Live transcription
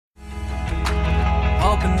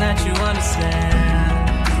hoping that you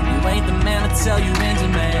understand. You ain't the man to tell you in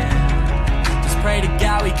demand. Just pray to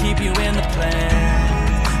God we keep you in the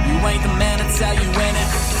plan. You ain't the man to tell you when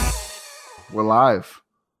it. We're live.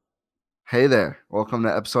 Hey there. Welcome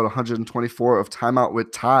to episode 124 of Time Out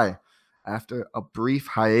with Ty. After a brief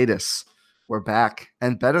hiatus, we're back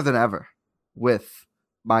and better than ever with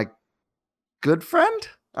my good friend.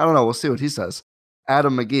 I don't know. We'll see what he says.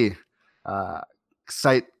 Adam McGee,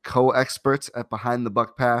 site co-expert at Behind the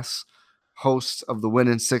Buck Pass, host of the Win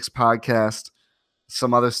in Six podcast,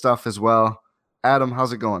 some other stuff as well. Adam,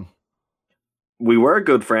 how's it going? We were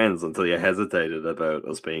good friends until you hesitated about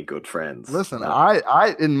us being good friends. Listen,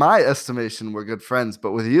 I in my estimation, we're good friends,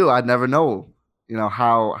 but with you, I'd never know,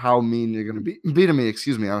 how mean you're going to be to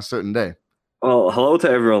me, on a certain day. Well, hello to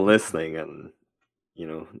everyone listening, and,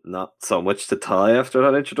 not so much to Ty after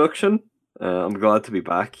that introduction. I'm glad to be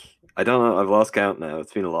back. I don't know, I've lost count now.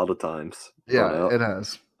 It's been a lot of times. Yeah, it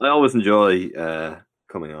has. I always enjoy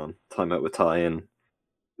coming on Time Out with Ty and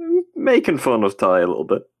making fun of Ty a little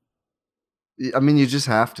bit. I mean, you just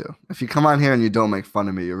have to. If you come on here and you don't make fun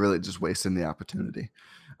of me, you're really just wasting the opportunity.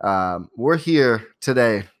 We're here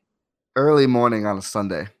today, early morning on a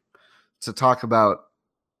Sunday, to talk about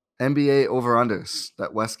NBA over-unders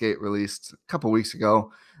that Westgate released a couple weeks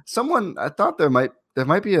ago. I thought there might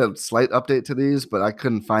be a slight update to these, but I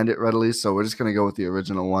couldn't find it readily, so we're just going to go with the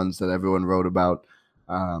original ones that everyone wrote about.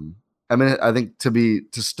 I think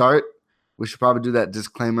to start, we should probably do that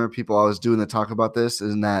disclaimer people always do when they talk about this,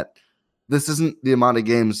 is that this isn't the amount of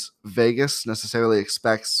games Vegas necessarily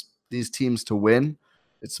expects these teams to win.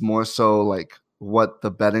 It's more so like what the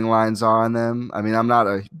betting lines are on them. I mean, I'm not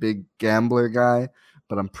a big gambler guy,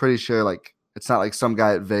 but I'm pretty sure like it's not like some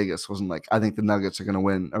guy at Vegas wasn't like, I think the Nuggets are going to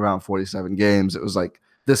win around 47 games. It was like,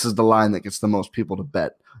 this is the line that gets the most people to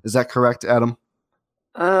bet. Is that correct, Adam?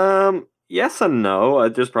 Yes and no.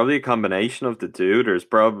 There's probably a combination of the two. There's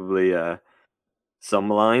probably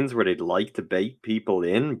some lines where they'd like to bait people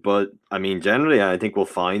in, but I mean, generally, I think we'll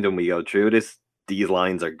find when we go through this, these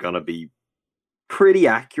lines are going to be pretty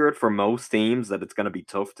accurate for most teams, that it's going to be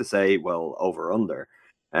tough to say, well, over under.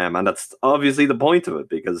 And that's obviously the point of it,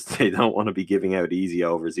 because they don't want to be giving out easy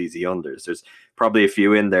overs, easy unders. There's probably a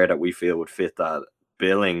few in there that we feel would fit that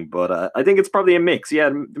billing, but I think it's probably a mix.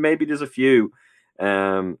 Yeah, maybe there's a few.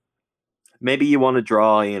 Maybe you want to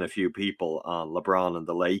draw in a few people on LeBron and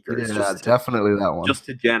the Lakers. Yeah, definitely that one. Just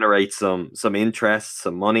to generate some interest,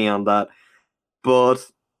 some money on that. But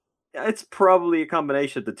it's probably a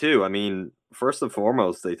combination of the two. I mean, first and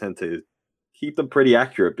foremost, they tend to keep them pretty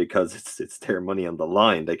accurate because it's their money on the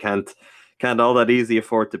line. They can't all that easily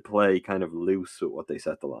afford to play kind of loose with what they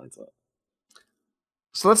set the lines at.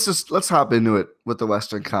 So let's hop into it with the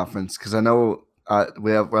Western Conference, because I know I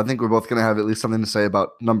think we're both going to have at least something to say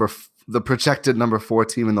about the projected number 4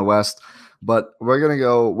 team in the West, but we're going to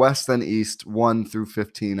go West and East 1 through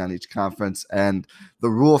 15 on each conference. And the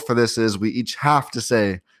rule for this is we each have to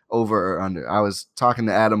say over or under. I was talking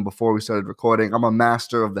to Adam before we started recording. I'm a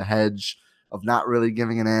master of the hedge, of not really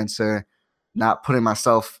giving an answer, not putting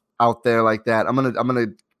myself out there like that. I'm going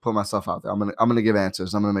to put myself out there. I'm going to give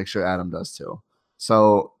answers. I'm going to make sure Adam does too.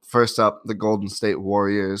 So first up, the Golden State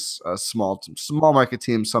Warriors, a small market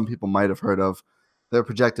team some people might have heard of. They're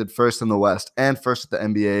projected first in the West and first at the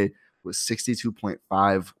NBA with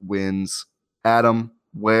 62.5 wins. Adam,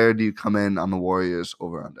 where do you come in on the Warriors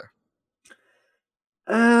over under?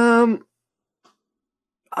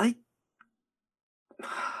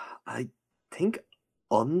 I think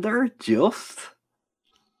under just.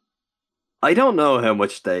 I don't know how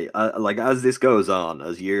much they as this goes on,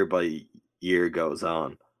 as year by year goes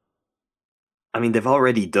on. I mean, they've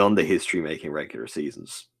already done the history-making regular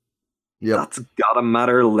seasons. Yep. That's gotta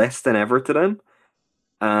matter less than ever to them.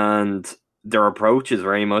 And their approach is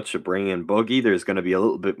very much to bring in Boogie. There's going to be a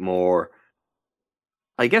little bit more,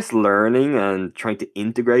 I guess, learning and trying to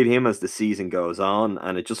integrate him as the season goes on.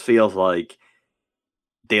 And it just feels like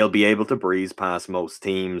they'll be able to breeze past most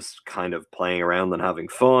teams kind of playing around and having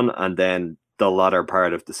fun. And then the latter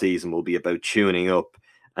part of the season will be about tuning up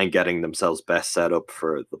and getting themselves best set up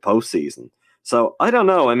for the postseason. So I don't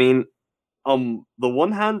know. I mean, on the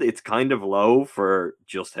one hand, it's kind of low for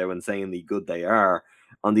just how insanely good they are.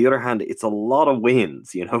 On the other hand, it's a lot of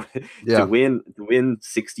wins, Yeah. to win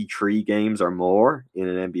 63 games or more in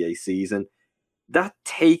an NBA season. That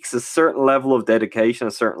takes a certain level of dedication,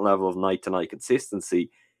 a certain level of night-to-night consistency.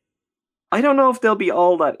 I don't know if they'll be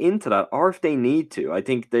all that into that, or if they need to. I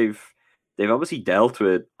think they've obviously dealt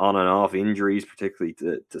with on and off injuries, particularly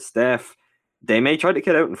to Steph. They may try to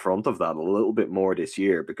get out in front of that a little bit more this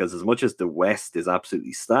year, because as much as the West is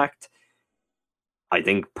absolutely stacked, I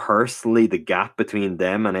think personally the gap between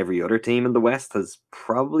them and every other team in the West has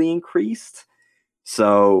probably increased.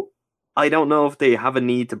 So I don't know if they have a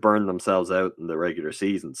need to burn themselves out in the regular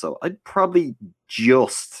season. So I'd probably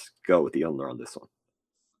just go with the under on this one.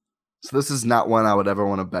 So this is not one I would ever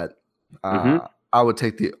want to bet. Mm-hmm. I would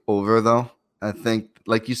take the over though. I think,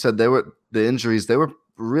 like you said, the injuries. They were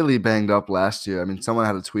really banged up last year. I mean, someone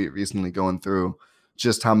had a tweet recently going through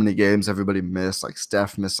just how many games everybody missed. Like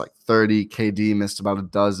Steph missed like 30, KD missed about a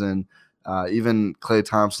dozen. Even Klay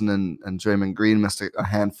Thompson and Draymond Green missed a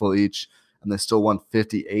handful each, and they still won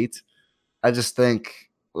 58. I just feel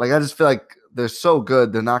like they're so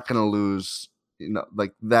good, they're not going to lose,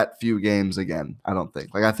 like that few games again. I don't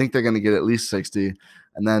think. Like I think they're going to get at least 60,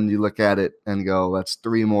 and then you look at it and go, that's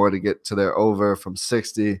 3 more to get to their over from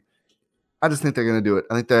 60. I just think they're going to do it.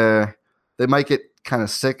 I think they might get kind of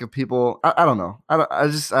sick of people. I don't know. I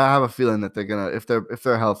have a feeling that they're gonna, if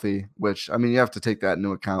they're healthy, which I mean you have to take that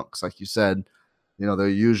into account because like you said, they're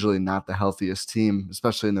usually not the healthiest team,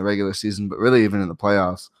 especially in the regular season, but really even in the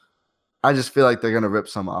playoffs. I just feel like they're gonna rip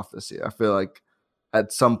some off this year. I feel like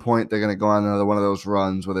at some point they're gonna go on another one of those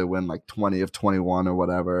runs where they win like 20 of 21 or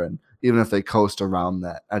whatever, and even if they coast around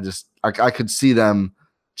that, I could see them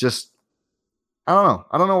just. I don't know.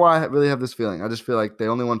 I don't know why I really have this feeling. I just feel like they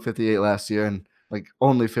only won 58 last year, and like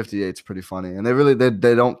only 58 is pretty funny. And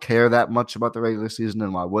they don't care that much about the regular season,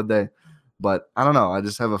 and why would they? But I don't know. I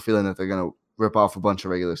just have a feeling that they're gonna rip off a bunch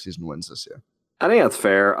of regular season wins this year. I think that's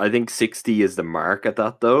fair. I think 60 is the mark at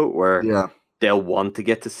that though, where Yeah. they'll want to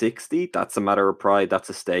get to 60. That's a matter of pride. That's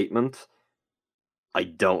a statement. I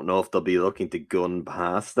don't know if they'll be looking to gun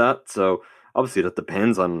past that. So obviously that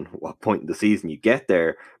depends on what point in the season you get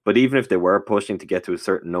there. But even if they were pushing to get to a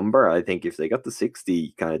certain number, I think if they got the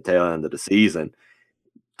 60 kind of tail end of the season,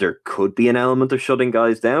 there could be an element of shutting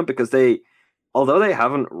guys down because although they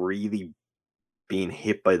haven't really been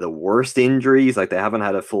hit by the worst injuries, like they haven't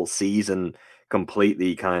had a full season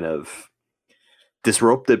completely kind of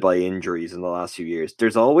disrupted by injuries in the last few years.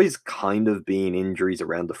 There's always kind of been injuries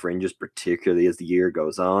around the fringes, particularly as the year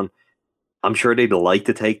goes on. I'm sure they'd like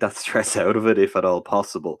to take that stress out of it if at all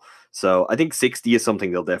possible. So I think 60 is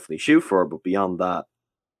something they'll definitely shoot for, but beyond that,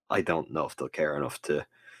 I don't know if they'll care enough to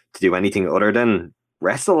do anything other than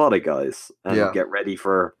rest a lot of guys and get ready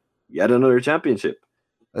for yet another championship.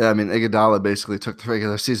 Yeah, I mean, Iguodala basically took the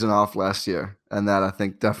regular season off last year, and that I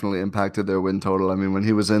think definitely impacted their win total. I mean, when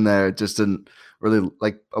he was in there, it just didn't really,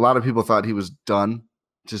 like, a lot of people thought he was done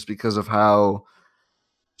just because of how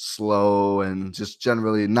slow and just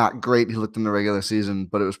generally not great he looked in the regular season,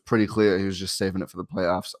 but it was pretty clear he was just saving it for the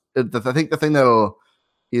playoffs. I think the thing that'll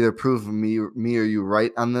either prove me or you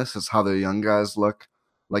right on this is how their young guys look.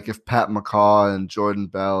 Like if Pat McCaw and Jordan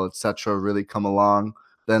Bell, etc., really come along,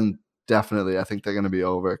 then definitely I think they're going to be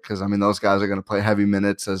over because I mean those guys are going to play heavy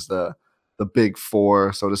minutes as the big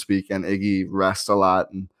four, so to speak, and Iggy rest a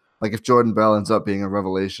lot. And like if Jordan Bell ends up being a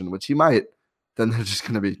revelation, which he might, then they're just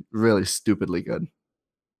going to be really stupidly good.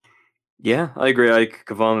 Yeah, I agree. Like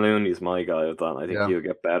Kevon Looney is my guy with that. I think Yeah. he'll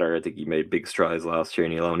get better. I think he made big strides last year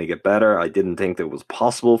and he'll only get better. I didn't think that it was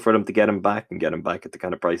possible for them to get him back and get him back at the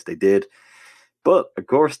kind of price they did. But of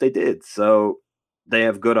course they did. So they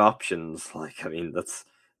have good options. Like, I mean, that's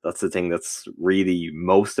the thing that's really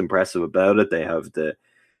most impressive about it. They have the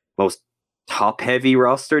most top heavy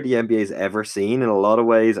roster the NBA's ever seen in a lot of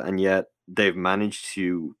ways, and yet they've managed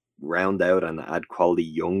to round out and add quality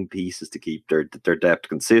young pieces to keep their depth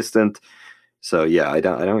consistent. So yeah, I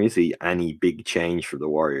don't really see any big change for the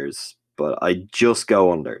Warriors, but I just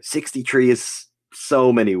go under. 63 is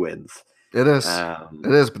so many wins. It is.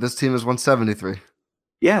 It is, but this team is 173.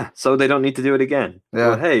 Yeah, so they don't need to do it again.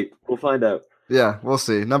 Yeah. But hey, we'll find out. Yeah, we'll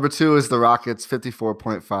see. Number 2 is the Rockets,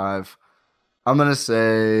 54.5. I'm going to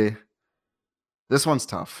say this one's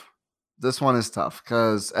tough. This one is tough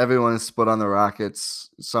because everyone is split on the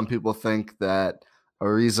Rockets. Some people think that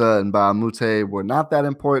Ariza and Mbah a Moute were not that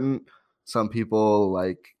important. Some people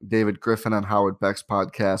like David Griffin on Howard Beck's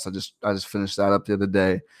podcast. I just finished that up the other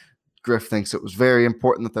day. Griff thinks it was very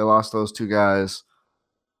important that they lost those two guys.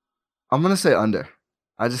 I'm going to say under.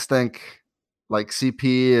 I just think like CP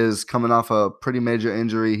is coming off a pretty major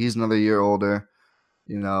injury. He's another year older.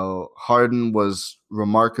 You know, Harden was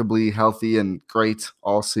remarkably healthy and great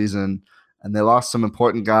all season, and they lost some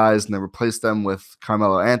important guys, and they replaced them with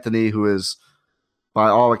Carmelo Anthony, who is, by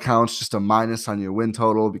all accounts, just a minus on your win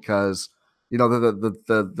total because, you know,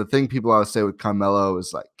 the thing people always say with Carmelo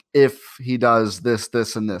is like, if he does this,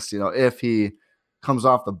 this, and this, you know, if he comes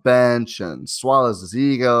off the bench and swallows his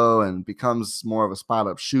ego and becomes more of a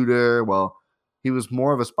spot-up shooter, well, he was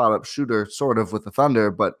more of a spot-up shooter, sort of, with the Thunder,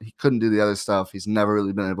 but he couldn't do the other stuff. He's never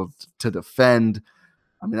really been able to defend.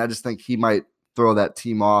 I mean, I just think he might throw that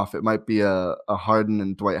team off. It might be a Harden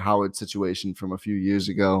and Dwight Howard situation from a few years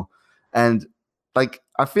ago. And like,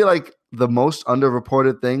 I feel like the most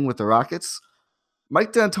underreported thing with the Rockets,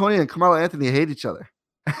 Mike D'Antoni and Carmelo Anthony hate each other.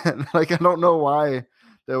 And like, I don't know why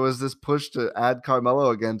there was this push to add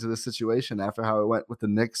Carmelo again to the situation after how it went with the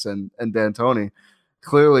Knicks and D'Antoni.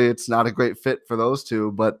 Clearly, it's not a great fit for those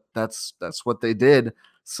two, but that's what they did.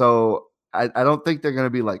 So I don't think they're going to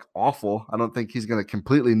be like awful. I don't think he's going to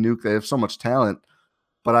completely nuke. They have so much talent,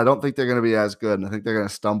 but I don't think they're going to be as good. And I think they're going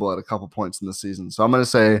to stumble at a couple points in the season. So I'm going to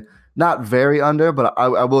say not very under, but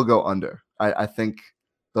I will go under. I think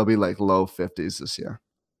they'll be like low 50s this year.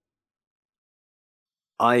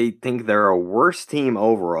 I think they're a worse team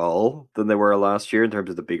overall than they were last year in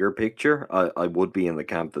terms of the bigger picture. I would be in the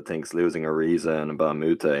camp that thinks losing Ariza and Mbah a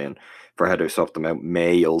Moute and for how to sort them out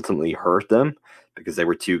may ultimately hurt them, because they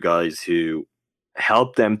were two guys who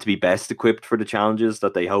helped them to be best equipped for the challenges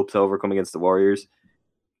that they hoped to overcome against the Warriors.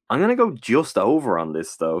 I'm going to go just over on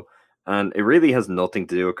this, though. And it really has nothing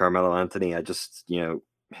to do with Carmelo Anthony. I just,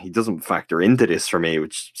 he doesn't factor into this for me,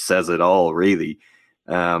 which says it all, really.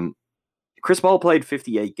 Chris Paul played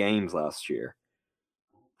 58 games last year.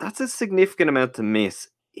 That's a significant amount to miss.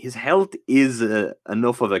 His health is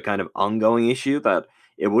enough of a kind of ongoing issue that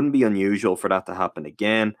it wouldn't be unusual for that to happen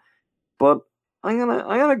again. But I'm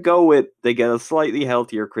gonna go with they get a slightly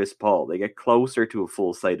healthier Chris Paul. They get closer to a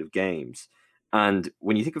full slate of games. And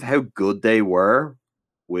when you think of how good they were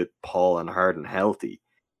with Paul and Harden healthy,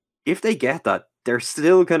 if they get that, they're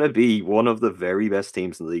still going to be one of the very best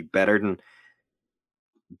teams in the league, better than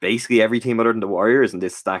basically every team other than the Warriors in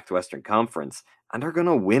this stacked Western Conference. And they're going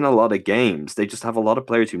to win a lot of games. They just have a lot of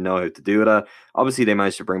players who know how to do that. Obviously, they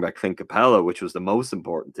managed to bring back Clint Capella, which was the most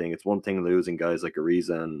important thing. It's one thing losing guys like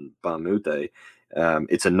Ariza and Mbah a Moute.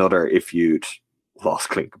 It's another if you'd lost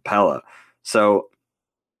Clint Capella. So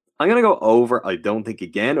I'm going to go over. I don't think,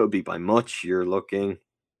 again, it would be by much. You're looking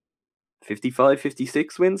 55,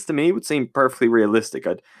 56 wins to me would seem perfectly realistic.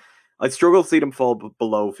 I'd struggle to see them fall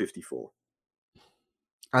below 54.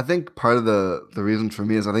 I think part of the reason for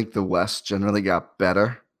me is I think the West generally got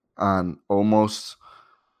better on almost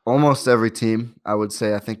every team. I would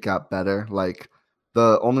say I think got better. Like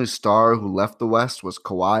the only star who left the West was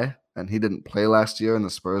Kawhi, and he didn't play last year, and the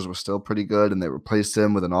Spurs were still pretty good, and they replaced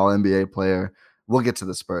him with an All NBA player. We'll get to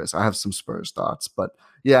the Spurs. I have some Spurs thoughts, but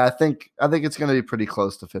yeah, I think it's going to be pretty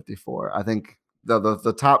close to 54. I think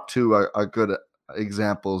the top two are good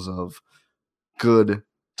examples of good,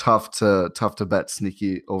 tough to bet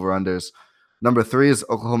sneaky over-unders. Number 3 is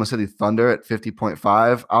Oklahoma City Thunder at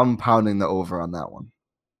 50.5. I'm pounding the over on that one.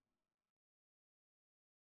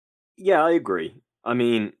 Yeah, I agree. I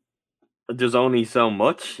mean, there's only so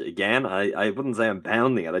much. Again, I wouldn't say I'm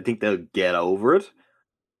pounding it. I think they'll get over it.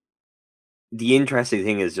 The interesting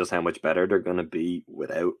thing is just how much better they're going to be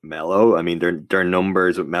without Melo. I mean, their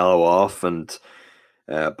numbers with Melo off and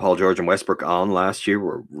Paul George and Westbrook on last year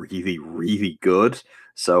were really, really good.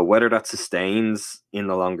 So whether that sustains in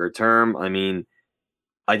the longer term, I mean,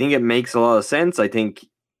 I think it makes a lot of sense. I think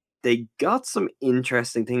they got some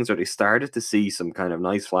interesting things where they started to see some kind of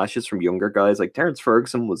nice flashes from younger guys. Like Terrence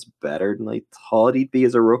Ferguson was better than I thought he'd be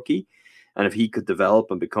as a rookie. And if he could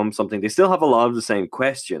develop and become something, they still have a lot of the same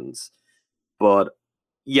questions. But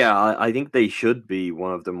yeah, I think they should be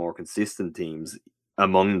one of the more consistent teams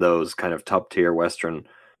among those kind of top tier Western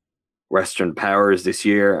powers this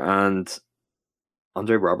year. And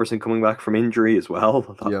Andre Robertson coming back from injury as well,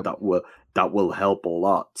 that will help a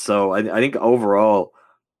lot. So I think overall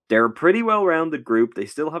they're a pretty well rounded group. They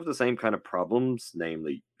still have the same kind of problems,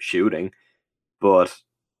 namely shooting, but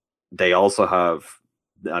they also have,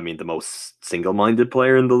 I mean, the most single-minded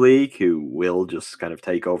player in the league who will just kind of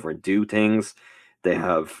take over and do things. They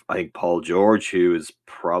have, I think, Paul George, who is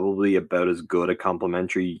probably about as good a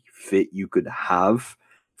complementary fit you could have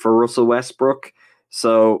for Russell Westbrook.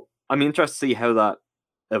 So I'm interested to see how that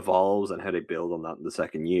evolves and how they build on that in the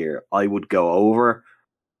second year. I would go over,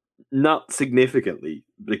 not significantly,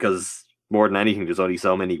 because more than anything, there's only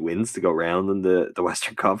so many wins to go around in the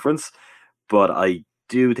Western Conference. But I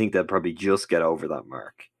do think they'll probably just get over that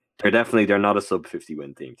mark. They're not a sub 50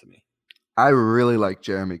 win team to me. I really like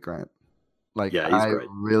Jeremy Grant. Like, yeah, I great.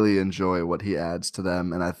 really enjoy what he adds to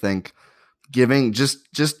them, and I think giving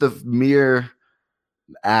just the mere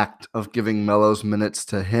act of giving Melo's minutes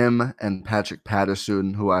to him and Patrick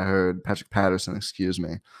Patterson, who I heard,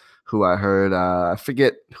 I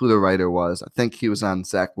forget who the writer was. I think he was on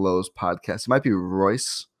Zach Lowe's podcast. It might be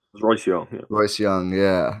Royce It's Royce Young. Yeah. Royce Young,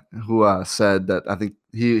 yeah, who said that I think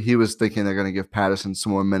he was thinking they're going to give Patterson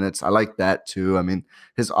some more minutes. I like that too. I mean,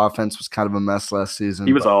 his offense was kind of a mess last He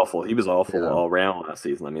season, was but awful. He was awful yeah, all round last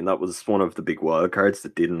season. I mean, that was one of the big wild cards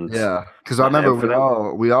that didn't yeah. Because I pan remember out for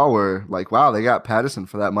them. we all were like, wow, they got Patterson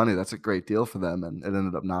for that money. That's a great deal for them, and it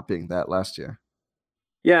ended up not being that last year.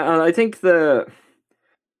 Yeah, and I think the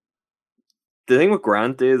thing with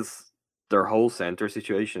Grant is their whole center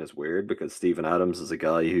situation is weird because Steven Adams is a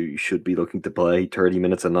guy who should be looking to play 30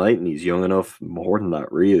 minutes a night, and he's young enough, more than that,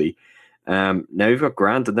 really. Now you've got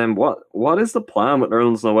Grant, and then what is the plan with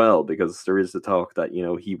Nerlens Noel? Because there is the talk that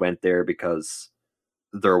he went there because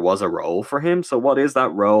there was a role for him. So what is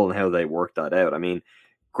that role and how they work that out? I mean,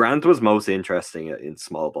 Grant was most interesting in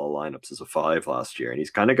small ball lineups as a five last year, and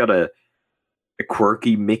he's kind of got a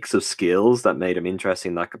quirky mix of skills that made him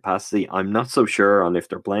interesting in that capacity. I'm not so sure on if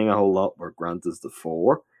they're playing a whole lot where Grant is the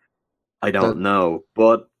four. I That don't know,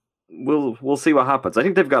 but we'll see what happens. I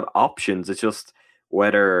think they've got options. It's just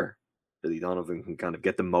whether Billy Donovan can kind of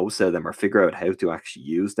get the most out of them or figure out how to actually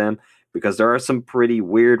use them, because there are some pretty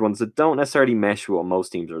weird ones that don't necessarily mesh with what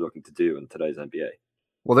most teams are looking to do in today's NBA.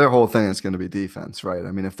 Well, their whole thing is going to be defense, right?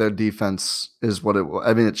 I mean, if their defense is what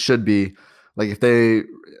I mean, it should be like if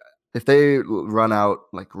they run out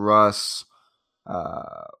like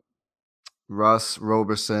uh, Russ,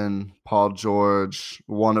 Roberson, Paul George,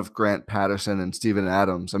 one of Grant Patterson and Steven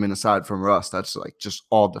Adams. I mean, aside from Russ, that's like just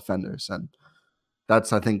all defenders. And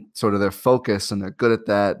that's, I think, sort of their focus, and they're good at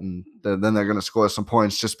that. And then they're going to score some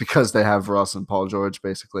points just because they have Russ and Paul George,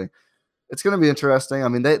 basically. It's going to be interesting. I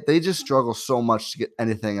mean, they just struggle so much to get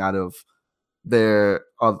anything out of their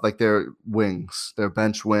wings, their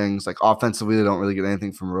bench wings. Like offensively, they don't really get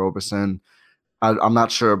anything from Roberson. I'm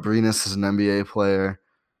not sure Abrinas is an NBA player.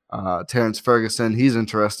 Terrence Ferguson, he's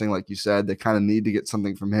interesting. Like you said, they kind of need to get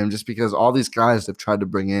something from him just because all these guys they've tried to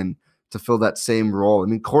bring in to fill that same role. I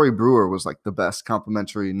mean, Corey Brewer was like the best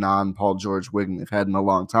complimentary non-Paul George wing they've had in a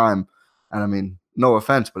long time. And I mean, no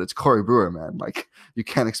offense, but it's Corey Brewer, man. Like you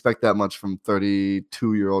can't expect that much from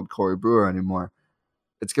 32-year-old Corey Brewer anymore.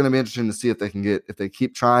 It's going to be interesting to see if they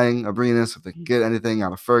keep trying Abrinas, if they can get anything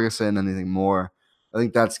out of Ferguson, anything more. I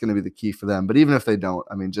think that's going to be the key for them. But even if they don't,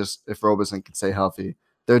 I mean, just if Roberson can stay healthy,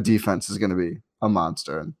 their defense is going to be a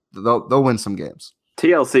monster, and they'll win some games.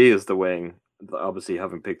 TLC is the wing, obviously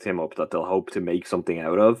having picked him up, that they'll hope to make something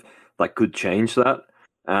out of that could change that.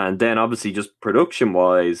 And then obviously just production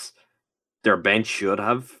wise, their bench should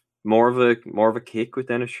have more of a kick with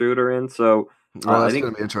Dennis Schroeder in. So Well, I that's think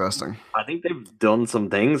going to be interesting. I think they've done some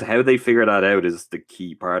things. How they figure that out is the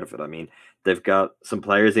key part of it. I mean, they've got some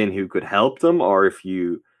players in who could help them, or if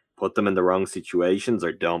you put them in the wrong situations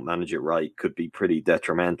or don't manage it right, could be pretty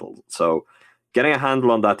detrimental. So getting a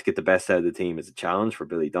handle on that to get the best out of the team is a challenge for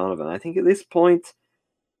Billy Donovan. I think at this point,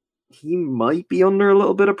 he might be under a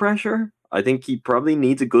little bit of pressure. I think he probably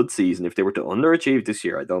needs a good season. If they were to underachieve this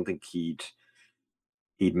year, I don't think he'd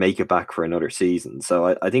make it back for another season.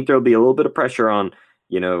 So I think there'll be a little bit of pressure on,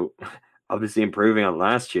 you know, obviously improving on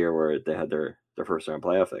last year where they had their first round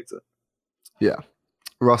playoff exit. Yeah,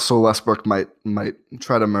 Russell Westbrook might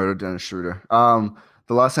try to murder Dennis Schroeder.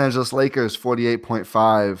 The Los Angeles Lakers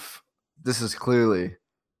 48.5. This is clearly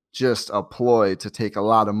just a ploy to take a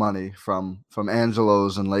lot of money from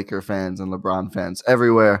Angelos and Laker fans and LeBron fans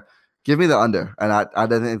everywhere. Give me the under, and I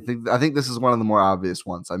think this is one of the more obvious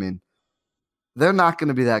ones. I mean, they're not going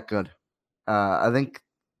to be that good. I think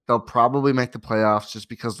they'll probably make the playoffs just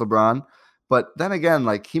because LeBron. But then again,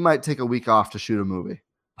 like he might take a week off to shoot a movie.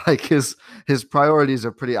 Like his priorities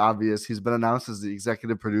are pretty obvious. He's been announced as the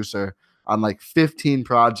executive producer on like 15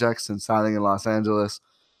 projects since signing in Los Angeles.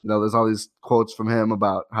 You know, there's all these quotes from him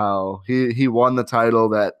about how he won the title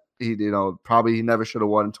that he probably he never should have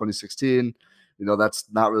won in 2016. You know, that's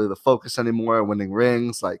not really the focus anymore. Winning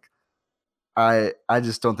rings, like I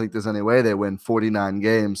just don't think there's any way they win 49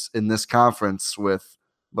 games in this conference with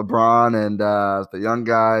LeBron and the young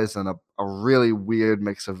guys and a really weird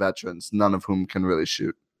mix of veterans, none of whom can really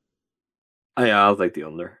shoot. I'll take the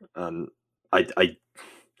under. And I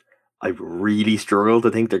really struggle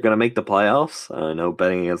to think they're going to make the playoffs. I know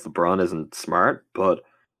betting against LeBron isn't smart, but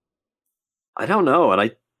I don't know.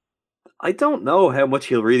 And I don't know how much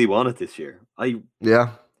he'll really want it this year. Yeah.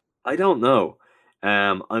 I don't know.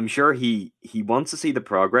 I'm sure he wants to see the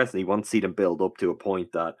progress and he wants to see them build up to a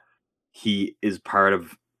point that he is part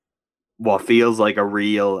of what feels like a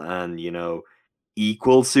real and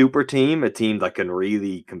equal super team, a team that can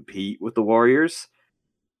really compete with the Warriors.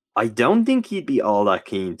 I don't think he'd be all that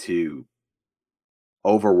keen to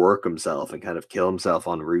overwork himself and kind of kill himself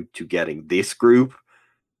en route to getting this group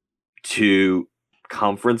to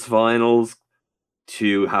conference finals,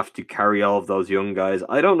 to have to carry all of those young guys.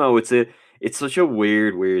 I don't know. It's such a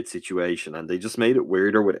weird situation, and they just made it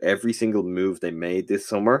weirder with every single move they made this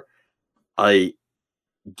summer. I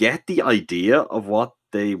get the idea of what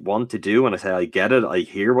they want to do, and I say I get it. I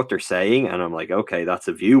hear what they're saying, and I'm like, okay, that's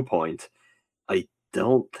a viewpoint. I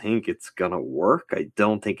don't think it's gonna work. I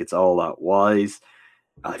don't think it's all that wise.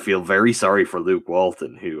 I feel very sorry for Luke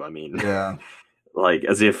Walton, who, I mean, Yeah. like,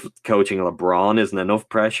 as if coaching LeBron isn't enough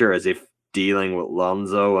pressure, as if dealing with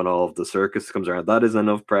Lonzo and all of the circus comes around, that isn't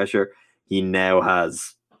enough pressure. He now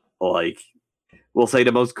has, like, we'll say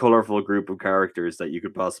the most colorful group of characters that you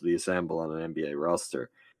could possibly assemble on an NBA roster.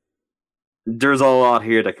 There's a lot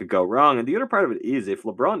here that could go wrong. And the other part of it is, if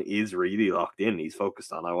LeBron is really locked in, he's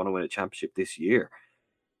focused on, I want to win a championship this year,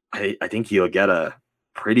 I think he'll get a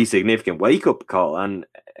pretty significant wake-up call. And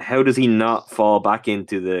how does he not fall back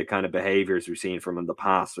into the kind of behaviors we've seen from him in the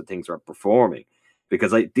past when things are performing?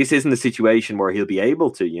 Because this isn't a situation where he'll be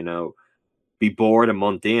able to, be bored a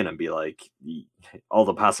month in and be like, all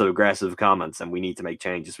the passive-aggressive comments, and we need to make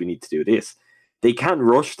changes, we need to do this. They can't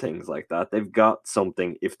rush things like that. They've got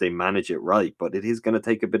something if they manage it right, but it is going to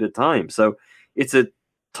take a bit of time. So it's a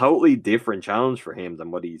totally different challenge for him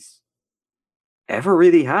than what he's ever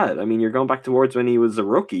really had. I mean, you're going back towards when he was a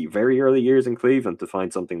rookie, very early years in Cleveland, to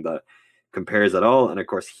find something that compares at all. And of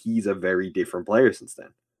course, he's a very different player since then.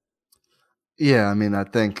 Yeah, I mean, I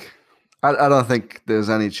don't think there's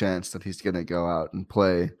any chance that he's going to go out and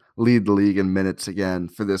lead the league in minutes again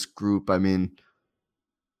for this group. I mean,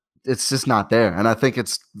 it's just not there. And I think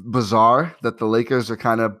it's bizarre that the Lakers are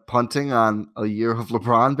kind of punting on a year of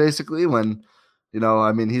LeBron, basically, when,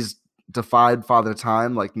 I mean, he's defied father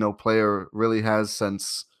time like no player really has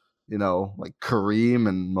since, like Kareem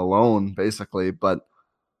and Malone, basically. But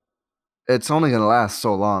it's only going to last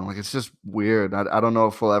so long. Like, it's just weird. I don't know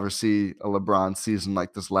if we'll ever see a LeBron season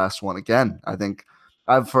like this last one again. I think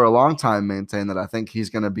I've for a long time maintained that I think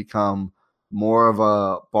he's going to become more of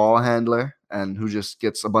a ball handler and who just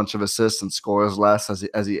gets a bunch of assists and scores less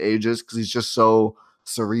as he ages, because he's just so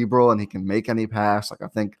cerebral and he can make any pass. Like, I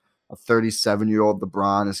think a 37-year-old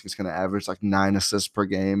LeBron is just going to average like 9 assists per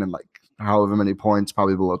game and like however many points,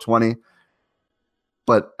 probably below 20.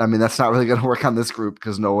 But I mean, that's not really going to work on this group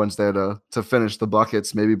because no one's there to finish the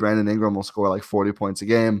buckets. Maybe Brandon Ingram will score like 40 points a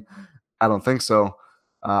game. I don't think so.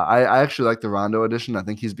 I actually like the Rondo addition. I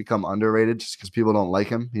think he's become underrated just because people don't like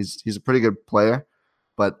him. He's a pretty good player,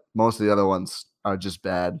 but most of the other ones are just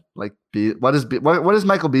bad. Like, what is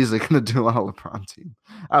Michael Beasley going to do on a LeBron team?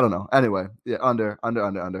 I don't know. Anyway, yeah, under.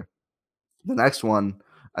 The next one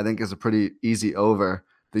I think is a pretty easy over.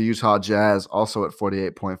 The Utah Jazz also at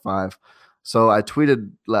 48.5. So I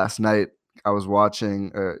tweeted last night. I was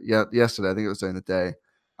watching, yesterday. I think it was during the day.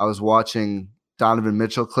 I was watching Donovan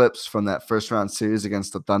Mitchell clips from that first round series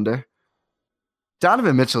against the Thunder.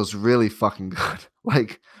 Donovan Mitchell's really fucking good.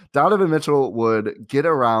 Like, Donovan Mitchell would get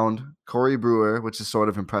around Corey Brewer, which is sort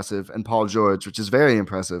of impressive, and Paul George, which is very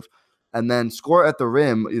impressive, and then score at the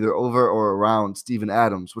rim either over or around Steven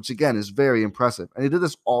Adams, which again is very impressive. And he did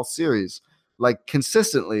this all series, like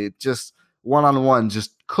consistently, just one-on-one,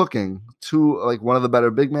 just cooking to like one of the better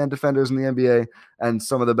big man defenders in the NBA and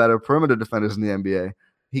some of the better perimeter defenders in the NBA.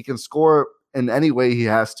 He can score in any way he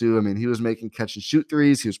has to. I mean, he was making catch and shoot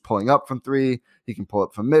threes. He was pulling up from three. He can pull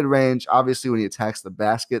up from mid-range. Obviously, when he attacks the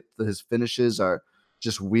basket, his finishes are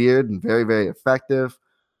just weird and very, very effective.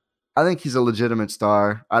 I think he's a legitimate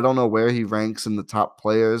star. I don't know where he ranks in the top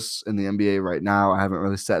players in the NBA right now. I haven't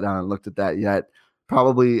really sat down and looked at that yet.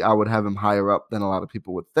 Probably I would have him higher up than a lot of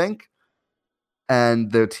people would think.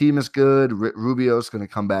 And their team is good. Rubio's going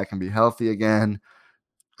to come back and be healthy again.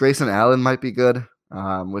 Grayson Allen might be good.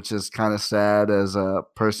 Which is kind of sad as a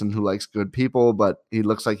person who likes good people, but he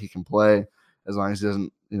looks like he can play as long as he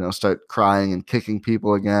doesn't, start crying and kicking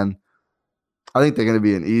people again. I think they're going to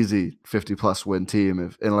be an easy 50-plus win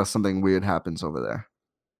team unless something weird happens over there.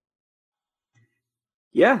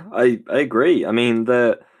 Yeah, I agree. I mean,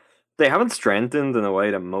 they haven't strengthened in a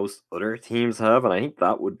way that most other teams have, and I think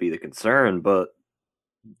that would be the concern. But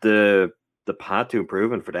the path to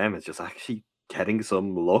improvement for them is just actually getting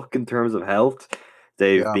some luck in terms of health.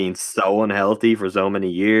 They've been so unhealthy for so many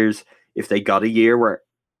years. If they got a year where,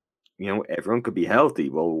 everyone could be healthy,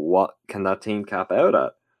 well, what can that team cap out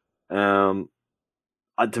at?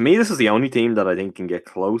 To me, this is the only team that I think can get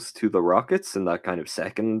close to the Rockets in that kind of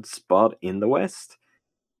second spot in the West.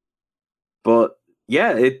 But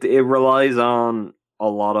yeah, it relies on a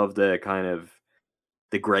lot of the kind of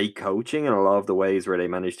the great coaching and a lot of the ways where they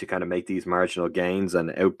managed to kind of make these marginal gains and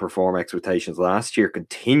outperform expectations last year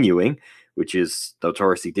continuing, which is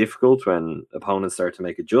notoriously difficult when opponents start to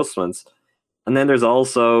make adjustments. And then there's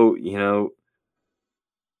also,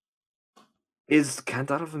 is can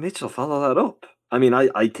Donovan Mitchell follow that up? I mean,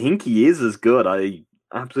 I think he is as good. I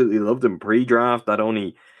absolutely loved him pre-draft. That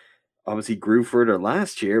only obviously grew further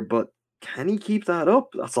last year, but can he keep that up?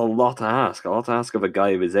 That's a lot to ask. A lot to ask of a guy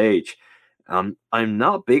of his age. I'm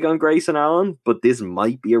not big on Grayson Allen, but this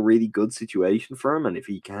might be a really good situation for him. And if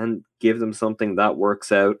he can give them something that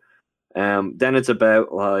works out, then it's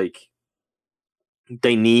about like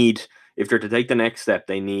they need, if they're to take the next step,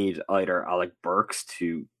 they need either Alec Burks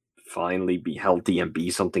to finally be healthy and be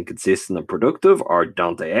something consistent and productive, or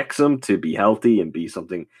Dante Exum to be healthy and be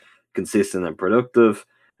something consistent and productive.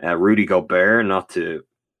 Rudy Gobert not to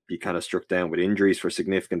be kind of struck down with injuries for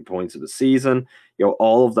significant points of the season.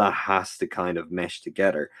 All of that has to kind of mesh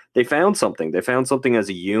together. They found something. They found something as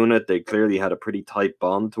a unit. They clearly had a pretty tight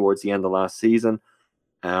bond towards the end of last season.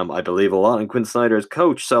 I believe a lot in Quinn Snyder as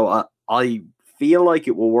coach. So I feel like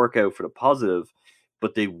it will work out for the positive,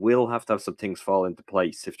 but they will have to have some things fall into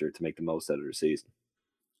place if they're to make the most out of their season.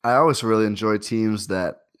 I always really enjoy teams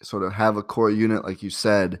that sort of have a core unit, like you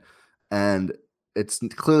said, and it's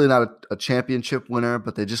clearly not a championship winner,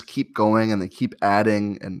 but they just keep going and they keep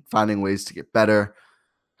adding and finding ways to get better.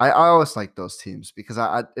 I always like those teams because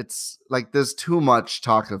it's like there's too much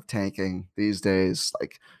talk of tanking these days.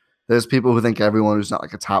 Like there's people who think everyone who's not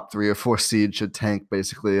like a top 3 or 4 seed should tank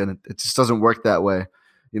basically, and it just doesn't work that way.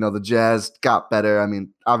 The Jazz got better. I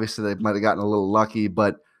mean, obviously they might have gotten a little lucky,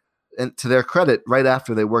 but and to their credit, right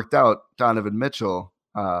after they worked out Donovan Mitchell,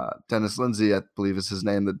 Dennis Lindsey, I believe is his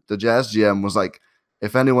name, the Jazz GM was like,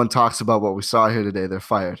 if anyone talks about what we saw here today, they're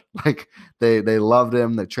fired. Like they loved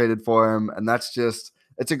him, they traded for him, and that's just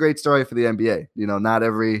it's a great story for the NBA. Not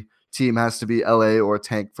every team has to be LA or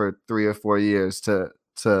tank for 3 or 4 years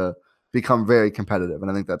to become very competitive, and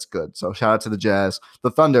I think that's good. So shout out to the Jazz,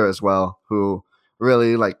 the Thunder as well, who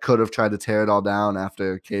really like could have tried to tear it all down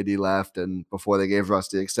after KD left and before they gave Russ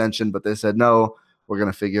the extension, but they said no, we're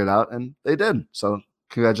going to figure it out, and they did. So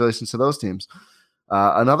congratulations to those teams.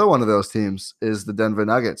 Another one of those teams is the Denver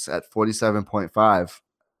Nuggets at 47.5.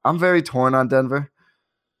 I'm very torn on Denver.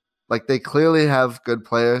 Like they clearly have good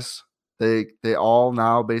players. They all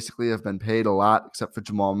now basically have been paid a lot, except for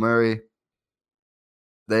Jamal Murray.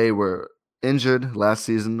 They were injured last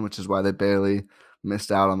season, which is why they barely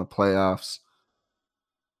missed out on the playoffs.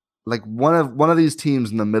 Like one of these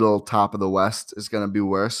teams in the middle top of the West is going to be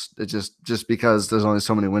worse. It's just because there's only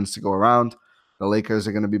so many wins to go around. The Lakers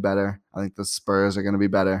are going to be better. I think the Spurs are going to be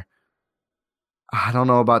better. I don't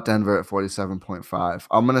know about Denver at 47.5.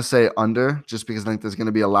 I'm going to say under just because I think there's going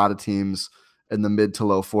to be a lot of teams in the mid to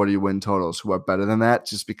low 40 win totals who are better than that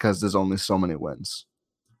just because there's only so many wins.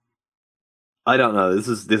 I don't know. This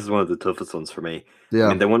is one of the toughest ones for me. Yeah.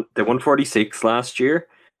 I mean, they won 46 last year,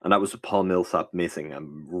 and that was with Paul Millsap missing a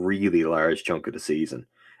really large chunk of the season.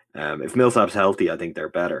 If Millsap's healthy, I think they're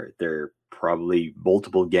better. They're probably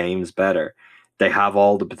multiple games better. They have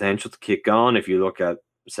all the potential to kick on. If you look at,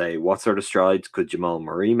 say, what sort of strides could Jamal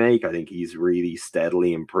Murray make, I think he's really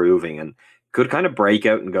steadily improving and could kind of break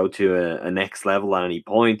out and go to a next level at any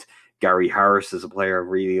point. Gary Harris is a player I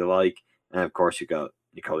really like. And of course, you got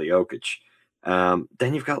Nikola Jokic.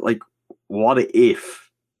 Then you've got like, what if,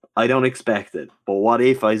 I don't expect it, but what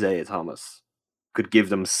if Isaiah Thomas could give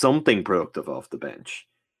them something productive off the bench?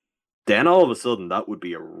 Then all of a sudden, that would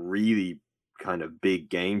be a really kind of big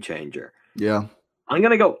game changer. Yeah. I'm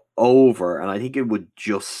going to go over, and I think it would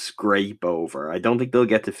just scrape over. I don't think they'll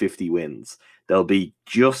get to 50 wins. They'll be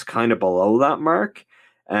just kind of below that mark.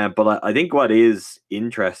 But I think what is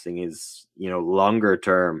interesting is, longer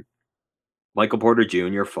term, Michael Porter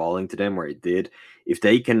Jr. falling to them where he did. If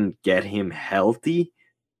they can get him healthy,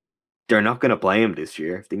 they're not going to play him this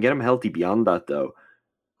year. If they can get him healthy beyond that, though,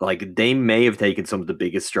 like they may have taken some of the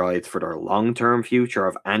biggest strides for their long-term future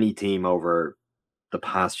of any team over the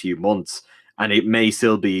past few months. And it may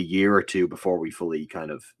still be a year or two before we fully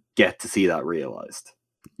kind of get to see that realized.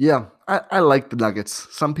 Yeah, I like the Nuggets.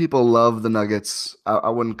 Some people love the Nuggets. I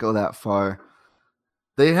wouldn't go that far.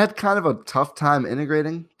 They had kind of a tough time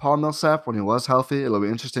integrating Paul Millsap when he was healthy. It'll be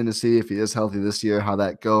interesting to see if he is healthy this year, how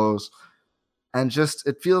that goes. And just,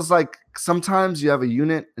 it feels like sometimes you have a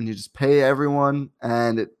unit and you just pay everyone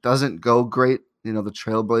and it doesn't go great. The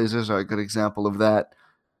Trailblazers are a good example of that.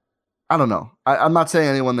 I don't know. I'm not saying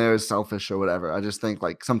anyone there is selfish or whatever. I just think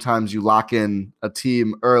like sometimes you lock in a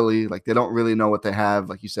team early, like they don't really know what they have.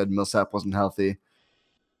 Like you said, Millsap wasn't healthy.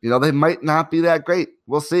 They might not be that great.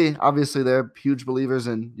 We'll see. Obviously, they're huge believers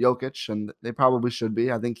in Jokic, and they probably should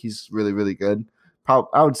be. I think he's really, really good.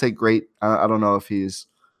 I would say great. I don't know if he's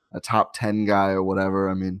a top 10 guy or whatever.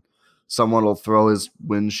 I mean, someone will throw his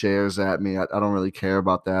win shares at me. I don't really care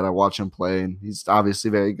about that. I watch him play, and he's obviously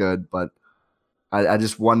very good, but I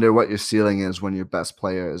just wonder what your ceiling is when your best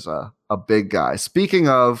player is a big guy. Speaking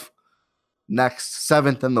of next,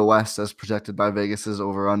 seventh in the West, as projected by Vegas's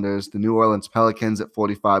over-unders, the New Orleans Pelicans at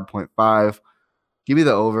 45.5. Give me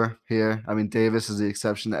the over here. I mean, Davis is the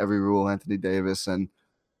exception to every rule, Anthony Davis, and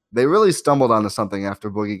they really stumbled onto something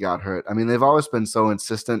after Boogie got hurt. I mean, they've always been so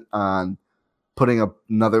insistent on putting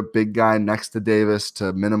another big guy next to Davis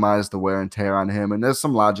to minimize the wear and tear on him, and there's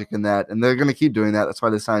some logic in that, and they're going to keep doing that. That's why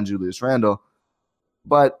they signed Julius Randle.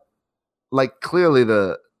 But like clearly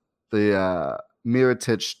the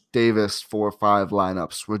Mirotic Davis 4-5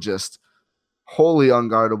 lineups were just wholly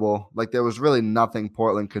unguardable. Like there was really nothing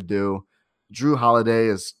Portland could do. Drew Holiday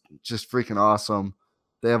is just freaking awesome.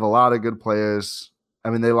 They have a lot of good players. I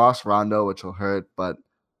mean, they lost Rondo, which will hurt, but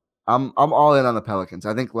I'm all in on the Pelicans.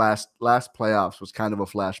 I think last playoffs was kind of a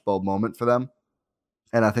flashbulb moment for them,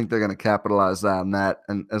 and I think they're going to capitalize on that.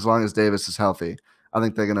 And as long as Davis is healthy, I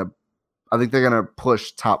think they're gonna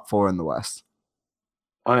push top 4 in the West.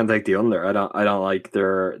 I'm gonna take the under. I don't like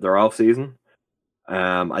their off season.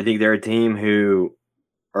 I think they're a team who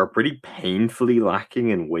are pretty painfully lacking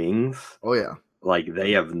in wings. Oh yeah, like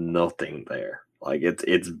they have nothing there. Like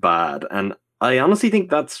it's bad, and I honestly think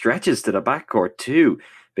that stretches to the backcourt too,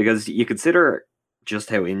 because you consider just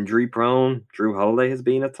how injury prone Drew Holiday has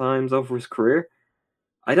been at times over his career.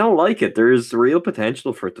 I don't like it. There's real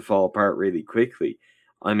potential for it to fall apart really quickly.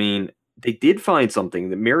 I mean, they did find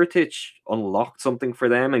something. The Mirotic unlocked something for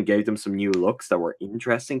them and gave them some new looks that were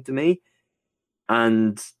interesting to me.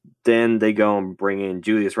 And then they go and bring in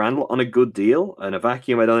Julius Randle on a good deal. In a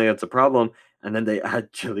vacuum, I don't think that's a problem. And then they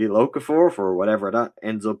add Jahlil Okafor for whatever that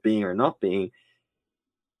ends up being or not being.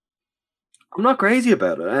 I'm not crazy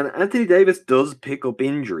about it. And Anthony Davis does pick up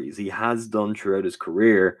injuries. He has done throughout his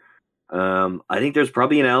career. I think there's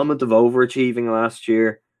probably an element of overachieving last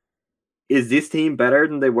year. Is this team better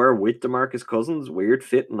than they were with DeMarcus Cousins? Weird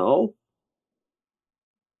fit and all?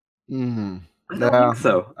 Mm-hmm. I don't think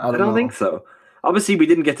so. I don't think so. Obviously, we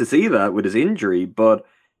didn't get to see that with his injury, but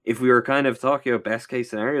if we were kind of talking about best case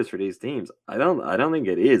scenarios for these teams, I don't think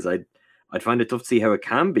it is. I'd find it tough to see how it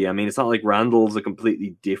can be. I mean, it's not like Randall's a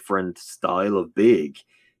completely different style of big.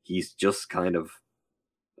 He's just kind of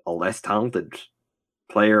a less talented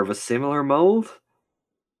player of a similar mold.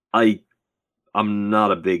 I'm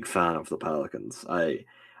not a big fan of the Pelicans.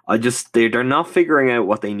 They're not figuring out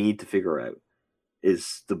what they need to figure out,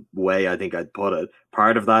 is the way I think I'd put it.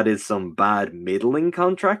 Part of that is some bad middling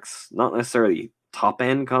contracts, not necessarily top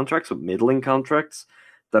end contracts, but middling contracts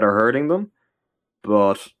that are hurting them.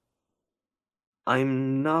 But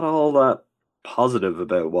I'm not all that positive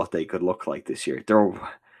about what they could look like this year.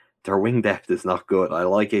 Their wing depth is not good. I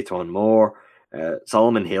like Etuan more.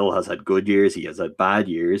 Solomon Hill has had good years. He has had bad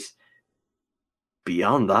years.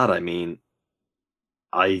 Beyond that, I mean,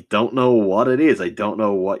 I don't know what it is. I don't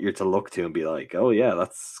know what you're to look to and be like, oh yeah,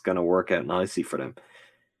 that's gonna work out nicely for them.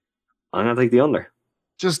 I'm gonna take the under.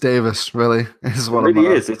 Just Davis, really, is what it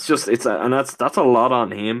really is. And that's a lot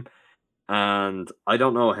on him. And I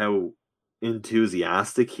don't know how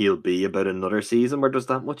enthusiastic he'll be about another season where there's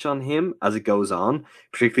that much on him as it goes on,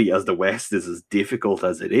 particularly as the West is as difficult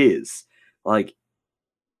as it is. Like,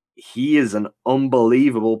 he is an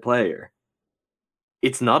unbelievable player.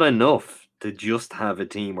 It's not enough to just have a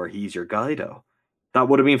team where he's your guy, though. That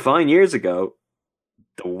would have been fine years ago.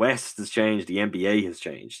 The West has changed. The NBA has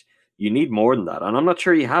changed. You need more than that. And I'm not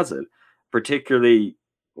sure he has it, particularly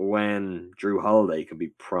when Drew Holiday can be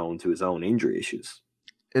prone to his own injury issues.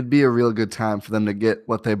 It'd be a real good time for them to get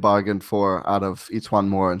what they bargained for out of Etuan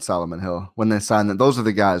Moore and Solomon Hill when they signed them. Those are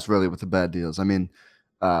the guys really with the bad deals. I mean,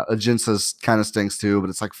 Ajinsa's kind of stinks too, but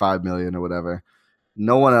it's like $5 million or whatever.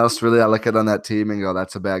 No one else really I look at on that team and go,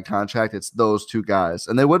 that's a bad contract. It's those two guys.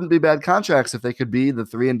 And they wouldn't be bad contracts if they could be the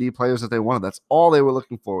 3-and-D players that they wanted. That's all they were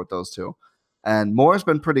looking for with those two. And Moore's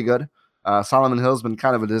been pretty good. Solomon Hill's been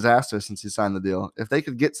kind of a disaster since he signed the deal. If they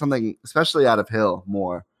could get something, especially out of Hill,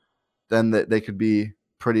 more, then they could be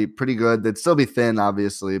pretty good. They'd still be thin,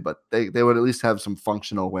 obviously, but they would at least have some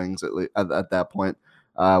functional wings at that point.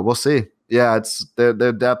 We'll see. Yeah, it's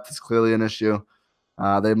their depth is clearly an issue.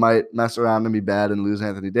 They might mess around and be bad and lose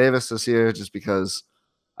Anthony Davis this year just because,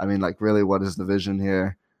 I mean, like, really, what is the vision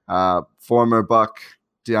here? Former Buck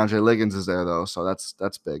DeAndre Liggins is there, though, so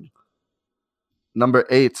that's big. Number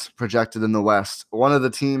 8 projected in the West. One of the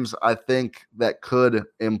teams I think that could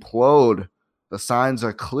implode. The signs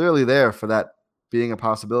are clearly there for that being a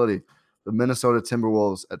possibility. The Minnesota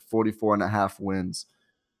Timberwolves at 44.5 wins.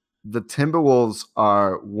 The Timberwolves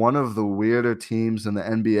are one of the weirder teams in the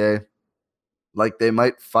NBA. Like, they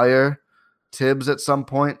might fire Tibbs at some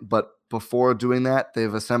point, but before doing that,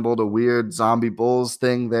 they've assembled a weird zombie Bulls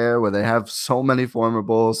thing there where they have so many former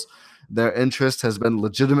Bulls. Their interest has been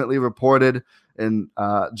legitimately reported in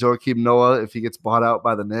Joakim Noah if he gets bought out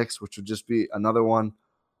by the Knicks, which would just be another one.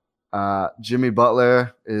 Jimmy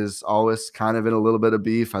Butler is always kind of in a little bit of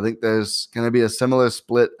beef. I think there's going to be a similar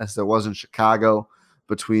split as there was in Chicago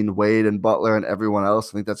between Wade and Butler and everyone else.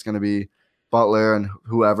 I think that's going to be Butler and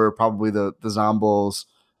whoever, probably the Zombies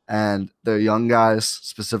and their young guys,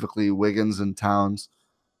 specifically Wiggins and Towns.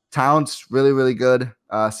 Towns really, really good.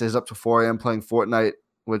 Stays up to 4 a.m. playing Fortnite,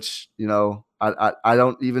 which, you know, I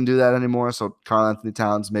don't even do that anymore. So Karl Anthony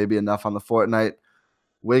Towns may be enough on the Fortnite.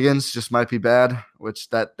 Wiggins just might be bad, which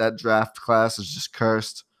that draft class is just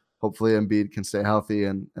cursed. Hopefully Embiid can stay healthy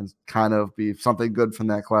and kind of be something good from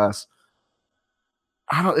that class.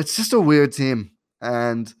 It's just a weird team.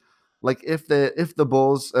 And like if the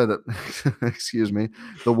Bulls excuse me,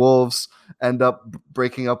 the Wolves end up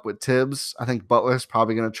breaking up with Tibbs, I think Butler's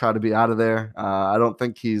probably going to try to be out of there. I don't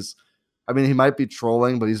think he might be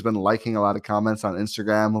trolling, but he's been liking a lot of comments on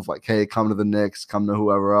Instagram of like, hey, come to the Knicks, come to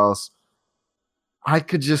whoever else. I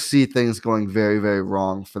could just see things going very, very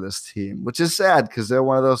wrong for this team, which is sad because they're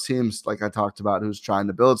one of those teams, like I talked about, who's trying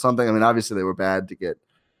to build something. I mean, obviously they were bad to get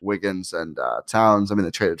Wiggins and Towns. I mean,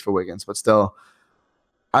 they traded for Wiggins, but still,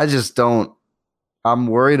 I'm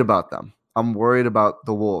worried about them. I'm worried about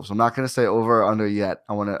the Wolves. I'm not going to say over or under yet.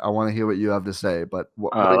 I want to hear what you have to say. But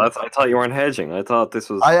I thought you weren't hedging. I thought this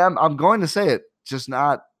was. I am. I'm going to say it. Just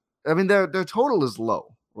not. I mean, their total is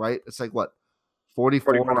low, right? It's like what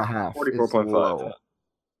 44.5. 44.5. Yeah.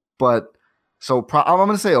 But so I'm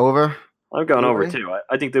going to say over. I'm going over too.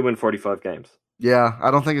 I think they win 45 games. Yeah, I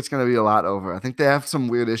don't think it's going to be a lot over. I think they have some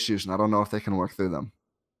weird issues, and I don't know if they can work through them.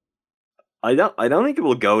 I don't think it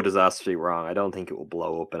will go disastrously wrong. I don't think it will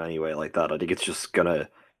blow up in any way like that. I think it's just gonna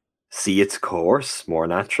see its course more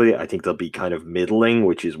naturally. I think they'll be kind of middling,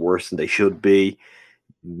 which is worse than they should be.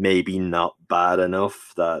 Maybe not bad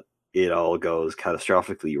enough that it all goes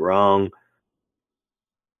catastrophically wrong.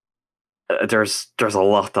 There's a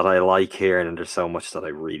lot that I like here, and there's so much that I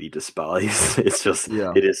really despise. It's just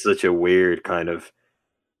It is such a weird kind of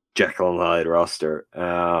Jekyll and Hyde roster.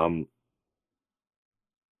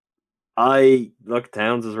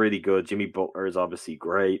 Towns is really good. Jimmy Butler is obviously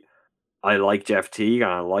great. I like Jeff Teague,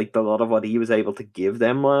 and I liked a lot of what he was able to give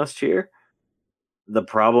them last year. The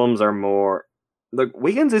problems are more. Look,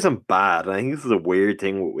 Wiggins isn't bad. I think this is a weird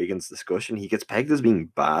thing with Wiggins' discussion. He gets pegged as being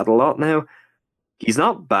bad a lot now. He's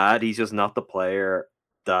not bad. He's just not the player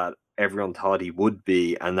that everyone thought he would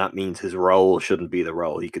be, and that means his role shouldn't be the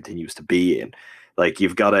role he continues to be in. Like,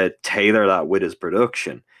 you've got to tailor that with his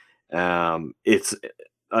production. A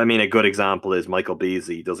good example is Michael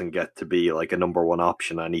Beasley doesn't get to be like a number one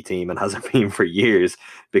option on any team and hasn't been for years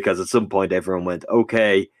because at some point everyone went,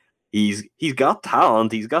 okay, he's got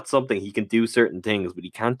talent, he's got something, he can do certain things, but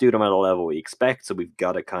he can't do them at a level we expect, so we've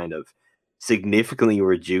got to kind of significantly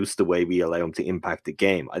reduce the way we allow him to impact the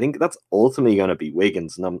game. I think that's ultimately going to be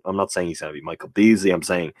Wiggins, and I'm not saying he's going to be Michael Beasley, I'm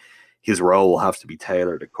saying his role will have to be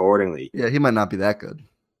tailored accordingly. Yeah, he might not be that good.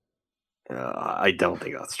 I don't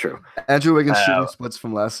think that's true. Andrew Wiggins shooting splits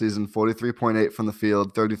from last season: 43.8 from the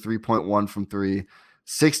field, 33.1 from three,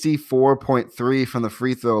 64.3 from the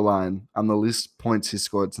free throw line, on the least points he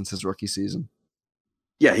scored since his rookie season.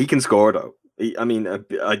 Yeah, he can score though.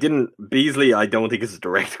 Beasley, I don't think it's a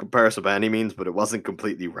direct comparison by any means, but it wasn't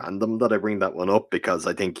completely random that I bring that one up because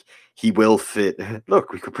I think he will fit.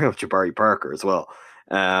 Look, we could bring up Jabari Parker as well.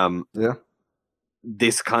 Yeah.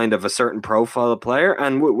 This kind of a certain profile of player.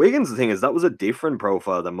 And Wiggins, the thing is, that was a different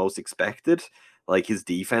profile than most expected. Like, his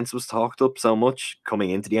defense was talked up so much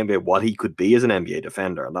coming into the NBA, what he could be as an NBA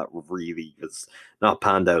defender, and that really is not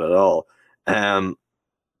panned out at all.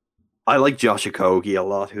 I like Josh Okogie a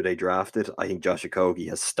lot, who they drafted. I think Josh Okogie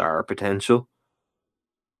has star potential.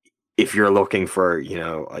 If you're looking for,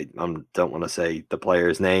 I don't want to say the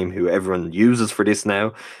player's name who everyone uses for this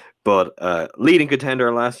now, but leading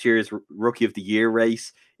contender last year's Rookie of the Year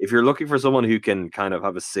race. If you're looking for someone who can kind of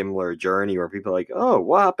have a similar journey where people are like, oh,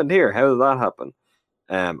 what happened here? How did that happen?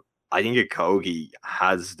 I think Okogie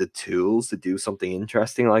has the tools to do something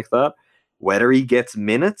interesting like that. Whether he gets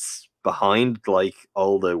minutes behind like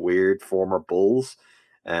all the weird former Bulls,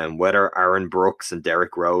 whether Aaron Brooks and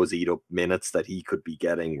Derrick Rose eat up minutes that he could be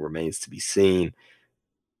getting remains to be seen.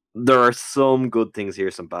 There are some good things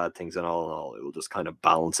here, some bad things, and all in all, it will just kind of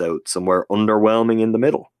balance out somewhere underwhelming in the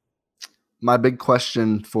middle. My big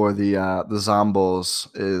question for the Zombies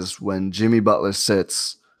is, when Jimmy Butler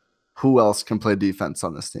sits, who else can play defense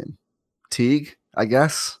on this team? Teague, I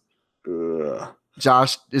guess.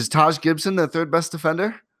 Is Taj Gibson the third best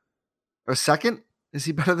defender or second? Is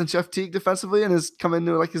he better than Jeff Teague defensively and is coming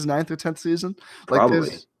into like his 9th or 10th season? Like Probably.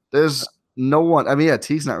 there's no one. I mean, yeah,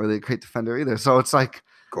 Teague's not really a great defender either. So it's like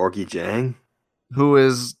Gorgie Jang. who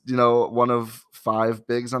is, one of 5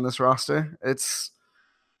 bigs on this roster? It's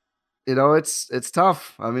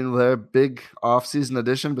tough. I mean, their big offseason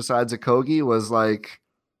addition besides Okogie was like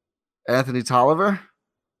Anthony Tolliver.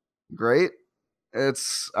 Great. I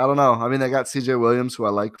don't know. I mean, they got CJ Williams, who I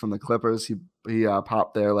like from the Clippers. He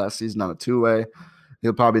popped there last season on a 2-way.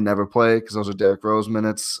 He'll probably never play because those are Derrick Rose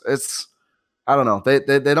minutes. I don't know.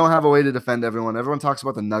 They don't have a way to defend everyone. Everyone talks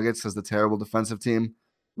about the Nuggets as the terrible defensive team.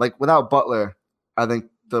 Like without Butler, I think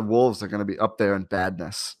the Wolves are going to be up there in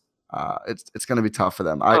badness. It's going to be tough for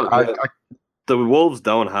them. The Wolves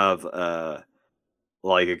don't have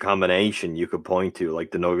like a combination you could point to, like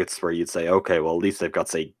the Nuggets, where you'd say, okay, well, at least they've got,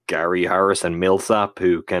 say, Gary Harris and Millsap,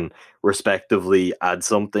 who can respectively add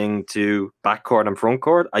something to backcourt and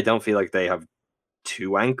frontcourt. I don't feel like they have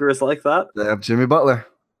 2 anchors like that. They have Jimmy Butler.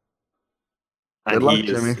 And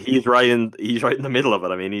he's right in the middle of it.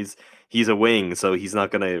 I mean, he's a wing, so he's not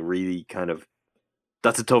going to really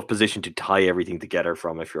that's a tough position to tie everything together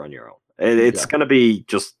from if you're on your own. It's going to be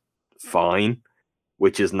just fine,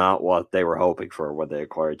 which is not what they were hoping for when they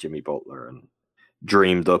acquired Jimmy Butler and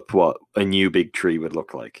dreamed up what a new big tree would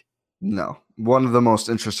look like. No. One of the most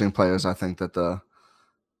interesting players, I think, that the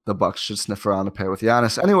Bucks should sniff around to pair with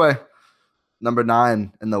Giannis. Anyway, number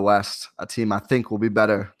 9 in the West, a team I think will be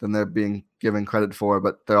better than they're being given credit for,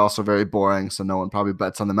 but they're also very boring, so no one probably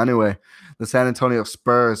bets on them anyway. The San Antonio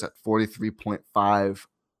Spurs at 43.5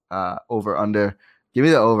 over under. Give me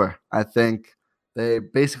the over. I think they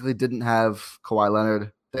basically didn't have Kawhi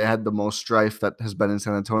Leonard. They had the most strife that has been in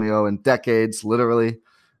San Antonio in decades, literally,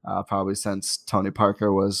 probably since Tony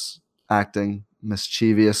Parker was acting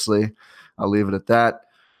mischievously. I'll leave it at that.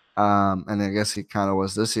 And I guess he kind of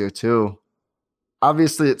was this year too.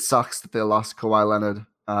 Obviously, it sucks that they lost Kawhi Leonard.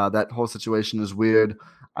 That whole situation is weird.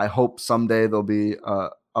 I hope someday there'll be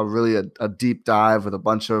a deep dive with a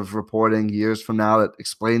bunch of reporting years from now that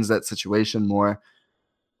explains that situation more.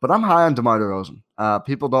 But I'm high on DeMar DeRozan.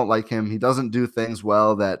 People don't like him. He doesn't do things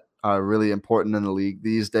well that are really important in the league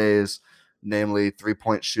these days, namely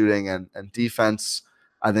 3-point shooting and defense.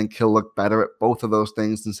 I think he'll look better at both of those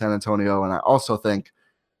things in San Antonio. And I also think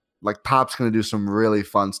like Pop's going to do some really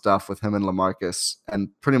fun stuff with him and LaMarcus and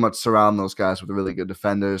pretty much surround those guys with really good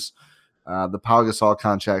defenders. The Pau Gasol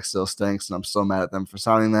contract still stinks, and I'm so mad at them for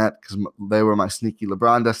signing that because they were my sneaky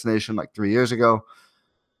LeBron destination like 3 years ago.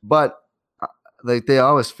 But they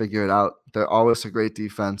always figure it out. They're always a great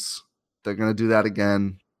defense. They're going to do that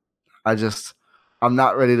again. I'm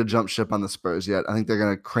not ready to jump ship on the Spurs yet. I think they're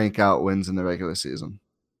going to crank out wins in the regular season.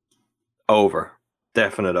 Over.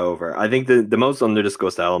 Definite over. I think the most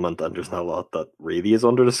under-discussed element, and there's not a lot that really is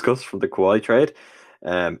under-discussed from the Kawhi trade.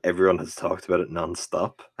 Everyone has talked about it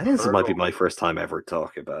nonstop. I think this might be my first time ever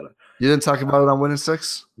talking about it. You didn't talk about it on Winning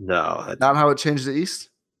Six? No. Not how it changed the East?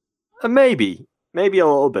 Maybe a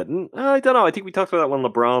little bit. I don't know. I think we talked about that when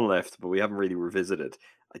LeBron left, but we haven't really revisited.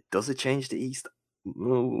 Does it change the East?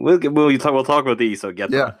 We'll talk about the East. So get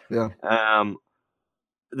that. Yeah.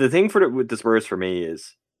 The thing with the Spurs for me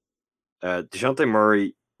is DeJounte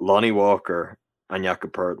Murray, Lonnie Walker, and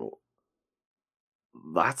Jakob Poeltl.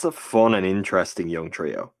 That's a fun and interesting young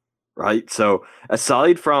trio, right? So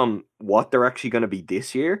aside from what they're actually going to be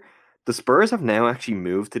this year, the Spurs have now actually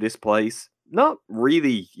moved to this place. Not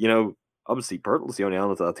really, obviously Poeltl's the only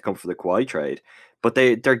element that had to come for the Kawhi trade, but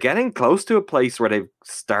they're getting close to a place where they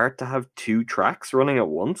start to have 2 tracks running at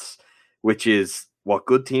once, which is what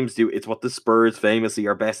good teams do. It's what the Spurs famously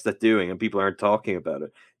are best at doing, and people aren't talking about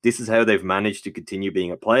it. This is how they've managed to continue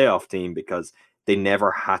being a playoff team because they never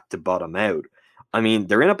had to bottom out. I mean,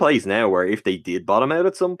 they're in a place now where if they did bottom out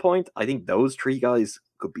at some point, I think those 3 guys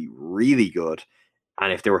could be really good.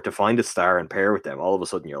 And if they were to find a star and pair with them, all of a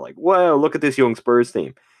sudden you're like, wow, look at this young Spurs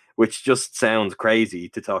team, which just sounds crazy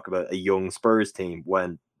to talk about a young Spurs team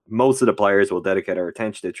when most of the players we'll dedicate our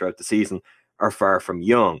attention to throughout the season are far from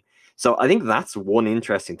young. So I think that's one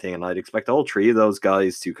interesting thing, and I'd expect all 3 of those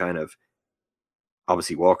guys to kind of,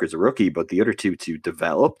 obviously Walker's a rookie, but the other 2 to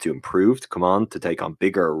develop, to improve, to come on, to take on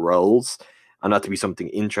bigger roles, and that to be something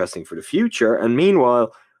interesting for the future. And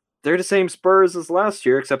meanwhile, they're the same Spurs as last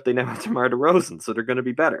year, except they now have DeMar DeRozan, so they're going to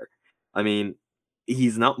be better. I mean,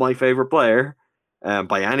 he's not my favorite player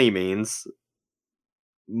by any means,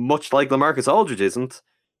 much like LaMarcus Aldridge isn't,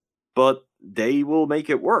 but they will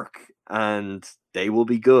make it work, and they will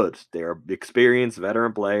be good. They're experienced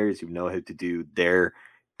veteran players who know how to do their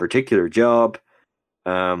particular job.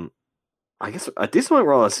 And I guess at this point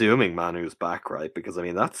we're all assuming Manu's back, right? Because I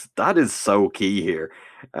mean that is so key here,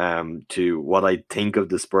 to what I think of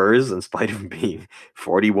the Spurs. In spite of him being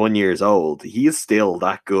 41 years old, he is still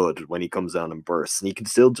that good when he comes down in bursts, and he can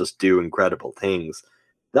still just do incredible things.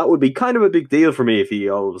 That would be kind of a big deal for me if he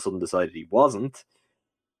all of a sudden decided he wasn't.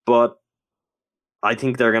 But I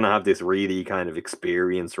think they're going to have this really kind of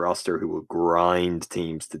experienced roster who will grind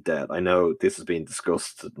teams to death. I know this has been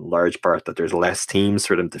discussed in large part that there's less teams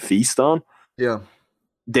for them to feast on. Yeah.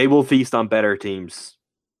 They will feast on better teams.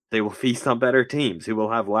 They will feast on better teams who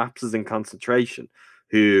will have lapses in concentration,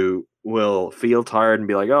 who will feel tired and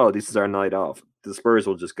be like, oh, this is our night off. The Spurs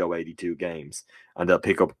will just go 82 games and they'll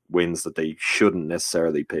pick up wins that they shouldn't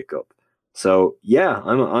necessarily pick up. So yeah,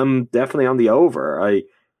 I'm definitely on the over.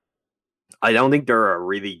 I don't think they're a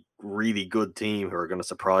really, really good team who are going to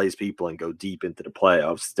surprise people and go deep into the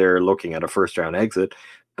playoffs. They're looking at a first round exit,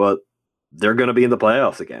 but they're going to be in the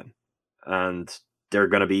playoffs again. And they're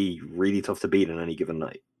going to be really tough to beat on any given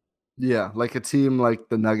night. Yeah, like a team like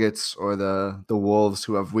the Nuggets or the Wolves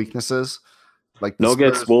who have weaknesses. Like the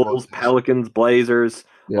Nuggets, Spurs, Wolves, Pelicans, Blazers,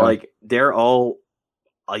 yeah. like they're all,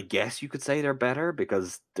 I guess you could say they're better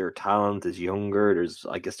because their talent is younger.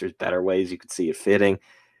 I guess there's better ways you could see it fitting.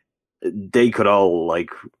 They could all like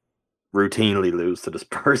routinely lose to the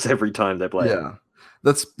Spurs every time they play. Yeah.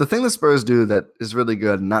 That's the thing the Spurs do that is really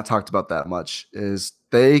good and not talked about that much is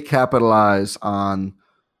they capitalize on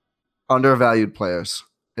undervalued players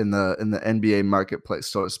in the NBA marketplace,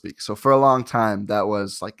 so to speak. So for a long time, that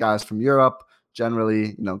was like guys from Europe,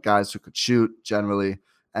 generally, guys who could shoot generally.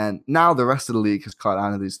 And now the rest of the league has caught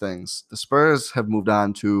on to these things. The Spurs have moved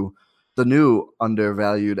on to the new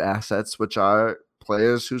undervalued assets, which are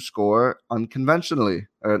players who score unconventionally,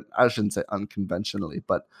 or I shouldn't say unconventionally,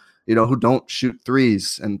 but who don't shoot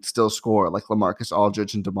threes and still score, like LaMarcus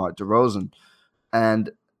Aldridge and DeMar DeRozan.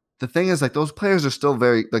 And the thing is, like, those players are still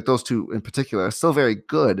very, like those two in particular, are still very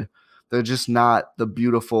good. They're just not the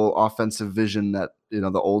beautiful offensive vision that,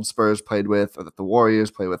 the old Spurs played with, or that the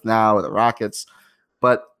Warriors play with now, or the Rockets.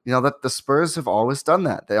 But, that the Spurs have always done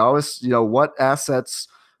that. They always, what assets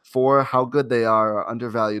for how good they are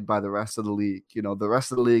undervalued by the rest of the league. The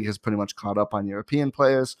rest of the league has pretty much caught up on European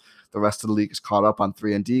players. The rest of the league is caught up on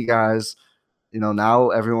 3-and-D guys. Now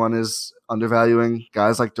everyone is undervaluing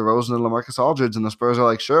guys like DeRozan and LaMarcus Aldridge, and the Spurs are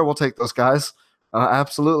like, sure, we'll take those guys.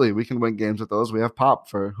 Absolutely, we can win games with those. We have Pop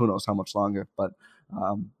for who knows how much longer. But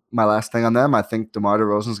my last thing on them, I think DeMar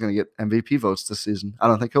DeRozan is going to get MVP votes this season. I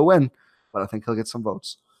don't think he'll win, but I think he'll get some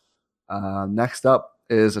votes. Next up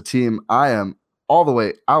is a team I am all the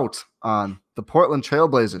way out on, the Portland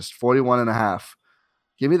Trailblazers, 41.5.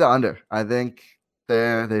 Give me the under. I think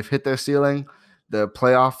they've hit their ceiling. The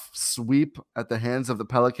playoff sweep at the hands of the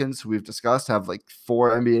Pelicans, who we've discussed, have like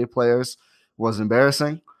 4 NBA players, was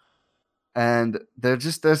embarrassing. And they're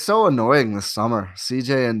so annoying this summer.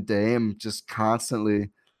 CJ and Dame just constantly,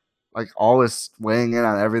 like, always weighing in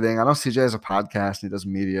on everything. I know CJ has a podcast and he does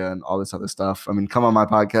media and all this other stuff. I mean, come on my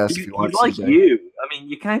podcast if you want. Like CJ. you. I mean,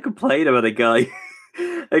 you can't complain about a guy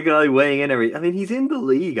weighing in every. I mean, he's in the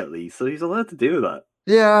league at least, so he's allowed to do that.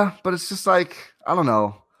 Yeah, but it's just like, I don't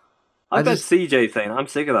know. I bet CJ saying, I'm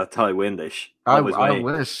sick of that Ty Windish. I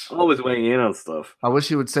wish. Always weighing in on stuff. I wish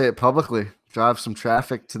he would say it publicly. Drive some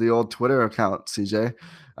traffic to the old Twitter account, CJ.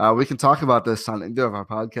 We can talk about this on either of our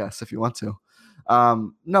podcasts if you want to.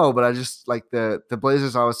 No, but I just like the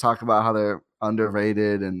Blazers always talk about how they're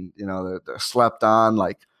underrated and, they're slept on.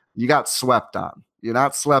 Like, you got swept on. You're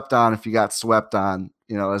not slept on if you got swept on,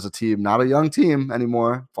 as a team. Not a young team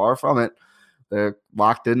anymore. Far from it. They're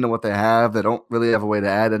locked into what they have. They don't really have a way to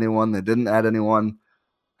add anyone. They didn't add anyone.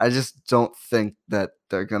 I just don't think that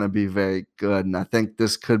they're going to be very good. And I think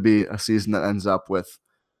this could be a season that ends up with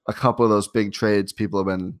a couple of those big trades people have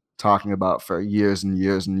been talking about for years and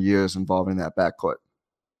years and years involving that backcourt.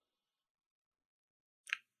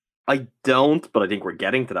 I don't, but I think we're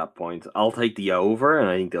getting to that point. I'll take the over, and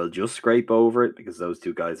I think they'll just scrape over it because those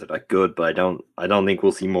two guys are that good. But I don't think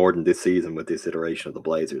we'll see more than this season with this iteration of the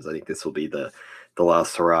Blazers. I think this will be the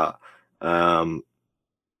last hurrah.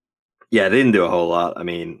 Yeah, they didn't do a whole lot. I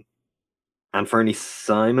mean, Anthony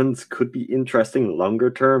Simons could be interesting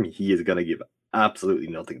longer term. He is going to give absolutely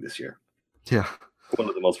nothing this year. Yeah, one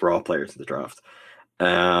of the most raw players in the draft.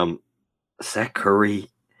 Seth Curry.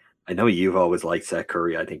 I know you've always liked Seth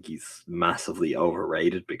Curry. I think he's massively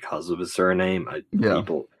overrated because of his surname.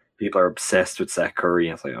 People are obsessed with Seth Curry.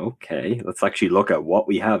 And it's like, okay, let's actually look at what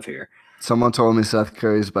we have here. Someone told me Seth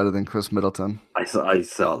Curry is better than Chris Middleton. I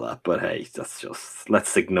saw that, but hey,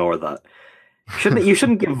 let's ignore that. You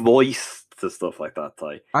shouldn't give voice to stuff like that,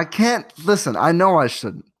 Ty. I can't listen. I know I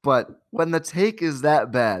shouldn't, but when the take is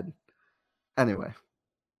that bad, Anyway,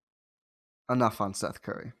 enough on Seth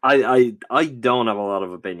Curry. I don't have a lot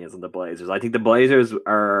of opinions on the Blazers. I think the Blazers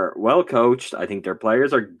are well coached. I think their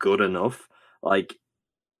players are good enough. Like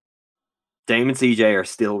Dame and CJ are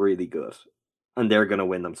still really good, and they're going to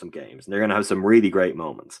win them some games. And they're going to have some really great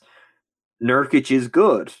moments. Nurkic is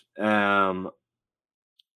good.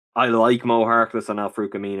 I like Mo Harkless and Al-Farouq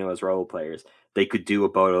Amino as role players. They could do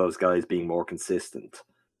with both of those guys being more consistent.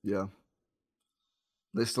 Yeah.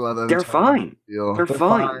 They still have them. They're fine. They're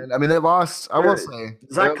fine. I mean, they lost. I will say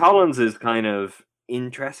Zach Collins is kind of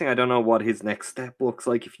interesting. I don't know what his next step looks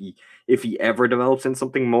like if he ever develops in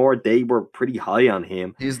something more. They were pretty high on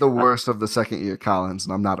him. He's the worst of the second year Collins,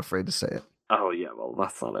 and I'm not afraid to say it. Oh yeah, well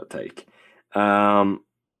that's not a take.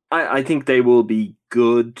 I think they will be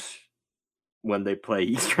good when they play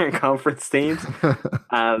Eastern Conference teams,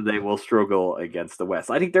 and they will struggle against the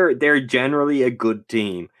West. I think they're generally a good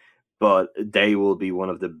team, but they will be one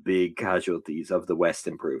of the big casualties of the West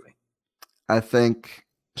improving. I think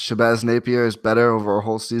Shabazz Napier is better over a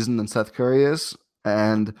whole season than Seth Curry is,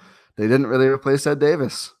 and they didn't really replace Ed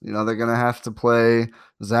Davis. You know, they're going to have to play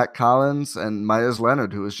Zach Collins and Myers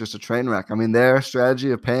Leonard, who was just a train wreck. I mean, their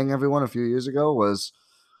strategy of paying everyone a few years ago was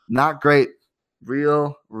not great.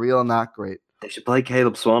 Real not great. They should play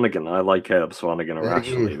Caleb Swanigan. I like Caleb Swanigan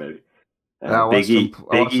irrationally, maybe.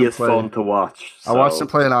 Biggie is fun to watch. So. I watched him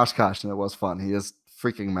play in Oshkosh, and it was fun. He is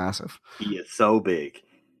freaking massive. He is so big.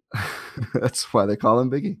 That's why they call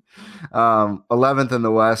him Biggie. 11th in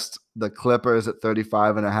the West, the Clippers at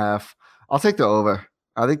 35.5. I'll take the over.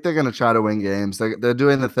 I think they're going to try to win games. They're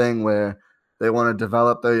doing the thing where they want to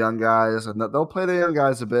develop their young guys, and they'll play their young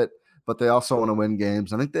guys a bit, but they also want to win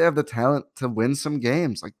games. I think they have the talent to win some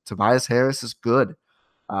games. Like Tobias Harris is good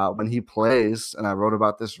when he plays, and I wrote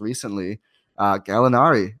about this recently.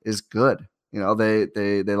 Gallinari is good. You know, they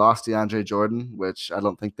lost DeAndre Jordan, which I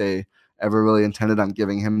don't think they ever really intended on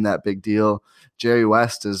giving him that big deal. Jerry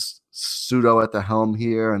West is pseudo at the helm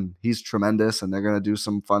here, and he's tremendous, and they're going to do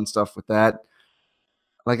some fun stuff with that.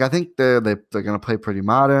 Like I think they're going to play pretty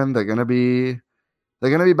modern. They're going to be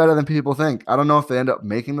better than people think. I don't know if they end up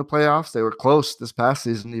making the playoffs. They were close this past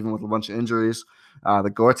season, even with a bunch of injuries.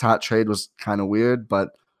 The Gortat trade was kind of weird,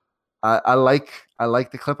 but I like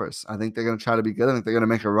the Clippers. I think they're going to try to be good. I think they're going to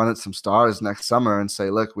make a run at some stars next summer and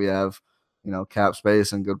say, look, we have, you know, cap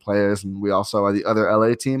space and good players, and we also are the other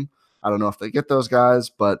LA team. I don't know if they get those guys,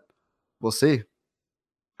 but we'll see.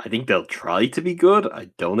 I think they'll try to be good. I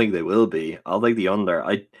don't think they will be. I'll take the under.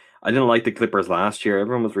 I didn't like the Clippers last year.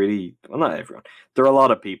 Everyone was really, well, not everyone. There are a lot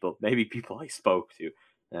of people, maybe people I spoke to.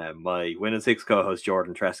 My Win and Six co-host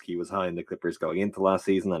Jordan Tresky was high in the Clippers going into last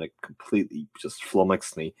season, and it completely just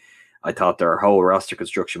flummoxed me. I thought their whole roster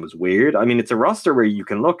construction was weird. I mean, it's a roster where you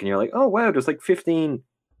can look and you're like, oh, wow, there's like 15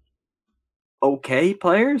 okay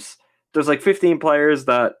players. There's like 15 players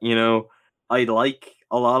that, you know, I like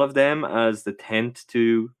a lot of them as the 10th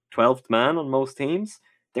to 12th man on most teams.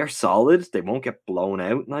 They're solid. They won't get blown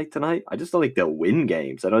out night to night. I just don't think they'll win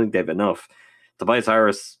games. I don't think they have enough. Tobias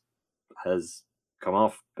Harris has come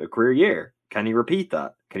off a career year. Can he repeat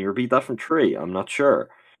that? Can he repeat that from 3? I'm not sure.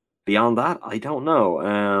 Beyond that, I don't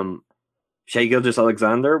know. Shai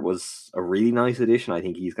Gilgeous-Alexander was a really nice addition. I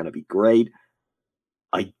think he's going to be great.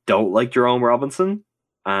 I don't like Jerome Robinson,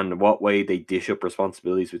 and what way they dish up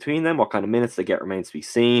responsibilities between them, what kind of minutes they get remains to be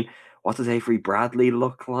seen. What does Avery Bradley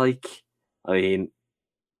look like? I mean,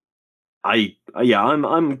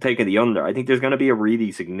 I'm taking the under. I think there's going to be a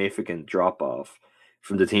really significant drop off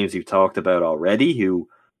from the teams you've talked about already, who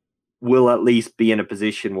will at least be in a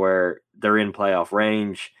position where they're in playoff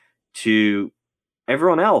range, to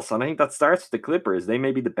everyone else. And I think that starts with the Clippers. They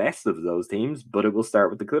may be the best of those teams, but it will start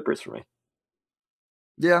with the Clippers for me.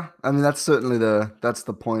 Yeah, I mean that's certainly that's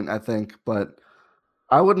the point, I think. But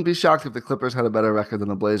I wouldn't be shocked if the Clippers had a better record than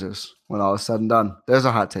the Blazers when all is said and done. There's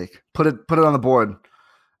a hot take. Put it on the board.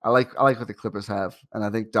 I like what the Clippers have, and I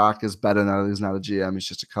think Doc is better now that he's not a GM. He's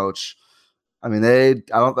just a coach. I mean, I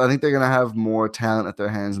think they're gonna have more talent at their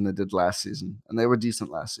hands than they did last season, and they were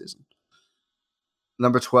decent last season.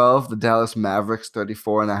 Number 12, the Dallas Mavericks,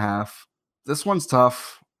 34.5. This one's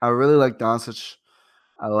tough. I really like Doncic.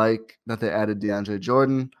 I like that they added DeAndre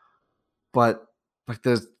Jordan, but like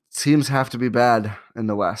the teams have to be bad in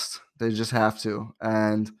the West. They just have to.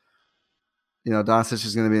 And, you know, Doncic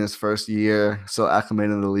is going to be in his first year, so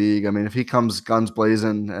acclimated in the league. I mean, if he comes guns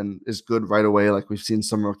blazing and is good right away, like we've seen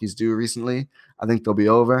some rookies do recently, I think they'll be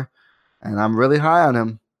over. And I'm really high on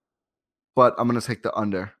him, but I'm going to take the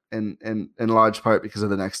under in large part because of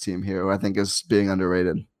the next team here, who I think is being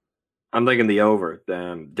underrated. I'm taking the over.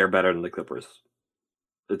 They're better than the Clippers.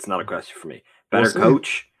 It's not a question for me. Better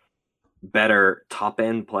coach, better top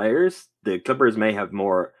end players. The Clippers may have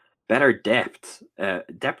better depth.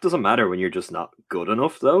 Depth doesn't matter when you're just not good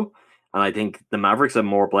enough, though. And I think the Mavericks have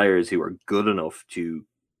more players who are good enough to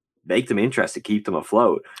make them interested, keep them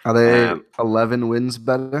afloat. Are they 11 wins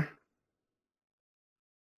better?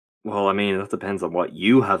 Well, I mean, that depends on what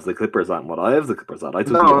you have the Clippers at and what I have the Clippers at. I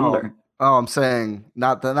took the No. under. Oh, I'm saying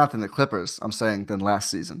not than the Clippers. I'm saying than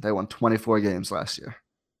last season. They won 24 games last year.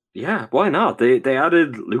 Yeah, why not? They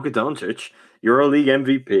added Luka Doncic, EuroLeague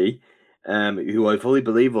MVP, who I fully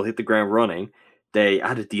believe will hit the ground running. They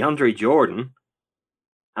added DeAndre Jordan,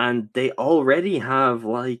 and they already have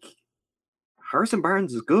like Harrison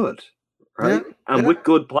Barnes is good, right? Yeah, And yeah. with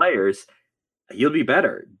good players, he'll be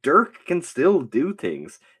better. Dirk can still do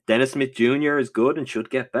things. Dennis Smith Jr. is good and should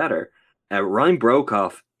get better. Ryan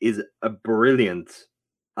Brokoff is a brilliant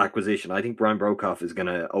acquisition. I think Ryan Brokoff is going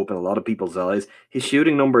to open a lot of people's eyes. His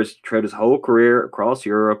shooting numbers throughout his whole career across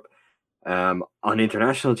Europe, on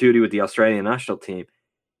international duty with the Australian national team,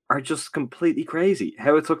 are just completely crazy.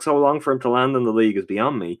 How it took so long for him to land in the league is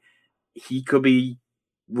beyond me. He could be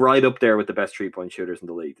right up there with the best 3-point shooters in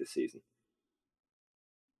the league this season.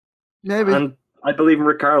 Maybe. And I believe in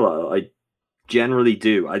Rick Carlisle. I generally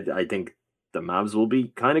do. I think the Mavs will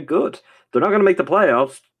be kind of good. They're not going to make the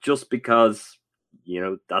playoffs just because,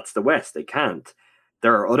 that's the West. They can't.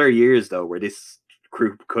 There are other years, though, where this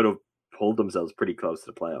group could have pulled themselves pretty close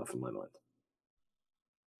to the playoff, in my mind.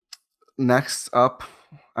 Next up,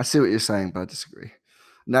 I see what you're saying, but I disagree.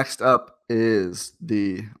 Next up is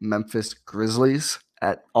the Memphis Grizzlies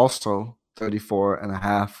at also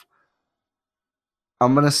 34.5.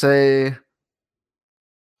 I'm going to say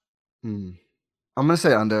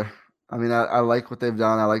under. I mean, I like what they've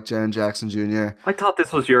done. I like Jaren Jackson Jr. I thought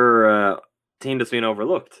this was your team that's being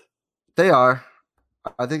overlooked. They are.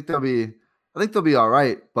 I think they'll be all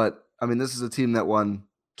right, but I mean, this is a team that won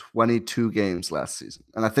 22 games last season.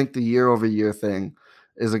 And I think the year-over-year thing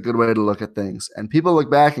is a good way to look at things. And people look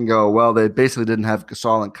back and go, well, they basically didn't have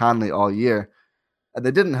Gasol and Conley all year. And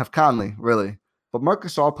they didn't have Conley, really. But Marc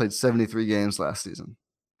Gasol played 73 games last season,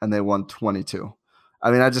 and they won 22.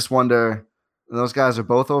 I mean, I just wonder, those guys are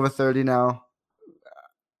both over 30 now.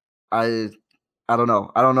 I don't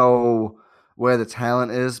know. I don't know where the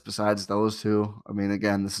talent is besides those two. I mean,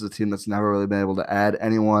 again, this is a team that's never really been able to add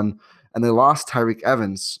anyone. And they lost Tyreke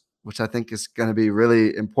Evans, which I think is going to be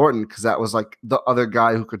really important because that was like the other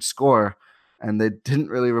guy who could score. And they didn't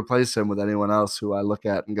really replace him with anyone else who I look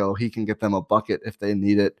at and go, he can get them a bucket if they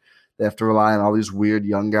need it. They have to rely on all these weird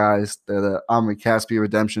young guys. They're the Omri Caspi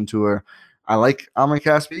redemption tour. I like Omri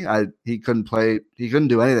Caspi. He couldn't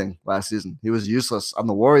do anything last season. He was useless on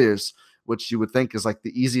the Warriors, which you would think is like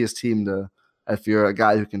the easiest team to, if you're a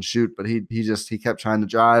guy who can shoot, but he kept trying to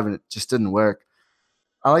drive and it just didn't work.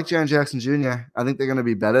 I like Jaren Jackson Jr. I think they're going to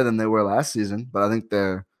be better than they were last season, but I think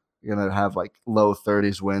they're going to have like low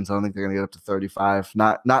 30s wins. I don't think they're going to get up to 35.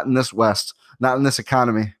 Not in this West, not in this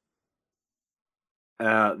economy.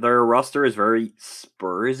 Their roster is very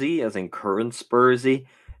Spursy, as in current Spursy.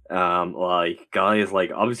 Like guys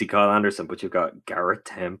like obviously Kyle Anderson, but you've got Garrett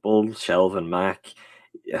Temple, Shelvin Mack.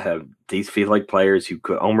 These feel like players who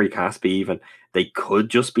could, Omri Caspi even, they could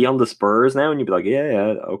just be on the Spurs now, and you'd be like,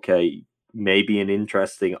 yeah, okay, maybe an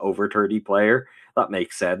interesting over 30 player. That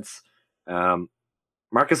makes sense.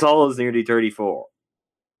 Marc Gasol is nearly 34.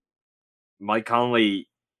 Mike Conley,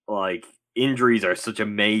 like, injuries are such a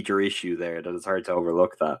major issue there that it's hard to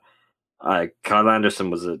overlook that. Kyle Anderson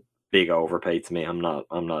was a big overpay to me. I'm not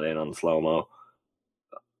in on slow-mo.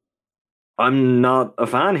 I'm not a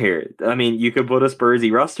fan here. I mean, you could put a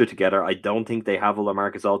Spursy roster together. I don't think they have a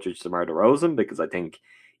LaMarcus Aldridge, DeMar DeRozan, because I think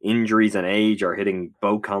injuries and age are hitting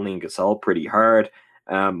both Conley and Gasol pretty hard.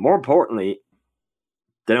 More importantly,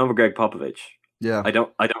 they don't have a Greg Popovich. Yeah, I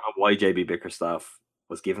don't know why JB Bickerstaff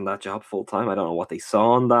was given that job full time. I don't know what they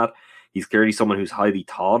saw in that. He's clearly someone who's highly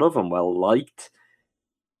thought of and well liked.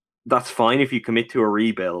 That's fine if you commit to a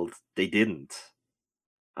rebuild. They didn't.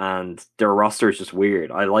 And their roster is just weird.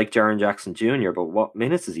 I like Jaren Jackson Jr., but what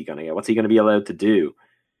minutes is he going to get? What's he going to be allowed to do?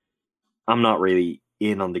 I'm not really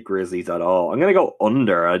in on the Grizzlies at all. I'm going to go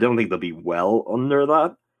under. I don't think they'll be well under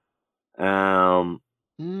that. I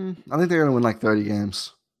think they're going to win like 30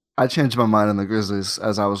 games. I changed my mind on the Grizzlies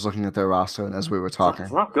as I was looking at their roster and as we were talking.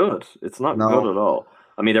 It's not good. It's not good at all.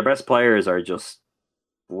 I mean, their best players are just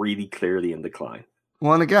really clearly in decline.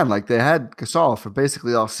 Well, and again, like they had Gasol for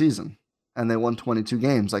basically all season, and they won 22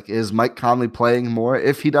 games. Like, is Mike Conley playing more?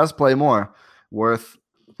 If he does play more, worth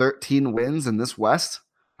 13 wins in this West?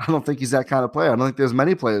 I don't think he's that kind of player. I don't think there's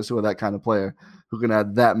many players who are that kind of player who can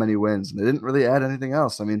add that many wins. And they didn't really add anything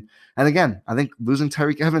else. I mean, and again, I think losing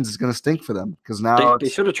Tyreek Evans is going to stink for them because now They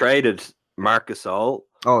should have traded Marcus All,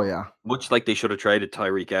 oh yeah, much like they should have traded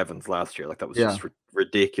Tyreek Evans last year. Like that was yeah. just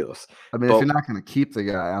ridiculous. I mean, But if you're not going to keep the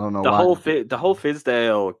guy, I don't know the why. whole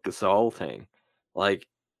Fizdale Gasol thing, like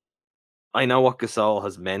I know what Gasol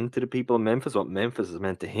has meant to the people in Memphis, what Memphis has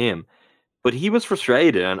meant to him, but he was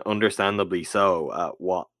frustrated and understandably so at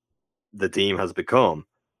what the team has become.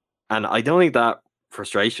 And I don't think that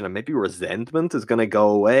frustration and maybe resentment is going to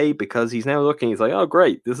go away because he's now looking, he's like, oh,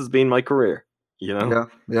 great, this has been my career, you know?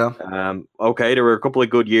 Yeah. Okay, there were a couple of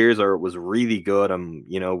good years or it was really good and,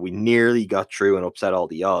 you know, we nearly got through and upset all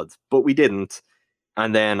the odds, but we didn't.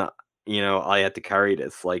 And then, you know, I had to carry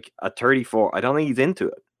this. Like at 34, I don't think he's into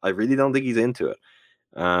it. I really don't think he's into it.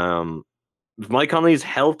 If Mike Conley's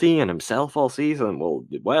healthy and himself all season, well,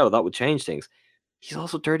 wow, that would change things. He's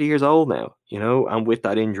also 30 years old now, you know, and with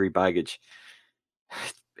that injury baggage,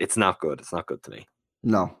 it's not good. It's not good to me.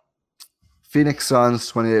 No. Phoenix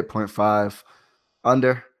Suns, 28.5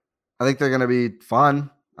 under. I think they're going to be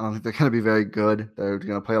fun. I don't think they're going to be very good. They're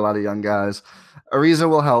going to play a lot of young guys. Ariza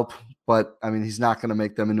will help, but I mean, he's not going to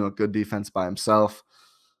make them into a good defense by himself.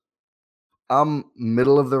 I'm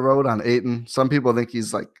middle of the road on Ayton. Some people think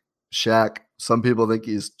he's like Shaq. Some people think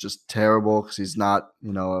he's just terrible because he's not,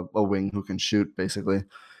 you know, a wing who can shoot, basically.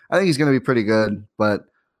 I think he's going to be pretty good, but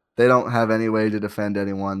they don't have any way to defend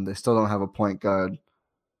anyone. They still don't have a point guard.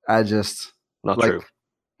 I just... Not like, true.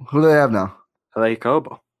 Who do they have now?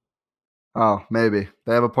 Kobo. Oh, maybe.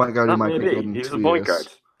 They have a point guard who might be good in He's 2 a point years. guard.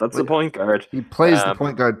 That's the point guard. He plays the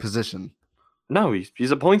point guard position. No,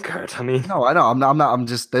 he's a point guard. I mean, no, I know. I'm not. I'm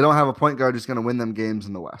just. They don't have a point guard who's going to win them games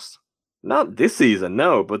in the West. Not this season,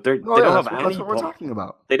 no. But they don't have any. That's what we're talking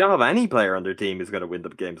about. They don't have any player on their team who's going to win the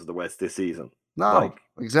games of the West this season. No,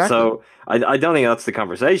 exactly. So I don't think that's the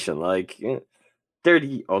conversation. Like they're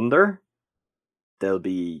the under. They'll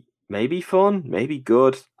be maybe fun, maybe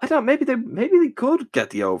good. I don't. Maybe they could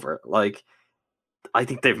get the over. Like I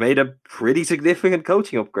think they've made a pretty significant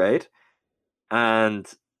coaching upgrade, and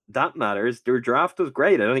that matters. Their draft was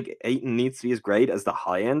great. I don't think Ayton needs to be as great as the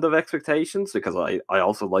high end of expectations because I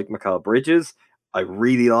also like Mikal Bridges. I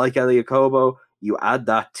really like Elie Okobo. You add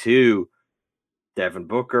that to Devin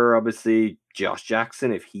Booker, obviously, Josh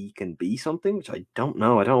Jackson, if he can be something, which I don't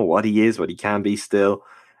know. I don't know what he is, what he can be still.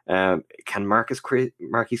 Can Marquise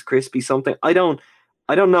Chris be something? I don't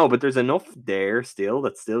know, but there's enough there still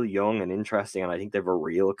that's still young and interesting, and I think they have a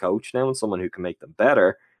real coach now and someone who can make them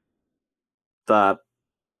better. That,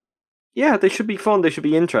 yeah, they should be fun, they should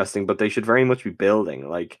be interesting, but they should very much be building.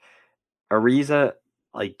 Like, Ariza,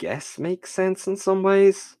 I guess, makes sense in some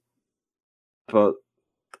ways, but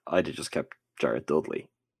I'd have just kept Jared Dudley.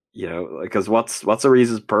 You know, because what's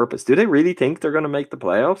Ariza's purpose? Do they really think they're going to make the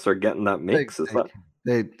playoffs or get in that mix? I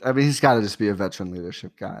mean, he's got to just be a veteran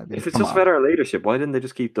leadership guy. I mean, if it's just veteran leadership, why didn't they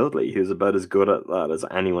just keep Dudley, who's about as good at that as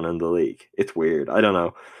anyone in the league? It's weird. I don't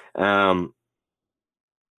know.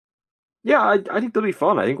 Yeah, I think they'll be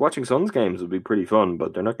fun. I think watching Suns games would be pretty fun,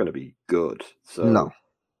 but they're not going to be good. So no.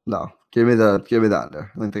 Give me the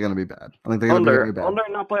under. I think they're going to be bad. I think they're going to be very bad. Under,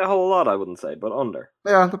 not play a whole lot, I wouldn't say, but under.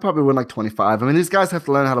 Yeah, they'll probably win like 25. I mean, these guys have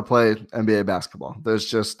to learn how to play NBA basketball.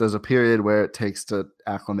 There's a period where it takes to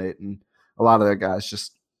acclimate, and a lot of their guys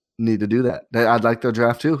just need to do that. I'd like their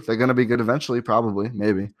draft too. They're going to be good eventually, probably,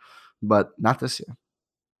 maybe, but not this year.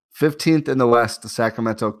 15th in the West, the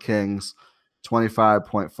Sacramento Kings,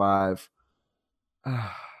 25.5.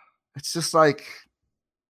 It's just like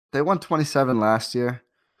they won 27 last year.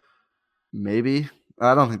 Maybe.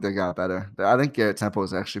 I don't think they got better. I think Garrett Temple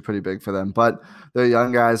is actually pretty big for them, but their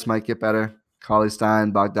young guys might get better.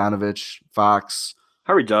 Cauley-Stein, Bogdanovich, Fox.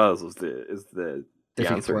 Harry Giles is the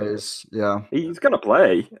answer. He plays, yeah. He's gonna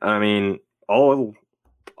play. I mean, all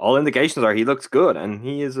indications are he looks good, and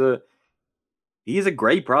he is a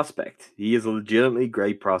great prospect. He is a legitimately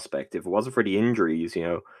great prospect. If it wasn't for the injuries, you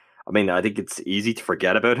know, I mean, I think it's easy to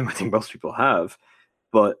forget about him. I think most people have,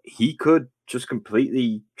 but he could just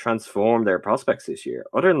completely transform their prospects this year.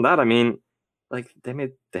 Other than that, I mean, like they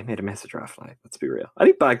made a mess of draft night. Let's be real. I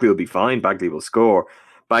think Bagley will be fine. Bagley will score.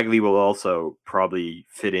 Bagley will also probably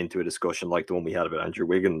fit into a discussion like the one we had about Andrew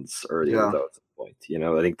Wiggins earlier. Though, at some point, you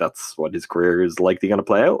know, I think that's what his career is likely going to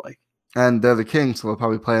play out like. And they're the Kings, so they'll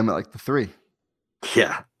probably play him at like the 3.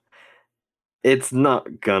 Yeah, it's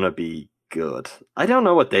not gonna be good. I don't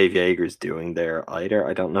know what Dave Yeager's doing there either.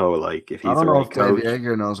 I don't know, like, if he's the right coach. Dave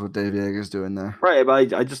Yeager knows what Dave Yeager's doing there. Right,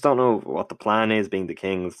 but I just don't know what the plan is. Being the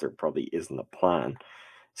Kings, there probably isn't a plan.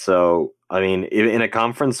 So, I mean, in a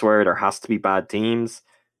conference where there has to be bad teams,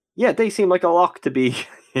 yeah, they seem like a lock to be,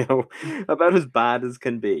 you know, about as bad as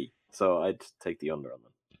can be. So I'd take the under on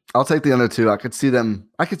them. I'll take the under too. I could see them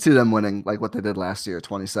winning like what they did last year,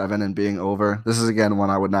 27 and being over. This is again one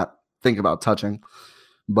I would not think about touching.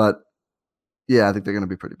 But yeah, I think they're going to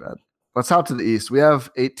be pretty bad. Let's hop to the East. We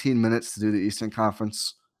have 18 minutes to do the Eastern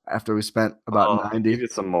Conference after we spent about 90. I'll give you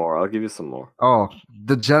some more. Oh,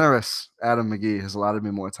 the generous Adam McGee has allotted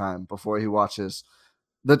me more time before he watches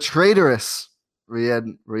the traitorous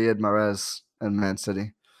Riyad Mahrez and Man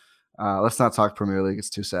City. Let's not talk Premier League. It's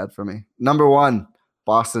too sad for me. Number 1,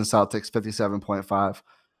 Boston Celtics, 57.5.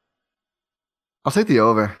 I'll take the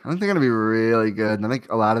over. I think they're going to be really good. And I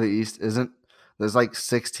think a lot of the East isn't. There's like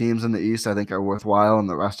 6 teams in the East I think are worthwhile, and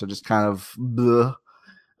the rest are just kind of bleh.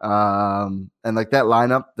 And like that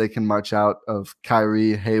lineup, they can march out of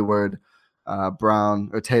Kyrie, Hayward, Brown,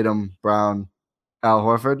 or Tatum, Brown, Al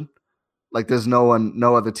Horford. Like there's no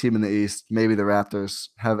other team in the East, maybe the Raptors,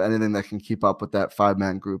 have anything that can keep up with that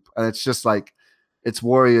 5-man group. And it's just like, it's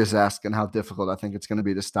Warriors-esque and how difficult I think it's going to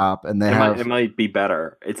be to stop. And it might be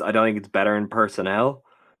better. I don't think it's better in personnel,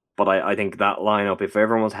 but I think that lineup, if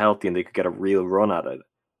everyone was healthy and they could get a real run at it,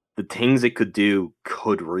 the things it could do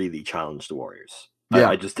could really challenge the Warriors. Yeah,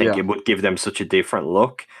 I just think it would give them such a different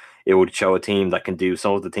look. It would show a team that can do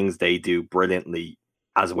some of the things they do brilliantly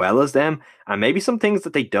as well as them, and maybe some things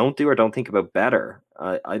that they don't do or don't think about better.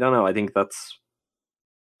 I don't know. I think that's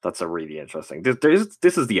a really interesting.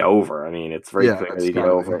 This is the over. I mean, it's very clearly the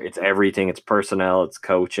over. It's everything. It's personnel. It's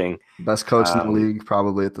coaching. Best coach in the league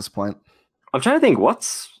probably at this point. I'm trying to think what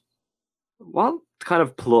kind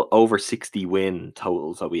of over 60 win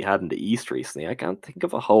totals that we had in the East recently. I can't think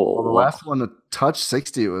of a whole. Well, the last one to touch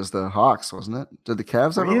 60 was the Hawks, wasn't it? Did the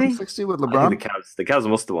Cavs ever win 60 with LeBron? The Cavs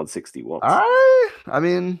must have won 60 once. I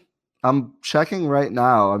mean, I'm checking right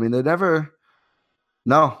now. I mean, they never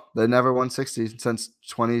won 60 since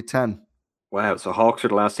 2010. Wow, so Hawks are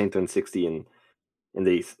the last team to win 60 in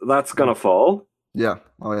the East. That's gonna fall. Yeah.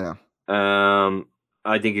 Oh yeah.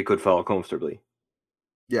 I think it could fall comfortably.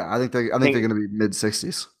 Yeah, I think they're going to be mid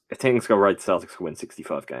 60s. If things go right, the Celtics could win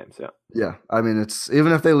 65 games. Yeah. Yeah, I mean, it's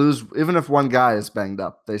even if they lose, even if one guy is banged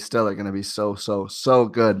up, they still are going to be so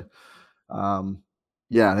good.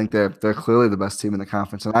 Yeah, I think they're clearly the best team in the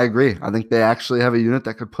conference, and I agree. I think they actually have a unit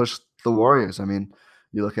that could push the Warriors. I mean,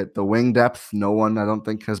 you look at the wing depth; no one, I don't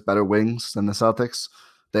think, has better wings than the Celtics.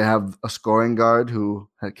 They have a scoring guard who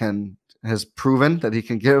has proven that he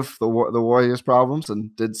can give the Warriors problems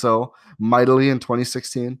and did so mightily in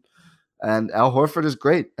 2016. And Al Horford is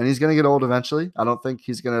great, and he's going to get old eventually. I don't think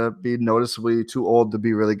he's going to be noticeably too old to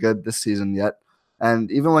be really good this season yet.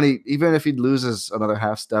 And even if he loses another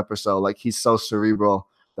half step or so, like he's so cerebral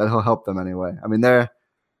that he'll help them anyway. I mean, they're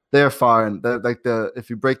far, and they're like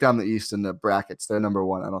if you break down the East in the brackets, they're number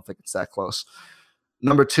 1. I don't think it's that close.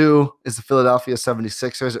 Number 2 is the Philadelphia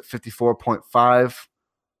 76ers at 54.5.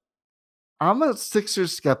 I'm a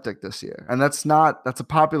Sixers skeptic this year, and that's a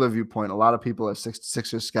popular viewpoint. A lot of people are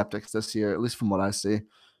Sixers skeptics this year, at least from what I see.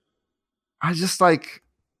 I just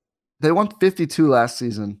they won 52 last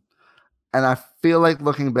season, and I feel like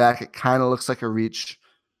looking back, it kind of looks like a reach.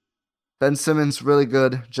 Ben Simmons, really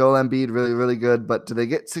good. Joel Embiid, really, really good. But do they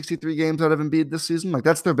get 63 games out of Embiid this season? Like,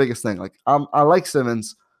 that's their biggest thing. Like, I like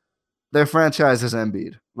Simmons. Their franchise is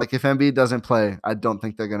Embiid. Like, if Embiid doesn't play, I don't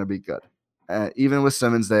think they're going to be good. Even with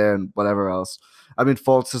Simmons there and whatever else. I mean,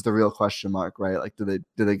 Fultz is the real question mark, right? Like, do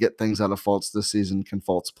they get things out of Fultz this season? Can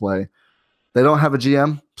Fultz play? They don't have a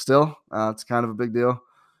GM still. It's kind of a big deal.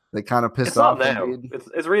 They kind of pissed off. It's not now.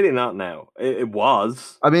 It's really not now. It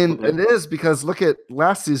was. I mean, it is, because look at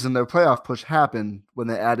last season. Their playoff push happened when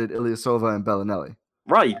they added Ilyasova and Bellinelli.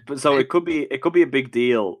 Right, but so it could be a big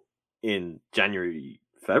deal in January,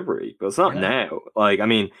 February, but it's not now. Like, I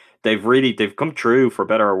mean, they've come true, for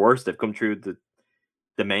better or worse. They've come through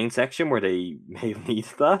the main section where they may have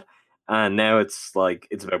needed that, and now it's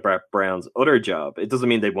about Brett Brown's other job. It doesn't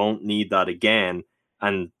mean they won't need that again,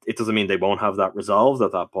 and it doesn't mean they won't have that resolved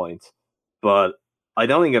at that point. But I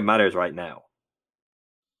don't think it matters right now.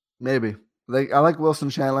 Maybe I like Wilson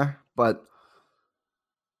Chandler, but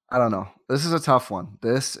I don't know. This is a tough one.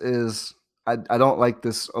 This is. I don't like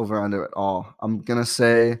this over-under at all. I'm gonna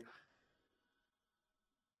say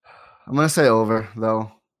over,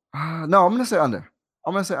 though. No, I'm gonna say under.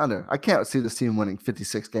 I can't see this team winning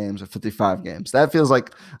 56 games or 55 games. That feels like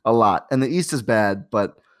a lot. And the East is bad,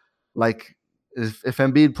 but like if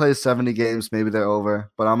Embiid plays 70 games, maybe they're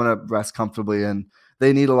over. But I'm gonna rest comfortably in.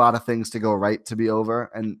 They need a lot of things to go right to be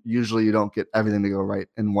over, and usually you don't get everything to go right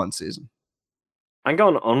in one season. I'm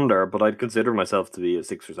going under, but I'd consider myself to be a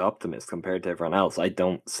Sixers optimist compared to everyone else. I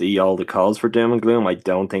don't see all the calls for doom and gloom. I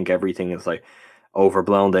don't think everything is like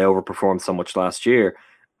overblown. They overperformed so much last year.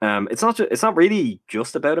 It's not really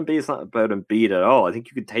just about Embiid. It's not about Embiid at all. I think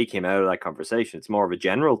you could take him out of that conversation. It's more of a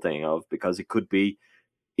general thing of because it could be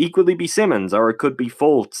equally be Simmons or it could be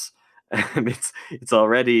Fultz. It's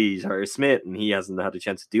already J.R. Smith and he hasn't had a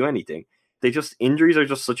chance to do anything. Injuries are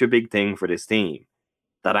just such a big thing for this team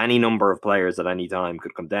that any number of players at any time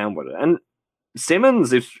could come down with it. And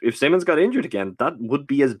Simmons, if Simmons got injured again, that would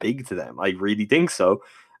be as big to them. I really think so,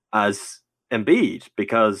 as Embiid,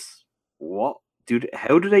 because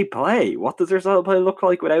how do they play? What does their style of play look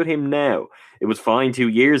like without him now? It was fine 2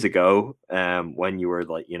 years ago, when you were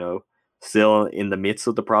still in the midst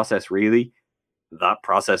of the process, really. That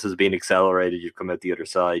process has been accelerated. You've come out the other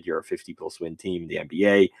side. You're a 50-plus win team in the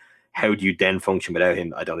NBA. How do you then function without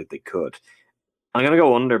him? I don't think they could. I'm going to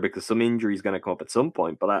go under because some injury is going to come up at some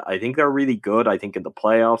point, but I think they're really good. I think in the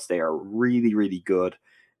playoffs, they are really, really good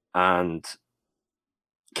and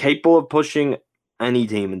capable of pushing any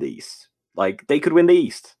team in the East. Like, they could win the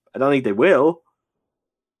East. I don't think they will,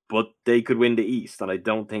 but they could win the East, and I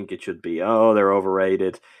don't think it should be, they're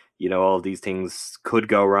overrated. All these things could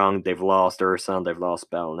go wrong. They've lost Ersan, they've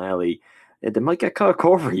lost Bellinelli. They might get Kyle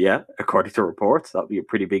Korver, yeah, according to reports. That'd be a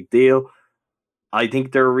pretty big deal. I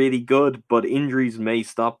think they're really good, but injuries may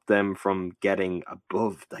stop them from getting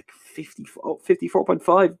above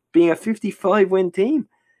 54.5, being a 55-win team.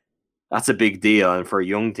 That's a big deal, and for a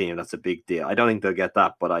young team, that's a big deal. I don't think they'll get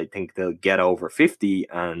that, but I think they'll get over 50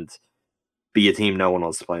 and be a team no one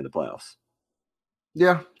wants to play in the playoffs.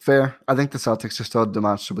 Yeah, fair. I think the Celtics are still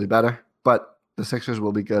demonstrably better, but the Sixers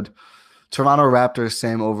will be good. Toronto Raptors,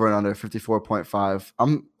 same over and under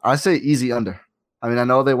 54.5. I say easy under. I mean, I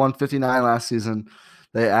know they won 59 last season.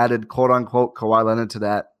 They added quote unquote Kawhi Leonard to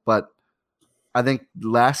that, but I think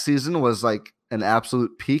last season was like an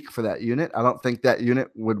absolute peak for that unit. I don't think that unit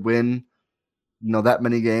would win, that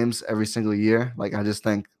many games every single year. Like, I just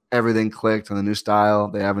think everything clicked on the new style.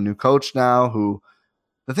 They have a new coach now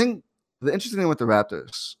the interesting thing with the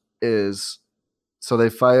Raptors is, so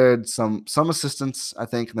they fired some assistants, I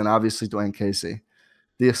think, and then obviously Dwayne Casey.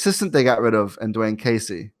 The assistant they got rid of and Dwayne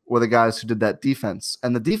Casey were the guys who did that defense.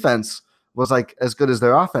 And the defense was like as good as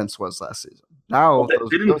their offense was last season. Now they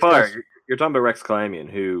didn't fire. You're talking about Rex Klamian,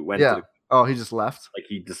 who went to... Oh, he just left?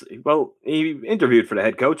 He interviewed for the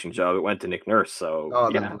head coaching job. It went to Nick Nurse, so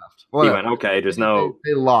then he left. He went, okay, there's no...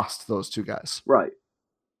 They lost those two guys. Right.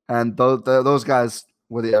 And those guys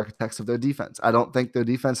were the architects of their defense. I don't think their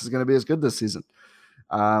defense is going to be as good this season.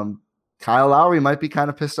 Kyle Lowry might be kind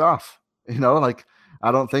of pissed off.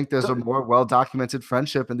 I don't think there's a more well-documented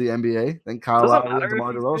friendship in the NBA than Kyle Lowry and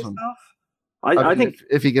DeMar DeRozan. I think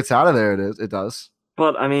if he gets out of there, it does.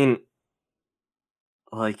 But I mean,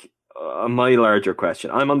 my larger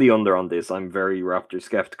question. I'm on the under on this. I'm very Raptor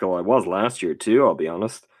skeptical. I was last year too, I'll be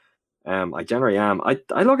honest. I generally am.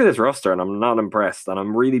 I look at this roster and I'm not impressed, and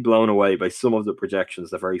I'm really blown away by some of the projections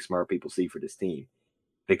that very smart people see for this team,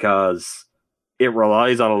 because it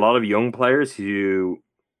relies on a lot of young players who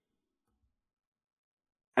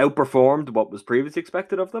outperformed what was previously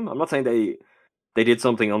expected of them. I'm not saying they did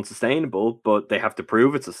something unsustainable, but they have to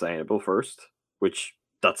prove it's sustainable first, which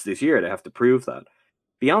that's this year. They have to prove that.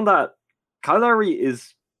 Beyond that, Kyle Lowry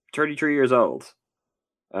is 33 years old,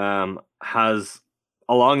 has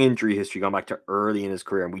a long injury history going back to early in his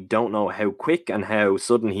career, and we don't know how quick and how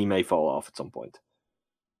sudden he may fall off at some point.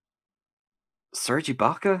 Serge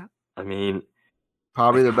Ibaka, I mean...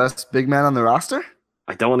 Probably the best big man on the roster?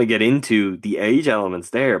 I don't want to get into the age elements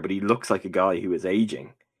there, but he looks like a guy who is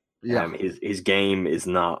aging. Yeah. His game is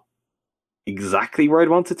not exactly where I'd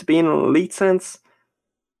want it to be in an elite sense.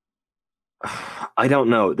 I don't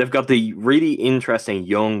know. They've got the really interesting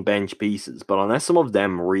young bench pieces, but unless some of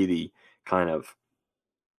them really kind of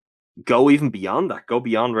go even beyond that, go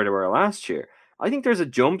beyond where they were last year, I think there's a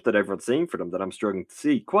jump that everyone's seeing for them that I'm struggling to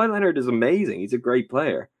see. Kawhi Leonard is amazing. He's a great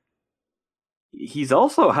player. He's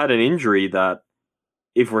also had an injury that,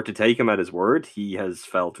 if we're to take him at his word, he has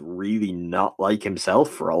felt really not like himself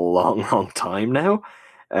for a long, long time now.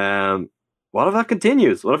 What if that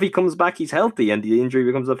continues? What if he comes back, he's healthy, and the injury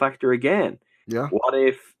becomes a factor again? Yeah. What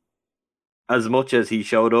if, as much as he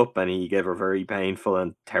showed up and he gave a very painful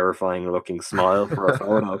and terrifying looking smile for a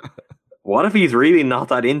photo, what if he's really not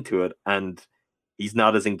that into it and he's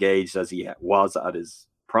not as engaged as he was at his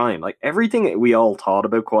prime? Like, everything we all thought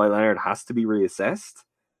about Kawhi Leonard has to be reassessed.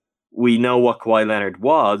 We know what Kawhi Leonard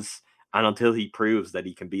was, and until he proves that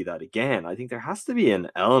he can be that again, I think there has to be an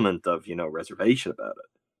element of, reservation about it.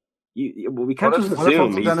 We can't just assume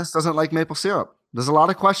Uncle Dennis doesn't like maple syrup. There's a lot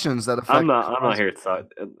of questions that affect... I'm not here to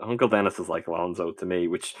talk. Uncle Dennis is like Alonzo to me,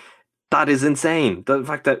 which that is insane. The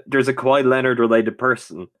fact that there's a Kawhi Leonard related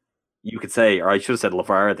person, you could say, or I should have said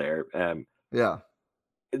LeVar there. Yeah.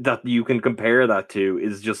 that you can compare that to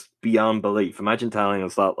is just beyond belief. Imagine telling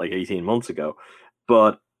us that like 18 months ago.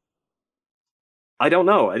 But I don't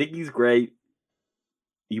know. I think he's great.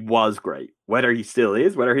 He was great. Whether he still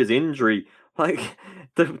is, whether his injury, like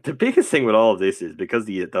the biggest thing with all of this is because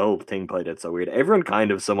the whole thing played out so weird. Everyone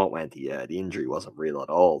kind of somewhat went, yeah, the injury wasn't real at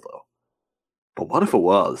all, though. But what if it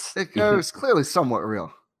was? It was clearly somewhat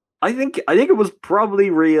real. I think it was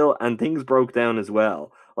probably real, and things broke down as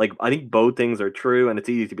well. Like I think both things are true, and it's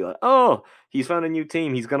easy to be like, oh, he's found a new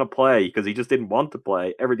team, he's gonna play because he just didn't want to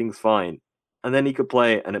play. Everything's fine, and then he could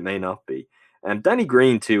play, and it may not be. And Danny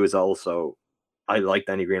Green too is also. I like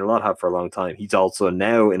Danny Green a lot, have for a long time. He's also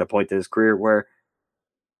now in a point in his career where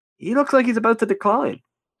he looks like he's about to decline.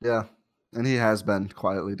 Yeah, and he has been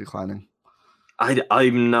quietly declining.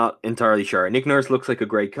 I'm not entirely sure. Nick Nurse looks like a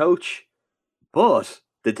great coach, but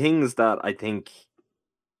the things that I think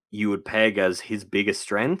you would peg as his biggest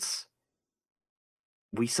strengths,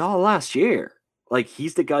 we saw last year. Like,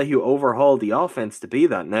 he's the guy who overhauled the offense to be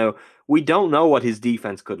that. Now, we don't know what his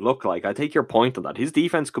defense could look like. I take your point on that. His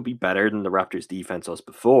defense could be better than the Raptors' defense was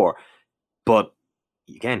before. But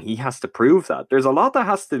again, he has to prove that. There's a lot that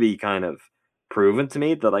has to be kind of proven to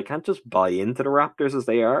me that I can't just buy into the Raptors as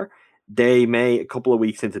they are. They may, a couple of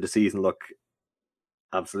weeks into the season, look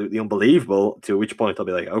absolutely unbelievable, to which point I'll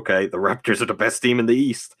be like, okay, the Raptors are the best team in the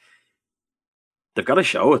East. They've got to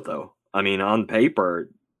show it, though. I mean, on paper,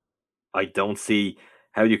 I don't see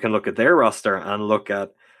how you can look at their roster and look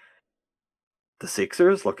at the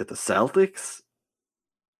Sixers, look at the Celtics,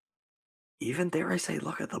 even dare I say,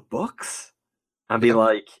 look at the Bucks, and be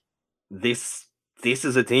like, this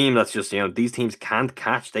is a team that's just, these teams can't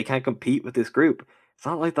catch, they can't compete with this group. It's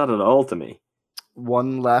not like that at all to me.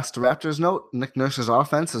 One last Raptors note: Nick Nurse's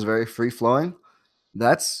offense is very free flowing.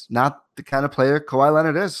 That's not the kind of player Kawhi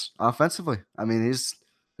Leonard is offensively. I mean,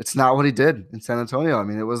 it's not what he did in San Antonio. I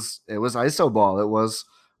mean, it was ISO ball. It was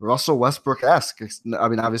Russell Westbrook-esque. I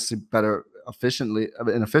mean, obviously better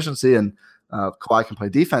in efficiency, and Kawhi can play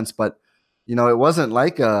defense, but it wasn't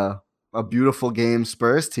like a beautiful game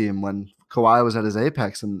Spurs team when Kawhi was at his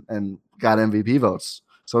apex and got MVP votes.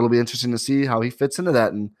 So it'll be interesting to see how he fits into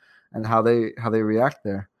that and how they react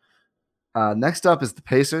there. Next up is the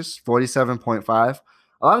Pacers, 47.5.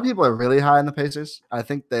 A lot of people are really high on the Pacers. I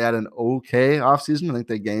think they had an okay offseason. I think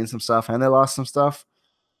they gained some stuff and they lost some stuff.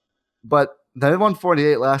 But they won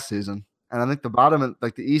 48 last season. And I think the bottom,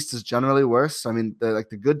 like the East, is generally worse. I mean, the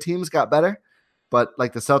good teams got better, but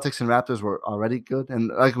like the Celtics and Raptors were already good. And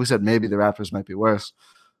like we said, maybe the Raptors might be worse.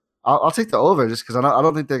 I'll take the over just because I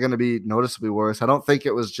don't think they're going to be noticeably worse. I don't think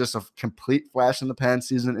it was just a complete flash in the pan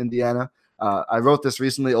season in Indiana. I wrote this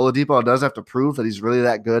recently. Oladipo does have to prove that he's really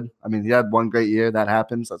that good. I mean, he had one great year. That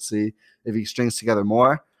happens. Let's see if he strings together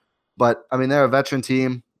more. But, I mean, they're a veteran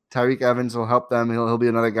team. Tyreke Evans will help them. He'll be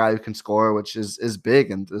another guy who can score, which is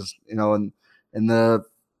big. And, is in the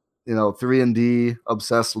 3-and-D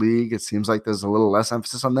obsessed league, it seems like there's a little less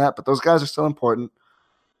emphasis on that. But those guys are still important.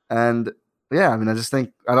 And, yeah, I mean, I just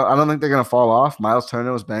think I don't think they're going to fall off. Miles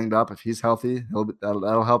Turner was banged up. If he's healthy,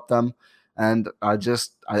 that'll help them. And I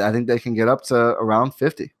think they can get up to around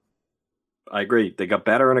 50. I agree. They got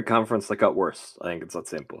better in a conference that got worse. I think it's that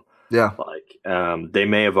simple. Yeah. Like, they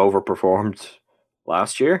may have overperformed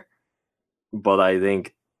last year, but I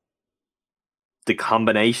think the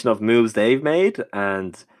combination of moves they've made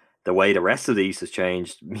and the way the rest of the East has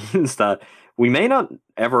changed means that we may not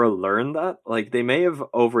ever learn that. Like, they may have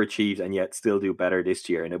overachieved and yet still do better this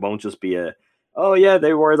year. And it won't just be oh yeah,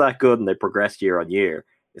 they were that good and they progressed year on year.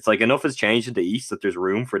 It's like enough has changed in the East that there's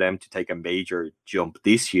room for them to take a major jump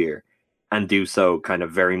this year and do so kind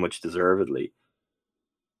of very much deservedly.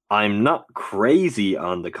 I'm not crazy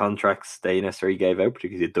on the contracts they necessarily gave out,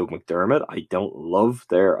 particularly Doug McDermott. I don't love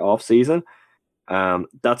their offseason.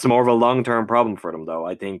 That's more of a long-term problem for them, though.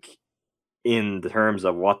 I think in the terms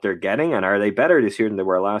of what they're getting, and are they better this year than they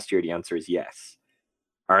were last year? The answer is yes.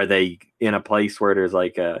 Are they in a place where there's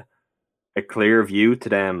like a clear view to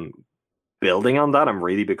them building on that and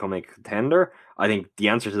really becoming a contender? I think the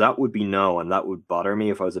answer to that would be no, and that would bother me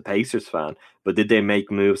if I was a Pacers fan. But did they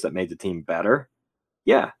make moves that made the team better?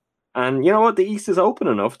 Yeah. And you know what? The East is open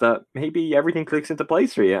enough that maybe everything clicks into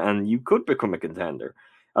place for you and you could become a contender.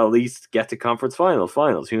 At least get to conference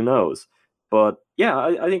finals. Who knows? But yeah,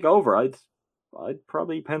 I think over. I'd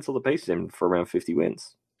probably pencil the Pacers in for around 50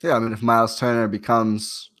 wins. Yeah, I mean, if Miles Turner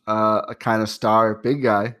becomes a kind of star big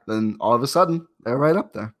guy, then all of a sudden they're right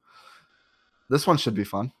up there. This one should be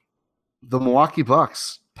fun. The Milwaukee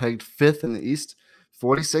Bucks, pegged 5th in the East,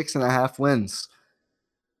 46.5 wins.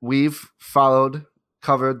 We've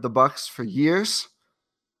covered the Bucks for years.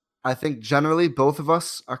 I think generally both of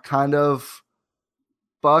us are kind of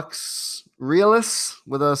Bucks realists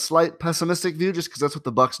with a slight pessimistic view, just because that's what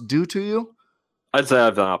the Bucks do to you? I'd say I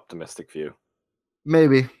have an optimistic view.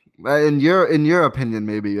 Maybe. In your opinion,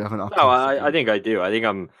 maybe you have an No, optimistic I view. think I do. I think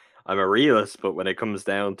I'm a realist, but when it comes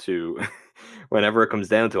down to whenever it comes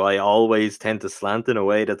down to, I always tend to slant in a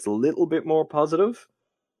way that's a little bit more positive,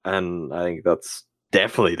 and I think that's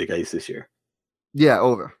definitely the case this year. Yeah,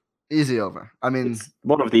 over. Easy over. I mean, It's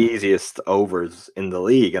one of the easiest overs in the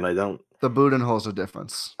league, and the Budenholzer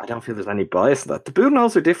difference. I don't feel there's any bias in that. The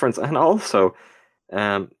Budenholzer difference, and also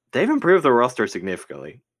they've improved their roster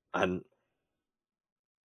significantly. And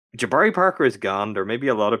Jabari Parker is gone. There may be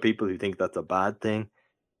a lot of people who think that's a bad thing.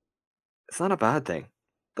 It's not a bad thing.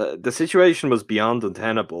 The situation was beyond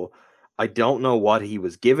untenable. I don't know what he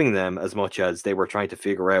was giving them as much as they were trying to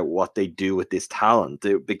figure out what they do with this talent.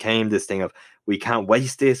 It became this thing of, we can't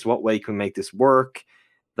waste this. What way can we make this work?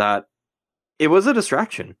 That it was a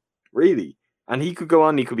distraction, really. And he could go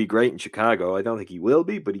on, he could be great in Chicago. I don't think he will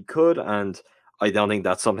be, but he could. And I don't think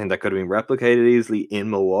that's something that could have been replicated easily in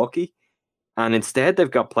Milwaukee. And instead, they've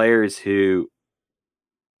got players who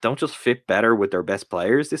don't just fit better with their best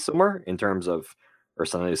players this summer in terms of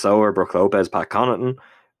Ersan Ilyasova, Brook Lopez, Pat Connaughton,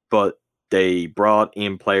 but they brought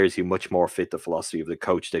in players who much more fit the philosophy of the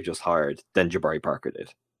coach they've just hired than Jabari Parker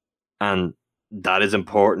did. And that is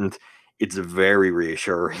important. It's very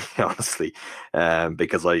reassuring, honestly,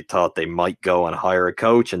 because I thought they might go and hire a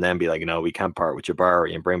coach and then be like, no, we can't part with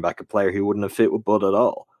Jabari and bring back a player who wouldn't have fit with Bud at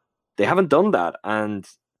all. They haven't done that. And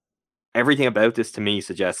everything about this to me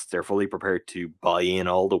suggests they're fully prepared to buy in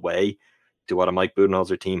all the way to what a Mike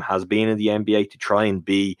Budenholzer team has been in the NBA, to try and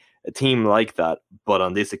be a team like that. But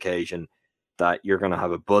on this occasion, that you're going to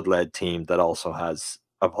have a Bud-led team that also has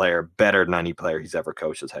a player better than any player he's ever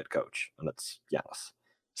coached as head coach, and that's Giannis.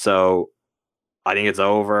 So I think it's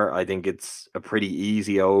over. I think it's a pretty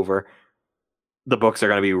easy over. The Bucks are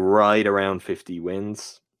going to be right around 50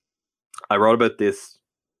 wins. I wrote about this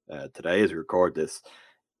today as we record this.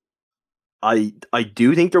 I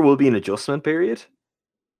do think there will be an adjustment period,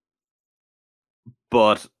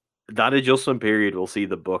 but that adjustment period will see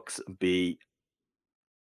the Bucks be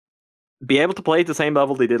able to play at the same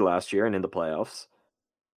level they did last year and in the playoffs,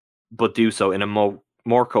 but do so in a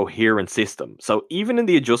more coherent system. So even in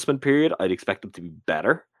the adjustment period, I'd expect them to be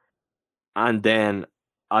better. And then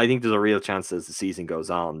I think there's a real chance as the season goes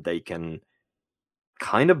on, they can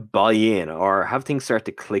kind of buy in or have things start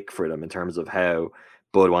to click for them in terms of how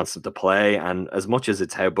Bud wants them to play. And as much as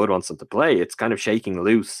it's how Bud wants them to play, it's kind of shaking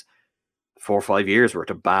loose 4 or 5 years worth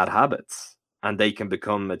of bad habits. And they can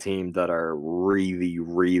become a team that are really,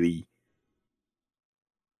 really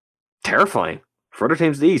terrifying for other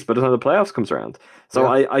teams in the East by the time the playoffs comes around.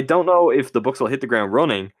 So yeah. I don't know if the Bucks will hit the ground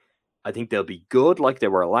running. I think they'll be good like they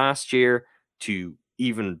were last year, to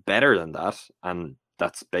even better than that. And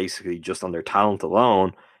that's basically just on their talent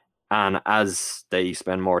alone. And as they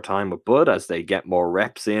spend more time with Bud, as they get more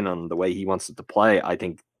reps in on the way he wants them to play, I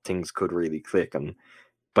think things could really click. And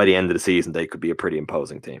by the end of the season, they could be a pretty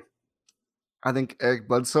imposing team. I think Eric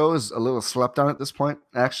Bledsoe is a little slept on at this point,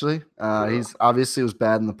 actually. He's obviously was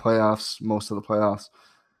bad in the playoffs, most of the playoffs.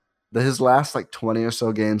 His last 20 or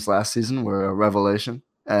so games last season were a revelation.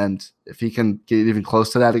 And if he can get even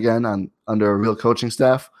close to that again under a real coaching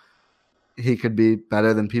staff, he could be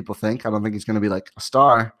better than people think. I don't think he's going to be like a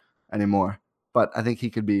star anymore, but I think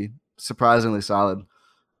he could be surprisingly solid.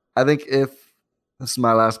 I think this is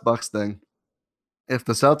my last Bucks thing, if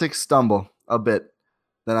the Celtics stumble a bit,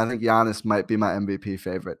 then I think Giannis might be my MVP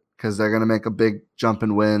favorite, because they're going to make a big jump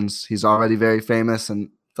in wins. He's already very famous and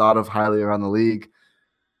thought of highly around the league.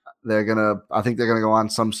 I think they're gonna go on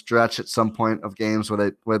some stretch at some point of games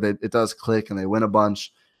where it does click and they win a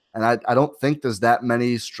bunch. And I don't think there's that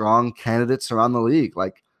many strong candidates around the league.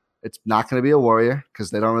 Like, it's not going to be a Warrior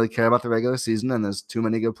because they don't really care about the regular season, and there's too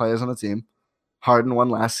many good players on the team. Harden won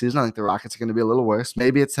last season. I think the Rockets are going to be a little worse.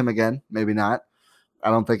 Maybe it's him again, maybe not. I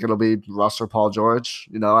don't think it'll be Russ or Paul George.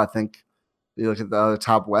 I think you look at the other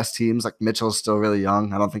top West teams, like Mitchell's still really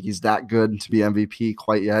young. I don't think he's that good to be MVP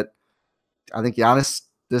quite yet. I think Giannis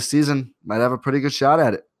this season might have a pretty good shot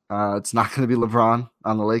at it. It's not going to be LeBron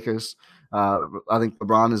on the Lakers. I think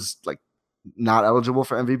LeBron is not eligible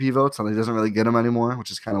for MVP votes, and he doesn't really get them anymore, which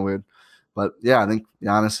is kind of weird. But yeah, I think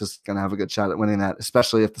Giannis is going to have a good shot at winning that,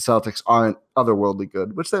 especially if the Celtics aren't otherworldly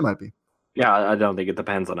good, which they might be. Yeah, I don't think it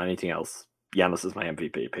depends on anything else. Giannis is my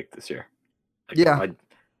MVP pick this year.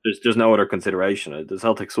 There's no other consideration. The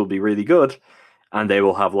Celtics will be really good, and they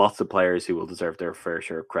will have lots of players who will deserve their fair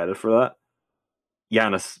share of credit for that.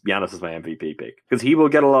 Giannis is my MVP pick, because he will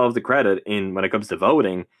get a lot of the credit when it comes to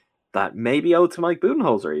voting that maybe owed to Mike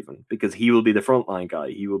Budenholzer even, because he will be the frontline guy.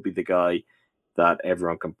 He will be the guy that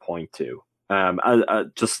everyone can point to.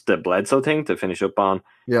 Just the Bledsoe thing to finish up on.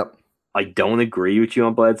 Yep. I don't agree with you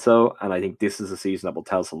on Bledsoe, and I think this is a season that will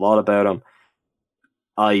tell us a lot about him.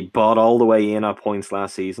 I bought all the way in at points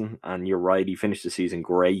last season, and you're right, he finished the season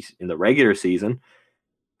great in the regular season.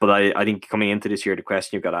 But I think coming into this year, the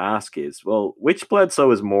question you've got to ask is, well, which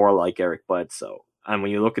Bledsoe is more like Eric Bledsoe? And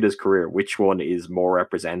when you look at his career, which one is more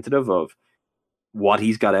representative of what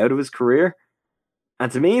he's got out of his career?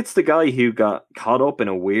 And to me, it's the guy who got caught up in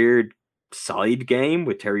a weird side game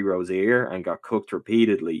with Terry Rozier and got cooked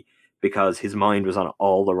repeatedly because his mind was on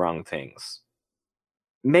all the wrong things.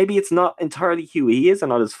 Maybe it's not entirely who he is and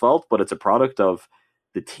not his fault, but it's a product of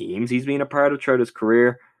the teams he's been a part of throughout his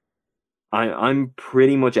career. I'm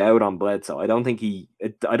pretty much out on Bledsoe. I don't think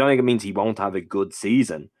it means he won't have a good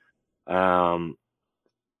season. I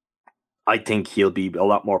think he'll be a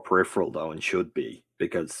lot more peripheral though, and should be,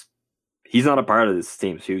 because he's not a part of this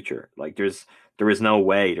team's future. Like there is no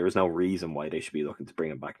reason why they should be looking to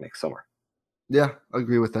bring him back next summer. Yeah, I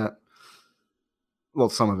agree with that. Well,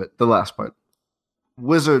 some of it, the last part.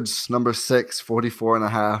 Wizards, number 6,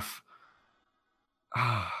 44.5.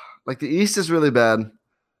 Like the East is really bad.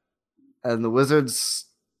 And the Wizards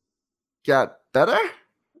got better?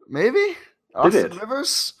 Maybe? Austin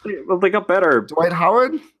Rivers? Well, they got better. Dwight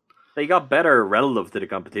Howard? They got better relative to the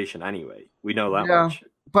competition anyway. We know that much.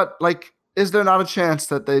 But, like, is there not a chance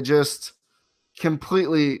that they just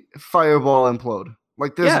completely fireball implode?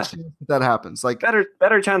 Like, there's a chance that happens. Like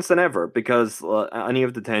better chance than ever, because any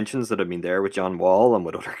of the tensions that have been there with John Wall and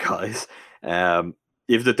with other guys,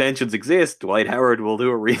 if the tensions exist, Dwight Howard will do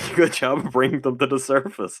a really good job of bringing them to the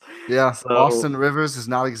surface. Yeah, so, Austin Rivers is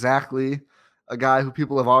not exactly a guy who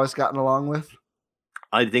people have always gotten along with.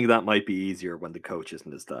 I think that might be easier when the coach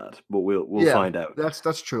isn't his dad, but we'll find out.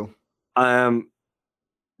 That's true.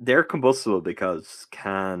 They're combustible because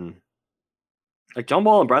John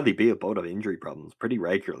Wall and Bradley Beal both have injury problems pretty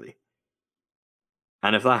regularly.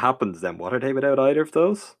 And if that happens, then what are they without either of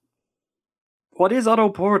those? What is Otto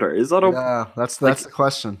Porter? Yeah, that's the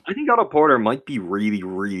question. I think Otto Porter might be really,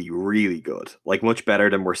 really, really good. Like much better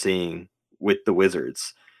than we're seeing with the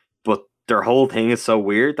Wizards. But their whole thing is so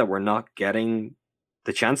weird that we're not getting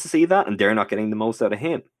the chance to see that, and they're not getting the most out of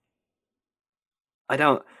him. I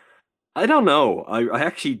don't know. I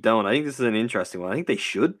actually don't. I think this is an interesting one. I think they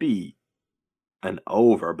should be an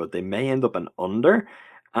over, but they may end up an under.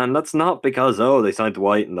 And that's not because, they signed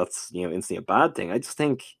Dwight and that's, instantly a bad thing. I just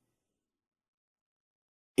think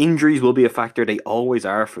injuries will be a factor. They always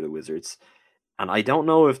are for the Wizards. And I don't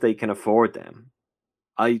know if they can afford them.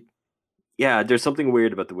 There's something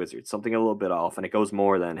weird about the Wizards, something a little bit off, and it goes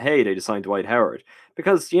more than, hey, they just signed Dwight Howard.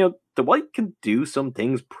 Because, Dwight can do some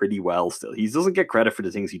things pretty well still. He doesn't get credit for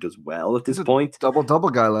the things he does well at this point. Double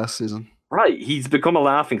guy last season. Right. He's become a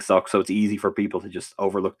laughingstock, so it's easy for people to just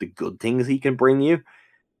overlook the good things he can bring you.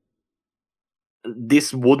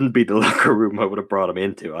 This wouldn't be the locker room I would have brought him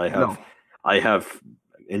into. I have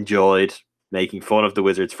enjoyed making fun of the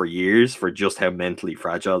Wizards for years for just how mentally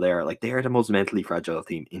fragile they are. Like, they are the most mentally fragile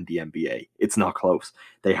team in the NBA. It's not close.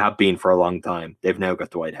 They have been for a long time. They've now got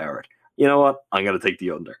Dwight Howard. You know what? I'm going to take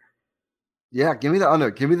the under. Yeah, give me the under.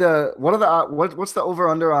 Give me what's the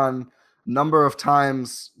over-under on number of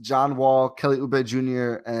times John Wall, Kelly Oubre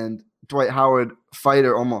Jr., and Dwight Howard fight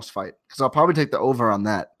or almost fight? Because I'll probably take the over on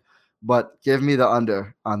that. But give me the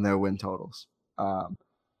under on their win totals.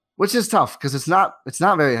 Which is tough because it's not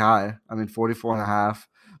very high. I mean, 44.5.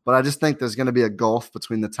 But I just think there's going to be a gulf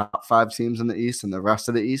between the top 5 teams in the East and the rest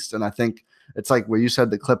of the East. And I think it's like where you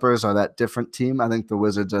said the Clippers are that different team. I think the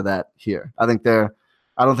Wizards are that here. I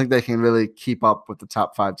don't think they can really keep up with the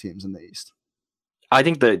top 5 teams in the East. I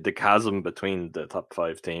think the chasm between the top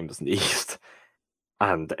 5 teams in the East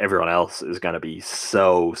and everyone else is going to be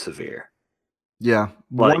so severe. Yeah,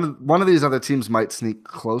 one of these other teams might sneak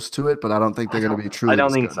close to it, but I don't think they're going to be truly. I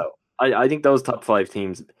don't think so. I think those top 5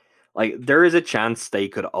 teams, like, there is a chance they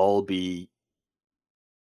could all be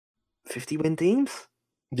 50-win teams.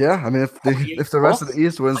 Yeah, I mean, if the rest of the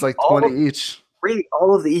East wins like 20 each, really,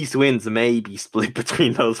 all of the East wins may be split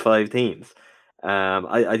between those 5 teams.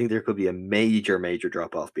 I think there could be a major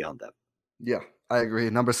drop off beyond them. Yeah, I agree.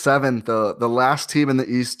 Number 7, the last team in the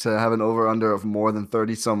East to have an over-under of more than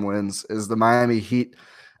 30-some wins is the Miami Heat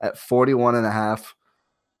at 41.5.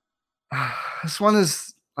 This one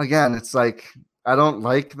is, again, it's like, I don't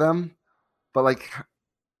like them, but like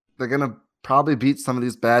they're going to probably beat some of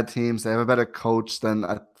these bad teams. They have a better coach than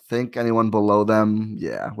I think anyone below them.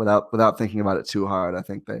 Yeah, without thinking about it too hard, I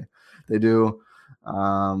think they do.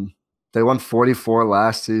 They won 44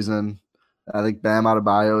 last season. I think Bam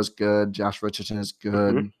Adebayo is good. Josh Richardson is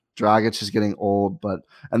good. Dragic is getting old,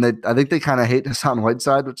 and I think they kind of hate Hassan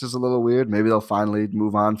Whiteside, which is a little weird. Maybe they'll finally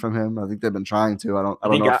move on from him. I think they've been trying to. I I don't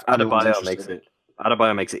think know if anyone's interested.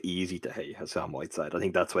 Adebayo makes it easy to hate Hassan Whiteside. I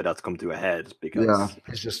think that's why that's come to a head Yeah, because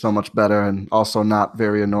he's just so much better and also not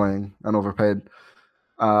very annoying and overpaid.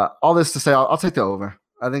 All this to say, I'll take the over.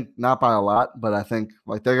 I think not by a lot, but I think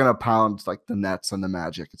like they're gonna pound like the Nets and the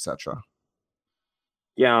Magic, etc.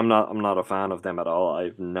 yeah, I'm not a fan of them at all. I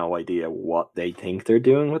have no idea what they think they're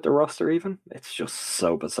doing with the roster. Even it's just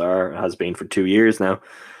so bizarre. It has been for 2 years now.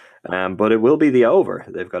 But it will be the over.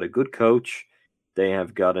 They've got a good coach. They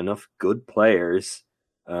have got enough good players.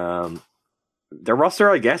 Their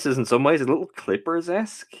roster, I guess, is in some ways a little Clippers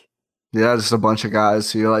esque. Yeah, just a bunch of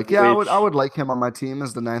guys who you're like, yeah, Which I would like him on my team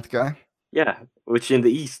as the ninth guy. Yeah, which in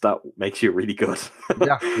the East that makes you really good.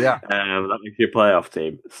 Yeah. That makes you a playoff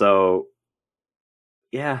team. So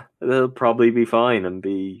yeah, they'll probably be fine and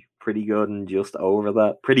be pretty good and just over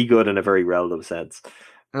that. Pretty good in a very relative sense.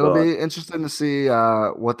 It'll But be interesting to see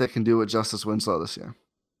what they can do with Justice Winslow this year.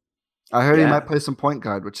 I heard he yeah, might play some point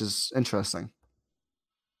guard, which is interesting.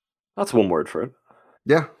 that's one word for it.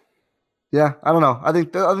 Yeah, yeah. I don't know. I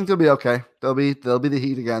think they'll be okay. They'll be the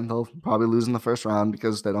Heat again. They'll probably lose in the first round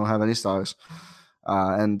because they don't have any stars.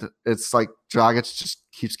 And it's like Dragic just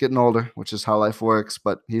keeps getting older, which is how life works.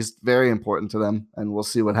 But he's very important to them, and we'll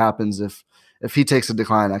see what happens if he takes a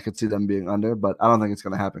decline. I could see them being under, but I don't think it's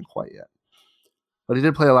going to happen quite yet. But he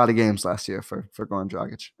did play a lot of games last year for Goran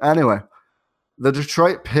Dragic. Anyway, the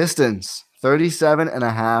Detroit Pistons,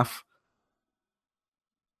 37.5.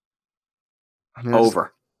 I mean,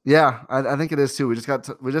 Over. Yeah, I think it is too. We just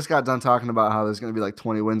got done talking about how there's going to be like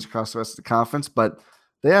 20 wins across the rest of the conference, but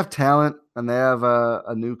they have talent and they have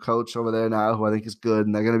a new coach over there now who I think is good,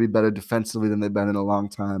 and they're going to be better defensively than they've been in a long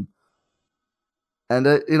time. And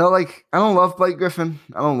like I don't love Blake Griffin,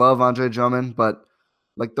 I don't love Andre Drummond, but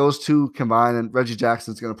like those two combined, and Reggie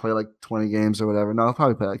Jackson's going to play like 20 games or whatever. No, he'll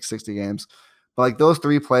probably play like 60 games. But like those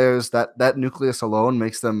three players, that nucleus alone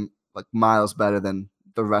makes them like miles better than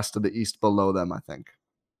the rest of the East below them, I think.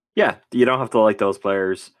 Yeah, you don't have to like those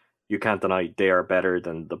players. You can't deny they are better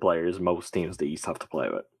than the players most teams the East have to play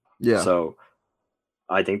with. Yeah. So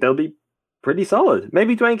I think they'll be pretty solid.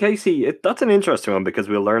 Maybe Dwayne Casey, that's an interesting one because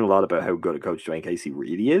we'll learn a lot about how good a coach Dwayne Casey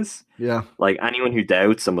really is. Yeah. Like anyone who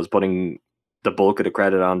doubts and was putting the bulk of the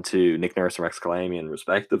credit onto Nick Nurse and Rex Kalamian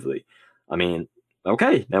respectively. I mean,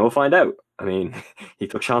 okay, now we'll find out. I mean, he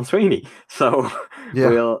took Sean Sweeney. So yeah.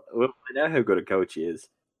 we'll find out how good a coach he is.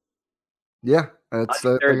 Yeah, their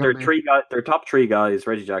top three guys,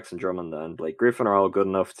 Reggie Jackson, Drummond, and Blake Griffin, are all good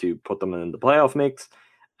enough to put them in the playoff mix.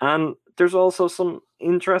 And there's also some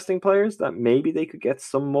interesting players that maybe they could get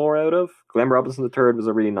some more out of. Glenn Robinson III was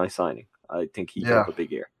a really nice signing. I think he got a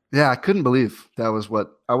big year. Yeah, I couldn't believe that was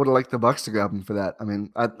what I would have liked the Bucks to grab him for that. I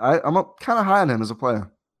mean, I'm kind of high on him as a player.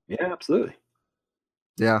 Yeah, absolutely.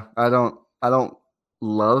 Yeah, I don't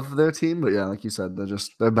love their team, but yeah, like you said,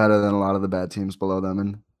 they're better than a lot of the bad teams below them,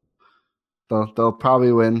 and they'll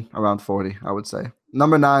probably win around 40, I would say.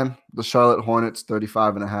 Number 9, the Charlotte Hornets,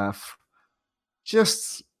 35.5.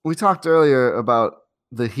 Just, we talked earlier about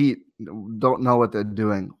the Heat don't know what they're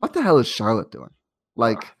doing. What the hell is Charlotte doing?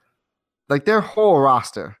 Like their whole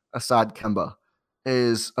roster, aside Kemba,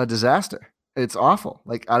 is a disaster. It's awful.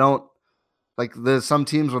 There's some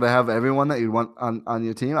teams where they have everyone that you want on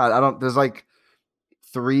your team. There's like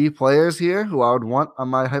 3 players here who I would want on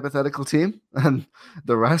my hypothetical team, and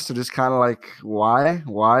the rest are just kind of like, why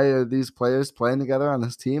are these players playing together on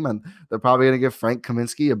this team? And they're probably going to give Frank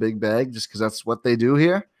Kaminsky a big bag just because that's what they do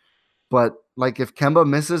here. But like if Kemba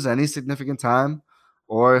misses any significant time,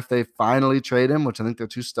 or if they finally trade him, which I think they're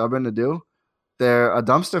too stubborn to do, they're a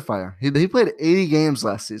dumpster fire. He played 80 games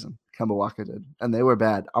last season, Kemba Walker did, and they were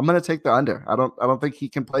bad. I'm going to take the under. I don't think he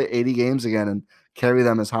can play 80 games again and carry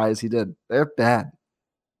them as high as he did. They're bad.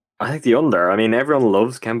 I think the under. I mean, everyone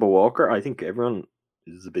loves Kemba Walker. I think everyone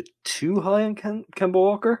is a bit too high on Kemba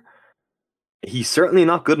Walker. He's certainly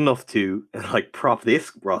not good enough to like prop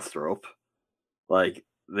this roster up. Like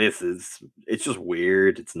it's just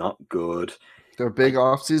weird. It's not good. Their big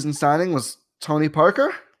offseason signing was Tony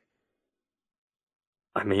Parker.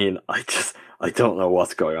 I mean, I don't know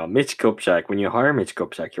what's going on. Mitch Kupchak, when you hire Mitch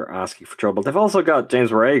Kupchak, you're asking for trouble. They've also got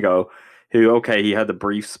James Borrego, who, okay, he had the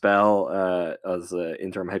brief spell as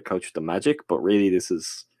interim head coach of the Magic, but really this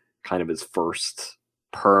is kind of his first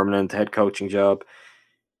permanent head coaching job.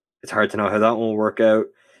 It's hard to know how that one will work out.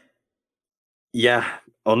 Yeah,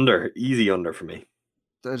 easy under for me.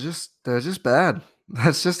 They're just bad.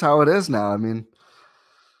 That's just how it is now. I mean,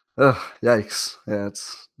 yikes. Yeah,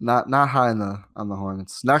 it's not high on the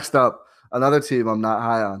Hornets. Next up, Another team I'm not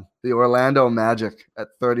high on, the Orlando Magic at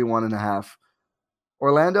 31.5.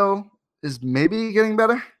 Orlando is maybe getting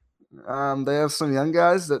better. They have some young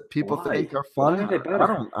guys that people Why? think are Why fun. are they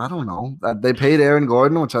better? I don't know. They paid Aaron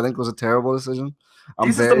Gordon, which I think was a terrible decision. I'm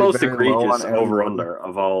This is the very, most very low on egregious Aaron over Gordon. under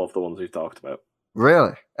of all of the ones we've talked about.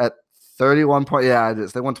 Really? At 31 point, yeah, it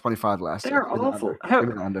is. They won 25 last year. They're Give me the awful. under. Give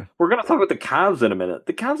me the under. We're gonna talk about the Cavs in a minute.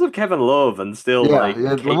 The Cavs have Kevin Love and still Yeah,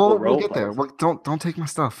 yeah. capable We'll role get there. players. Don't take my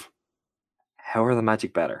stuff. How are the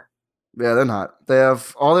Magic better? Yeah, they're not. They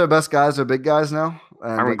have all their best guys are big guys now,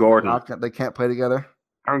 and Aaron like, Gordon. they can't play together.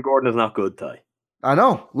 Aaron Gordon is not good, Ty. I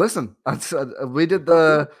know. Listen, we did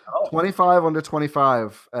the Oh. 25 under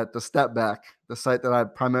 25 at the Step Back, the site that I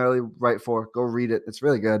primarily write for. Go read it. It's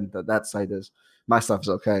really good. That site is. My stuff's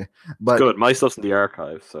okay, but Good. My stuff's in the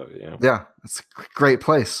archive, so yeah. yeah, it's a great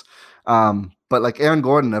place. But like Aaron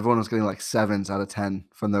Gordon, everyone was getting like 7s out of 10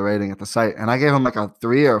 from the rating at the site, and I gave him like a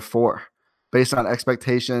 3 or a 4 based on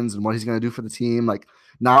expectations and what he's going to do for the team. Like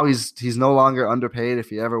now he's no longer underpaid if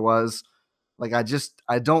he ever was. Like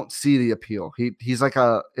I don't see the appeal. He's like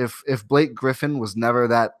if Blake Griffin was never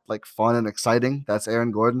that like fun and exciting, that's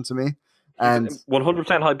Aaron Gordon to me. And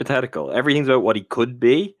 100% hypothetical. Everything's about what he could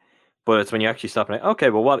be, but it's when you actually stop and okay,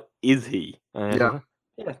 well, what is he? yeah,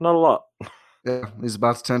 Not a lot. yeah, he's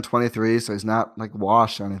about to turn 23, so he's not like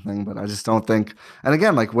washed or anything. But I just don't think. And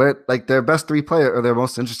again, like where like their best 3 player or their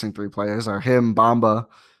most interesting 3 players are him, Bamba,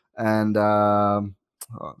 and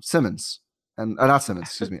Simmons. And not Simmons,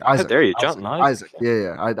 excuse me, Isaac. There you, Jonathan Isaac.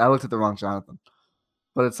 Yeah. I looked at the wrong Jonathan.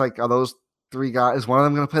 But it's like, are those 3 guys? Is one of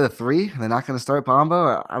them going to play the 3? They're not going to start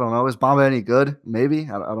Bamba? I don't know. Is Bamba any good? Maybe.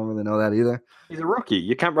 I don't really know that either. He's a rookie.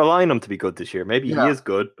 You can't rely on him to be good this year. Maybe he is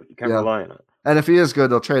good, but you can't rely on it. And if he is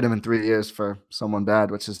good, they'll trade him in 3 years for someone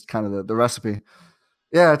bad, which is kind of the recipe.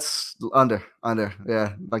 Yeah, it's under.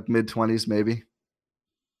 Yeah, like mid-20s maybe.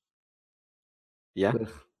 Yeah.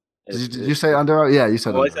 Did you say under? Yeah, you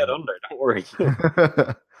said under. I said under. Don't worry.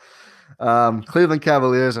 Cleveland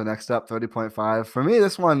Cavaliers are next up, 30.5. For me,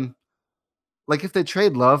 this one, like if they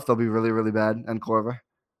trade Love, they'll be really, really bad, and Korver.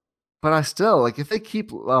 But I still, like if they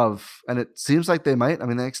keep Love, and it seems like they might, I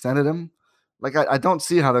mean, they extended him. Like I don't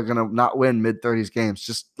see how they're going to not win mid-30s games.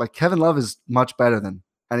 Just like Kevin Love is much better than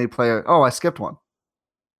any player. Oh, I skipped one.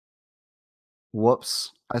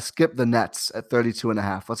 Whoops. I skipped the Nets at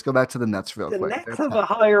 32.5. Let's go back to the Nets real quick. The Nets have a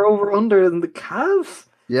higher over-under than the Cavs?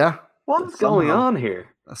 Yeah. What's going on here?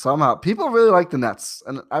 Somehow. People really like the Nets.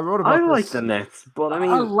 And I wrote about this. I like the Nets, but I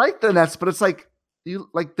mean... I like the Nets, but it's like,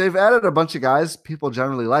 they've added a bunch of guys people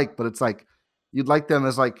generally like, but it's like, you'd like them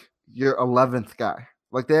as like your 11th guy.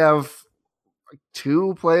 Like they have like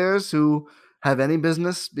 2 players who have any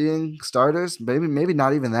business being starters. Maybe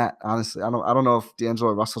not even that, honestly. I don't know if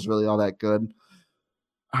D'Angelo Russell's really all that good.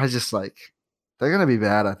 I just like they're gonna be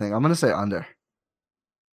bad. I think I'm gonna say under.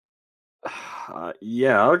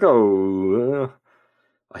 Yeah, I'll go.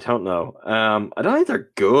 I don't know. I don't think they're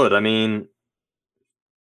good. I mean,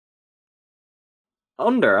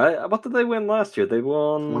 under. What did they win last year? They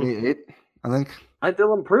won 28, I think.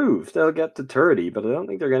 They'll improve. They'll get to 30, but I don't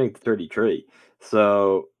think they're getting to 33.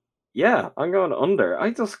 So yeah, I'm going under.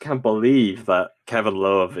 I just can't believe that Kevin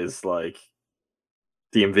Love is like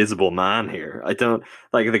the invisible man here. I don't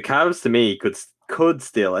like the Cavs. To me, could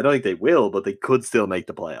still. I don't think they will, but they could still make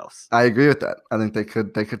the playoffs. I agree with that. I think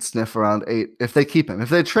they could sniff around 8 if they keep him. If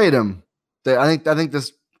they trade him, I think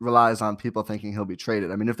this relies on people thinking he'll be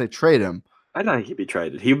traded. I mean, if they trade him, I don't think he'll be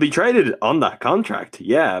traded. He'll be traded on that contract,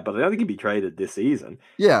 yeah, but I don't think he'll be traded this season.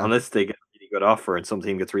 Yeah, unless they get a really good offer and some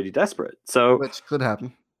team gets really desperate. So which could happen,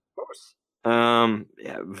 of course.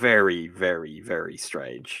 Yeah, very, very, very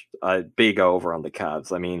strange. Big over on the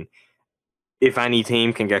Cavs. I mean, if any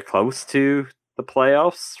team can get close to the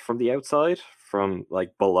playoffs from the outside, from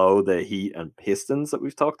like below the Heat and Pistons that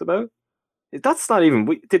we've talked about, that's not even.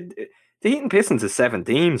 The Heat and Pistons is 7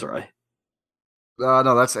 teams, right?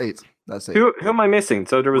 No, that's 8. That's 8. Who am I missing?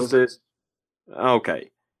 So there was this. Okay,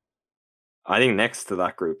 I think next to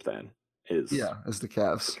that group then is the Cavs. The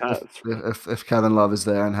Cavs. If Kevin Love is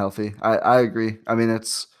there and healthy, I agree. I mean,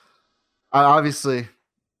 obviously.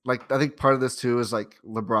 Like, I think part of this, too, is, like,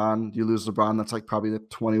 LeBron. You lose LeBron, that's, like, probably the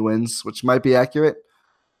 20 wins, which might be accurate,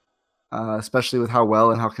 especially with how well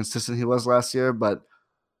and how consistent he was last year. But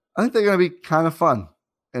I think they're going to be kind of fun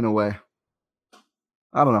in a way.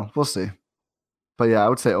 I don't know. We'll see. But, yeah, I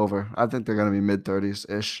would say over. I think they're going to be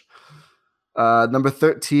mid-30s-ish. Number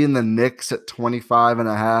 13, the Knicks at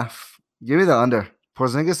 25.5. Give me the under.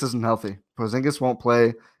 Porzingis isn't healthy. Porzingis won't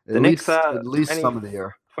play at least some of the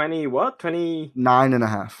year. 20 what?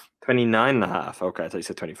 29.5. 29.5. Okay, I thought you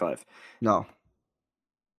said 25. No.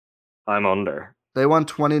 I'm under. They won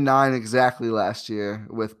 29 exactly last year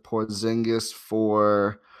with Porzingis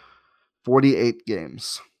for 48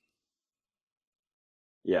 games.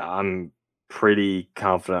 Yeah, I'm pretty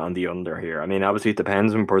confident on the under here. I mean, obviously it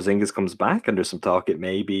depends when Porzingis comes back, and there's some talk it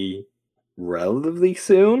may be relatively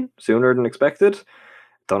soon, sooner than expected.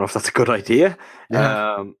 Don't know if that's a good idea.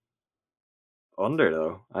 Yeah. Under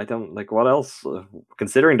though, I don't like what else.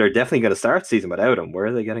 Considering they're definitely going to start season without him, where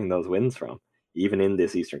are they getting those wins from? Even in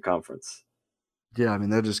this Eastern Conference. Yeah, I mean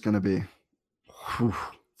they're just going to be whew,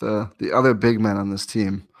 the other big men on this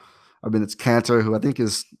team. I mean it's Cantor, who I think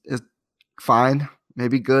is fine,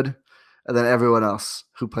 maybe good, and then everyone else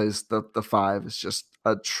who plays the five is just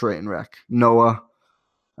a train wreck. Noah,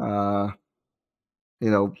 uh, you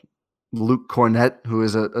know, Luke Cornett, who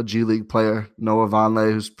is a G League player. Noah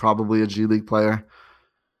Vonleh, who's probably a G League player.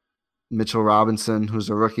 Mitchell Robinson, who's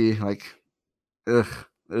a rookie. Like, ugh,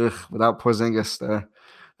 without Porzingis, they're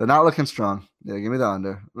not looking strong. Yeah, give me the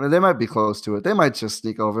under. I mean, they might be close to it. They might just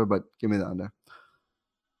sneak over, but give me the under.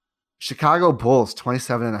 Chicago Bulls,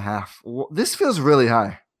 27.5. This feels really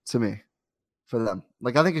high to me for them.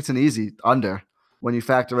 Like, I think it's an easy under when you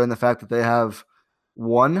factor in the fact that they have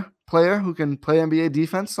one player who can play NBA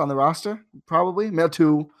defense on the roster, probably. Maybe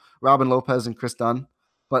two, Robin Lopez and Chris Dunn.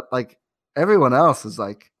 But, like, everyone else is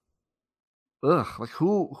like, ugh, like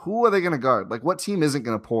who are they going to guard? Like, what team isn't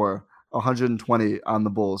going to pour 120 on the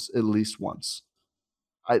Bulls at least once?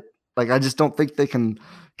 I just don't think they can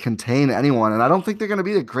contain anyone, and I don't think they're going to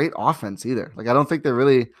be a great offense either. Like, I don't think they're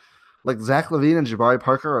really like Zach LaVine and Jabari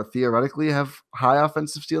Parker are theoretically have high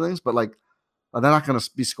offensive ceilings, but like they're not going to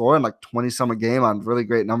be scoring like 20 some a game on really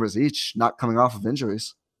great numbers each, not coming off of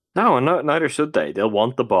injuries. No, and neither should they. They'll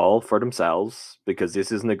want the ball for themselves because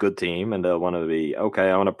this isn't a good team, and they'll want to be okay.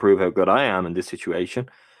 I want to prove how good I am in this situation.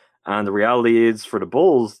 And the reality is, for the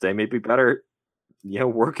Bulls, they may be better,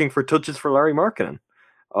 working for touches for Larry Markkinen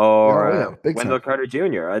or Yeah, big Wendell time. Carter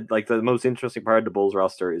Jr. Like the most interesting part of the Bulls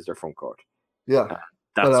roster is their front court. Yeah,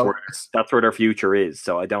 Uh, but that's where their future is.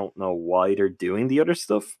 So I don't know why they're doing the other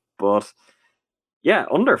stuff, but yeah,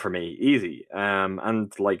 under for me, easy.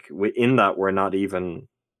 And like in that, we're not even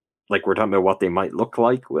like we're talking about what they might look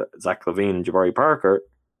like with Zach LaVine and Jabari Parker.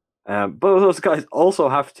 But those guys also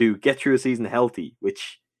have to get through a season healthy,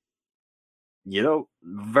 which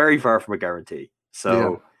very far from a guarantee.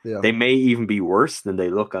 So yeah. they may even be worse than they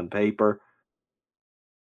look on paper.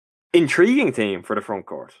 Intriguing team for the front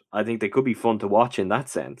court. I think they could be fun to watch in that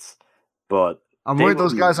sense. But I'm they worried will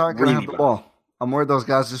those be guys aren't going to really have the bad. ball. I'm worried those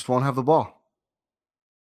guys just won't have the ball.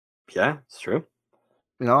 Yeah, it's true.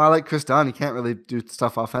 I like Chris Dunn. He can't really do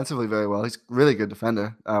stuff offensively very well. He's a really good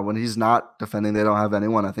defender. When he's not defending, they don't have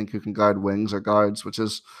anyone, I think, who can guard wings or guards, which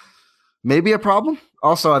is maybe a problem.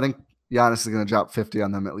 Also, I think Giannis is going to drop 50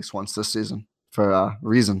 on them at least once this season for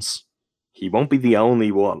reasons. He won't be the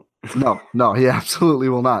only one. No, he absolutely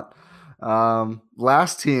will not.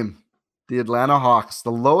 Last team, the Atlanta Hawks,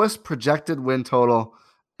 the lowest projected win total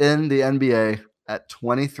in the NBA at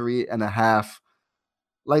 23.5.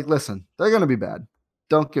 Like, listen, they're going to be bad.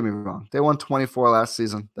 Don't get me wrong. They won 24 last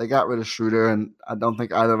season. They got rid of Schroeder, and I don't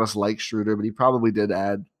think either of us like Schroeder, but he probably did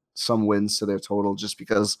add some wins to their total just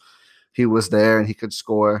because he was there and he could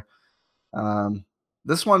score.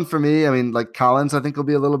 This one for me, I mean, like Collins, I think will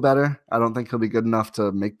be a little better. I don't think he'll be good enough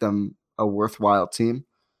to make them a worthwhile team.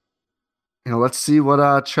 Let's see what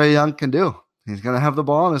Trae Young can do. He's going to have the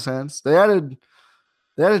ball in his hands. They added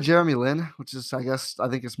Jeremy Lin, which is, I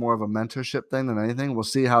think it's more of a mentorship thing than anything. We'll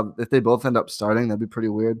see how, if they both end up starting, that'd be pretty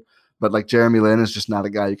weird. But like Jeremy Lin is just not a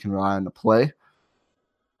guy you can rely on to play.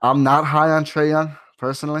 I'm not high on Trae Young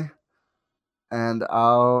personally, and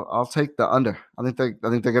I'll take the under. I think they're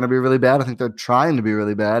going to be really bad. I think they're trying to be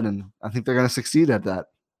really bad, and I think they're going to succeed at that.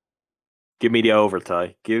 Give me the over,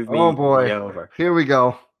 Ty. Give me the over. Here we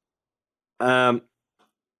go.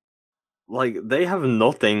 Like they have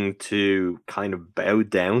nothing to kind of bow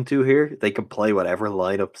down to here. They can play whatever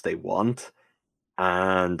lineups they want,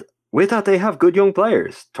 and with that, they have good young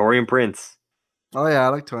players. Taurean Prince. Oh yeah, I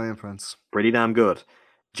like Taurean Prince. Pretty damn good.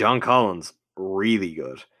 John Collins, really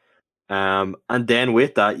good. And then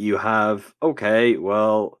with that, you have okay.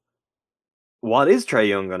 Well, what is Trae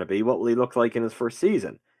Young going to be? What will he look like in his first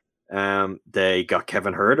season? They got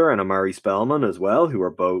Kevin Huerter and Amari Spellman as well, who are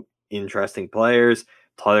both interesting players.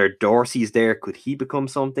 Tyler Dorsey's there. Could he become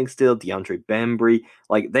something still? DeAndre Bembry.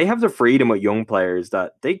 Like, they have the freedom with young players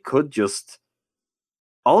that they could just...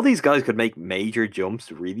 All these guys could make major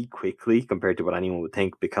jumps really quickly compared to what anyone would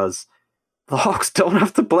think because the Hawks don't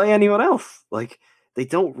have to play anyone else. Like, they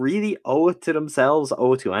don't really owe it to themselves,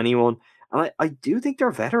 owe it to anyone. And I do think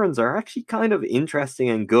their veterans are actually kind of interesting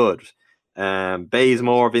and good.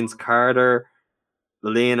 Bazemore, Vince Carter,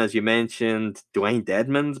 Lynn, as you mentioned, Dwayne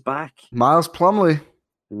Dedman's back. Miles Plumlee.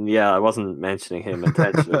 Yeah, I wasn't mentioning him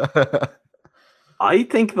intentionally. I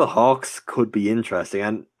think the Hawks could be interesting,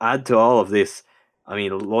 and add to all of this. I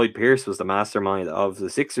mean, Lloyd Pierce was the mastermind of the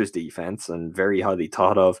Sixers defense and very highly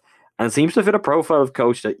thought of, and seems to fit a profile of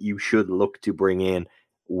coach that you should look to bring in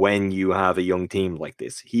when you have a young team like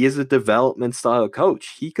this. He is a development style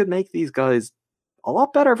coach. He could make these guys a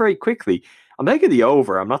lot better very quickly. I'm taking the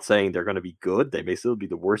over. I'm not saying they're going to be good. They may still be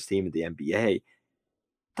the worst team in the NBA.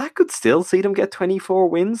 That could still see them get 24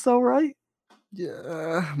 wins, though, right?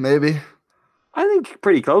 Yeah, maybe. I think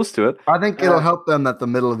pretty close to it. I think it'll help them that the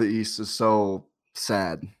middle of the East is so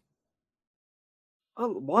sad.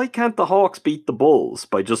 Why can't the Hawks beat the Bulls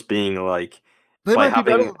by just being like They might be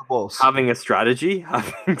better than the Bulls. having a strategy,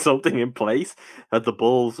 having something in place that the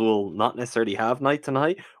Bulls will not necessarily have night to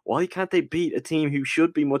night? Why can't they beat a team who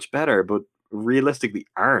should be much better but realistically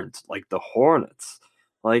aren't, like the Hornets?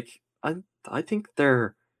 Like I think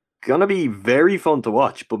they're gonna be very fun to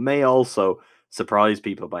watch, but may also surprise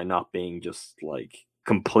people by not being just like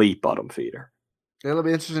complete bottom feeder. It'll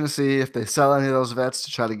be interesting to see if they sell any of those vets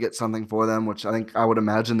to try to get something for them, which I would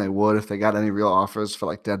imagine they would if they got any real offers for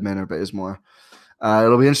like Dedman or Bazemore.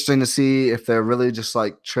 It'll be interesting to see if they're really just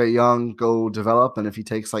like Trae Young, go develop, and if he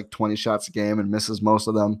takes like 20 shots a game and misses most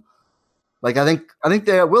of them. Like I think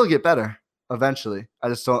they will get better eventually.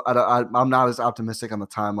 I'm not as optimistic on the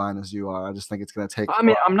timeline as you are. I just think it's going to take. I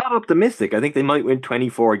mean, I'm not optimistic. I think they might win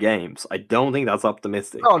 24 games. I don't think that's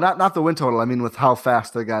optimistic. No, not the win total. I mean, with how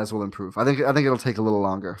fast their guys will improve. I think it'll take a little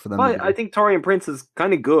longer for them. But I think Torian Prince is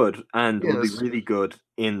kind of good and will be really good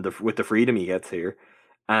with the freedom he gets here.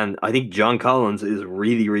 And I think John Collins is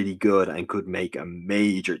really, really good and could make a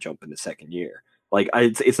major jump in the second year. Like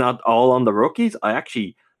it's not all on the rookies.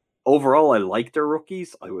 Overall, I like their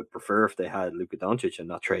rookies. I would prefer if they had Luka Doncic and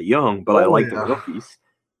not Trae Young, but I like their rookies.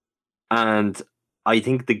 And I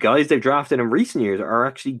think the guys they've drafted in recent years are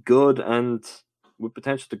actually good and with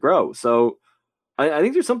potential to grow. So I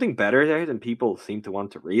think there's something better there than people seem to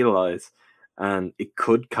want to realize. And it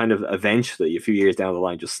could kind of eventually, a few years down the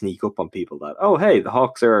line, just sneak up on people that, oh, hey, the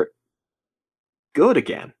Hawks are good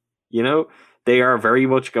again. You know, they are very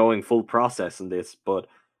much going full process in this, but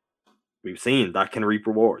we've seen that can reap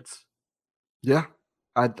rewards. Yeah,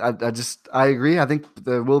 I agree. I think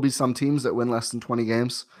there will be some teams that win less than 20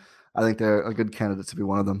 games. I think they're a good candidate to be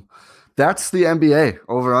one of them. That's the NBA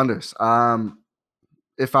over unders.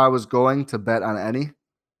 If I was going to bet on any,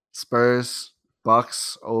 Spurs,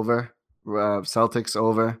 Bucks over, Celtics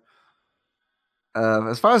over.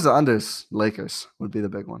 As far as the unders, Lakers would be the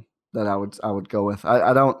big one that I would go with.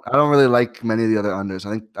 I don't really like many of the other unders.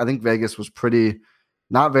 I think Vegas was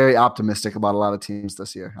not very optimistic about a lot of teams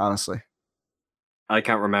this year, honestly. I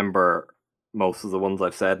can't remember most of the ones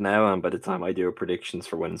I've said now, and by the time I do predictions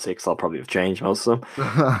for Win 6, I'll probably have changed most of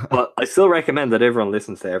them. But I still recommend that everyone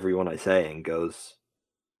listens to everyone I say and goes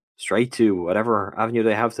straight to whatever avenue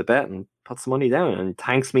they have to bet and puts the money down and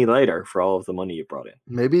thanks me later for all of the money you brought in.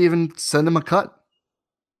 Maybe even send them a cut.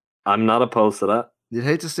 I'm not opposed to that. You'd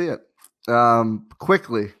hate to see it.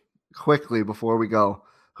 Quickly before we go,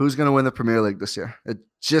 who's going to win the Premier League this year? It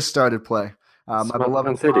just started play. My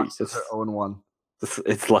beloved City is 0-1.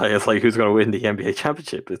 It's like who's going to win the NBA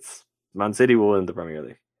championship? It's Man City will win the Premier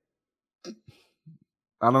League.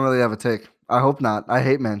 I don't really have a take. I hope not. I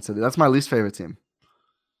hate Man City. That's my least favorite team.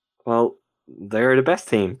 Well, they're the best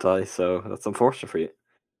team, Ty, so that's unfortunate for you.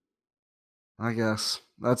 I guess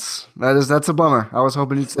that's a bummer. I was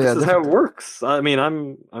hoping you'd say this is how it works. I mean,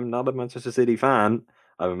 I'm not a Manchester City fan.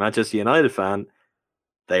 I'm a Manchester United fan.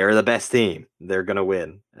 They are the best team. They're gonna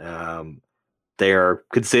win. They are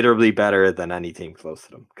considerably better than any team close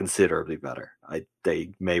to them. Considerably better.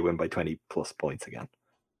 They may win by 20 plus points again.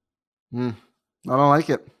 I don't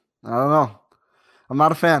like it. I don't know. I'm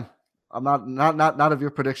not a fan. I'm not of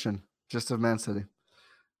your prediction, just of Man City.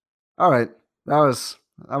 All right, I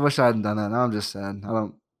wish I hadn't done that. Now I'm just sad.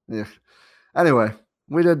 Yeah. Anyway,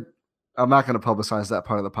 I'm not going to publicize that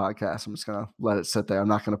part of the podcast. I'm just going to let it sit there. I'm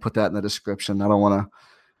not going to put that in the description. I don't want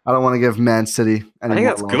to give Man City any. I think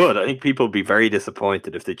that's good. I think people would be very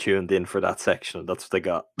disappointed if they tuned in for that section. That's what they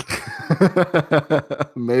got.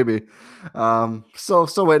 Maybe.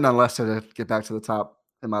 Still waiting on Leicester to get back to the top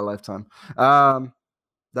in my lifetime.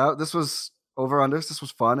 This was over-unders. This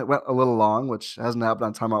was fun. It went a little long, which hasn't happened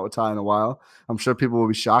on Time Out with Ty in a while. I'm sure people will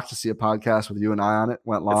be shocked to see a podcast with you and I on it.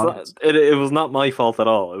 Went long. It was not my fault at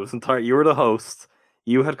all. It was you were the host.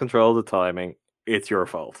 You had control of the timing. It's your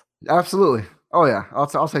fault. Absolutely. Oh yeah, I'll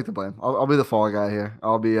take the blame. I'll be the fall guy here.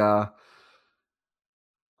 I'll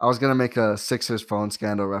I was gonna make a Sixers phone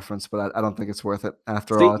scandal reference, but I don't think it's worth it.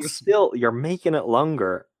 After See, all, you're making it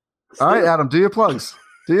longer. all right, Still. Adam, do your plugs.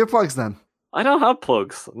 Do your plugs then. I don't have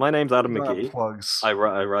plugs. My name's Adam You don't have McGee. plugs. I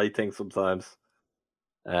write things sometimes.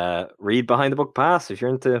 Read Behind the Book Pass if you're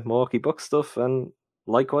into Milwaukee Bucks stuff, and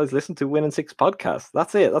likewise listen to Win in Six podcast.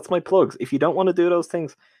 That's it. That's my plugs. If you don't want to do those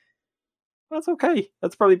things, that's okay.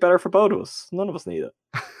 That's probably better for both of us. None of us need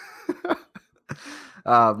it.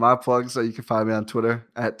 My plugs, so you can find me on Twitter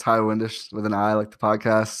at Ty Windish with an I, like the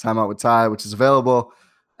podcast, Time Out with Ty, which is available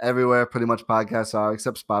everywhere pretty much podcasts are,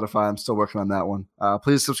 except Spotify. I'm still working on that one.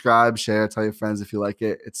 Please subscribe, share, tell your friends if you like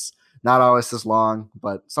it. It's not always this long,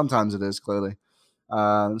 but sometimes it is, clearly.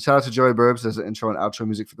 Shout out to Joey Burbs. There's an intro and outro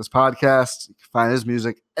music for this podcast. You can find his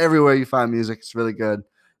music everywhere you find music. It's really good.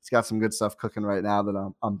 He's got some good stuff cooking right now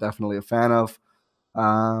that I'm definitely a fan of.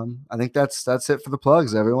 I think that's it for the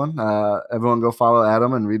plugs, everyone. Everyone go follow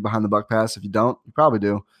Adam and read Behind the Buck Pass. If you don't, you probably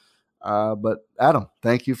do. But Adam,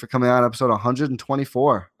 thank you for coming on episode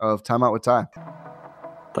 124 of Time Out with Ty.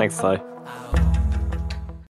 Thanks, Ty.